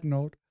on that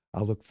note,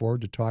 I look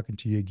forward to talking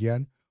to you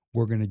again.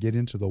 We're going to get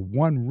into the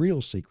one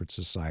real secret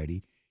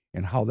society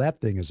and how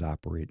that thing is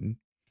operating.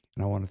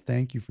 And I want to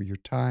thank you for your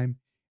time,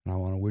 and I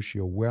want to wish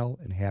you a well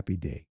and happy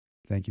day.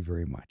 Thank you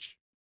very much.